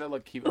 She says I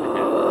look cute. With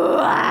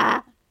my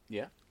head.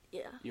 Yeah?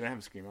 Yeah. You want to have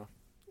a screamo?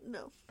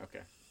 No.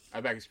 Okay.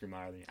 I bet I can scream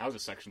louder than you. I was a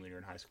section leader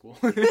in high school.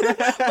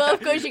 Well,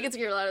 of course you can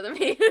scream louder than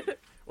me.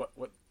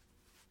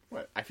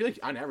 What? I feel like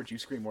on average you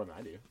scream more than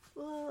I do.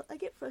 Well, I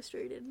get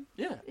frustrated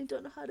Yeah. and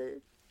don't know how to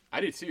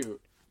I do too.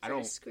 I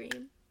don't.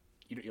 scream.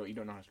 You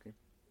don't know how to scream.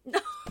 No.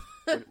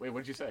 Wait, what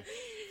did you say?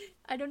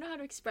 I don't know how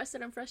to express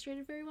that I'm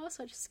frustrated very well,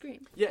 so I just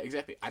scream. Yeah,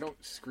 exactly. I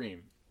don't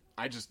scream.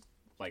 I just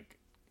like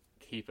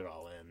keep it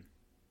all in.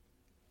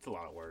 It's a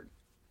lot of work.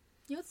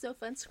 You know what's so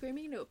fun?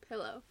 Screaming into a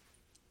pillow.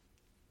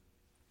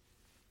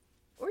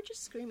 Or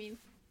just screaming.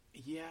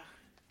 Yeah.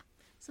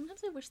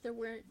 Sometimes I wish there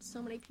weren't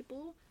so many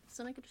people,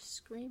 so I could just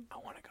scream. I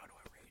want to go to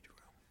a rage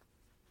room.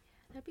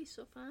 That'd be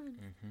so fun.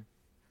 Mm-hmm.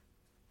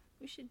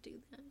 We should do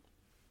that.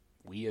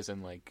 We as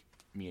in like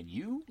Me and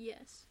you?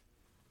 Yes.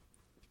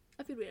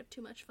 I feel we'd have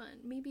too much fun.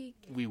 Maybe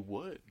We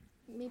would.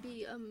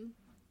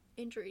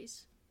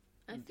 injuries.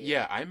 I feel.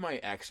 Yeah, I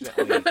might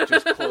accidentally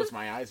just close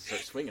my eyes and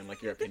start swinging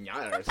like you're a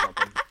piñata or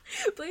something.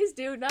 Please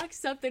do knock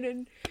something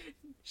and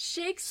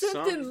shake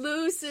something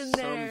loose in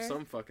there.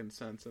 Some fucking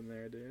sense in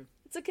there, dude.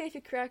 It's okay if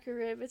you crack a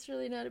rib. It's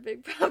really not a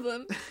big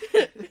problem.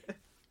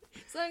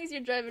 As long as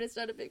you're driving, it's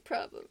not a big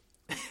problem.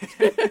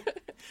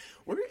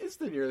 Where is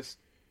the nearest,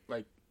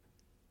 like,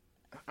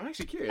 I'm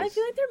actually curious. I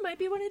feel like there might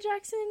be one in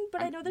Jackson,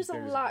 but I know there's a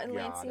lot in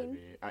gotta Lansing.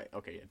 be.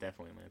 Okay, yeah,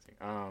 definitely in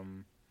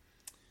Lansing.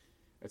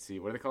 Let's see,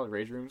 what are they called?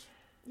 Rage rooms?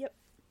 Yep.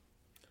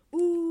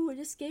 Ooh, an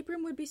escape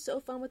room would be so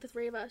fun with the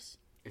three of us.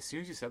 As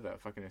soon as you said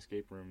that fucking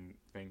escape room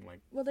thing,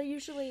 like, Well, they're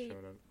usually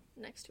showed up.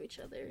 next to each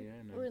other. Yeah,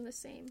 I know. Or in the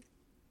same.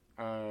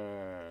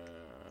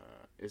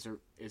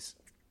 Is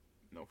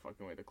no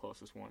fucking way the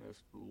closest one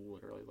is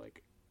literally,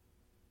 like,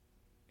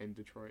 in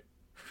Detroit.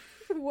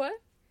 What?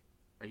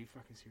 Are you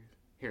fucking serious?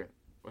 Here,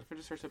 what if I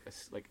just search up,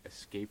 like,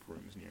 escape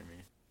rooms near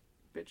me?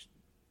 Bitch.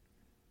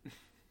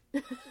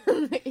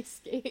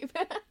 Escape.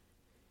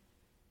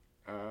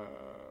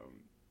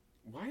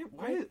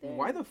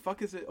 Why the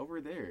fuck is it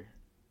over there?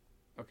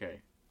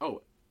 Okay.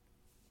 Oh,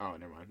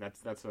 never mind.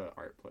 That's a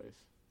art place.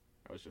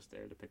 I was just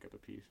there to pick up a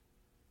piece.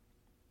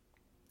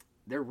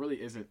 There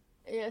really isn't.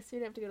 Yeah, so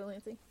you'd have to go to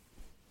Lansing.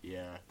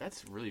 Yeah,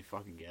 that's really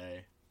fucking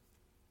gay.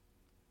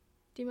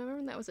 Do you remember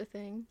when that was a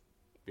thing?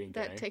 Being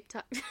That gay.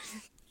 TikTok.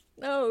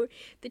 No,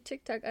 the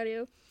TikTok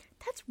audio.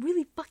 That's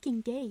really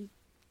fucking gay.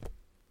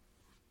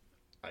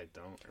 I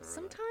don't remember.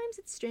 Sometimes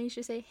it's strange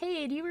to say,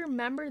 hey, do you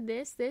remember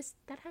this?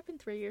 That happened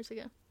 3 years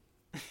ago.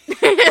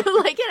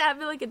 Like, it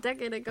happened like a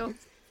decade ago.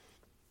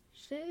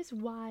 Shit is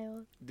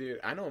wild. Dude,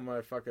 I know a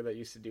motherfucker that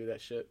used to do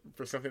that shit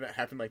for something that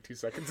happened like 2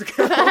 seconds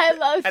ago. I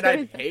love And I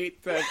doing that.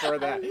 hate that for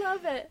that. I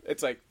love it.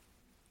 It's like,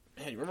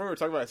 hey, you remember we were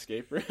talking about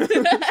escape room?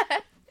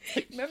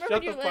 Remember Shut when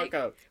the you're fuck like,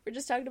 up. we're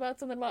just talking about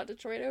something about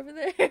Detroit over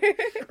there?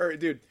 Or,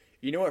 dude,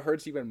 you know what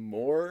hurts even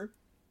more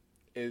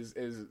is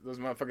those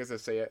motherfuckers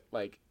that say it,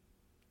 like,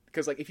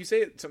 because, like, if you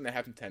say it, something that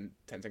happened 10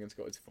 seconds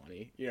ago, it's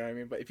funny, you know what I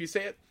mean? But if you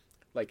say it,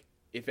 like,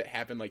 if it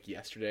happened, like,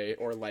 yesterday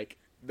or, like,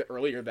 the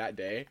earlier that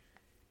day,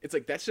 it's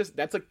like, that's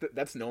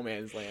no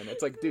man's land.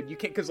 It's like, dude, you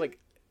can't, because, like,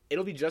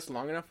 it'll be just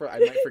long enough where I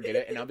might forget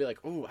it, and I'll be like,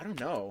 oh, I don't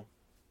know.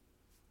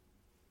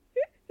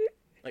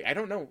 Like, I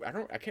don't know.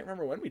 I can't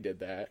remember when we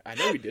did that. I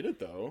know we did it,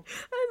 though.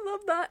 I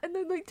love that. And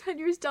then, like, 10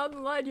 years down the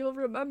line, you'll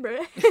remember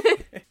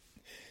it.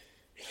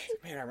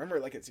 Man, I remember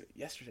like it's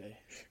yesterday.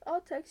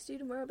 I'll text you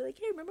tomorrow. I'll be like,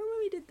 hey, remember when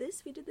we did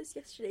this? We did this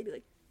yesterday. Be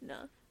like,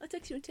 nah. I'll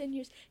text you in 10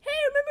 years. Hey,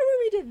 remember when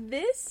we did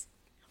this?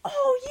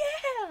 Oh,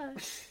 yeah.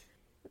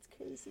 That's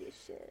crazy as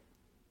shit.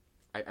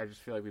 I just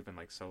feel like we've been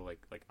like so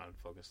like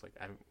unfocused. Like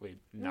we've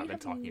not been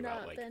have talking not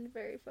about like. been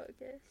very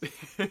focused.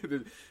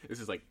 This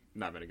is like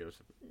not been a good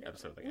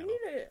episode. Like, We at need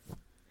all. to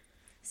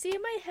see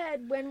in my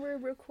head when we're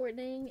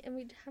recording and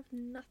we have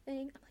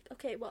nothing. I'm like,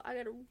 okay, well, I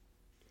gotta.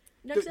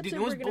 Next Dude, episode, you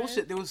know what's we're gonna.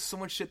 bullshit? There was so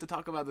much shit to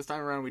talk about this time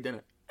around. We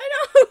didn't. I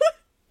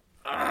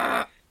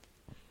know.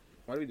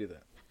 Why do we do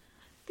that?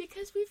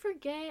 Because we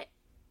forget,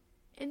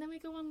 and then we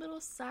go on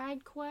little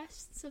side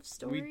quests of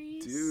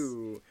stories. We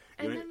do.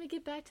 And then we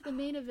get back to the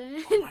main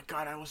event. Oh my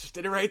god! I almost just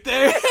did it right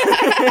there.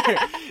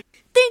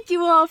 Thank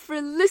you all for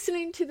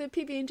listening to the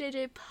PB and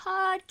JJ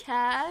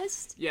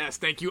podcast. Yes,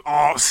 thank you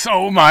all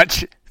so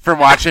much for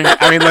watching.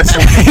 I mean,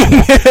 listening.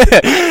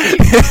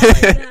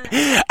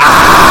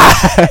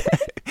 Ah!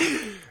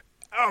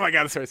 Oh my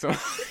god! Sorry, so.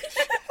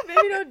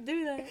 Maybe don't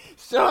do that.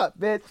 Shut up,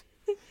 bitch.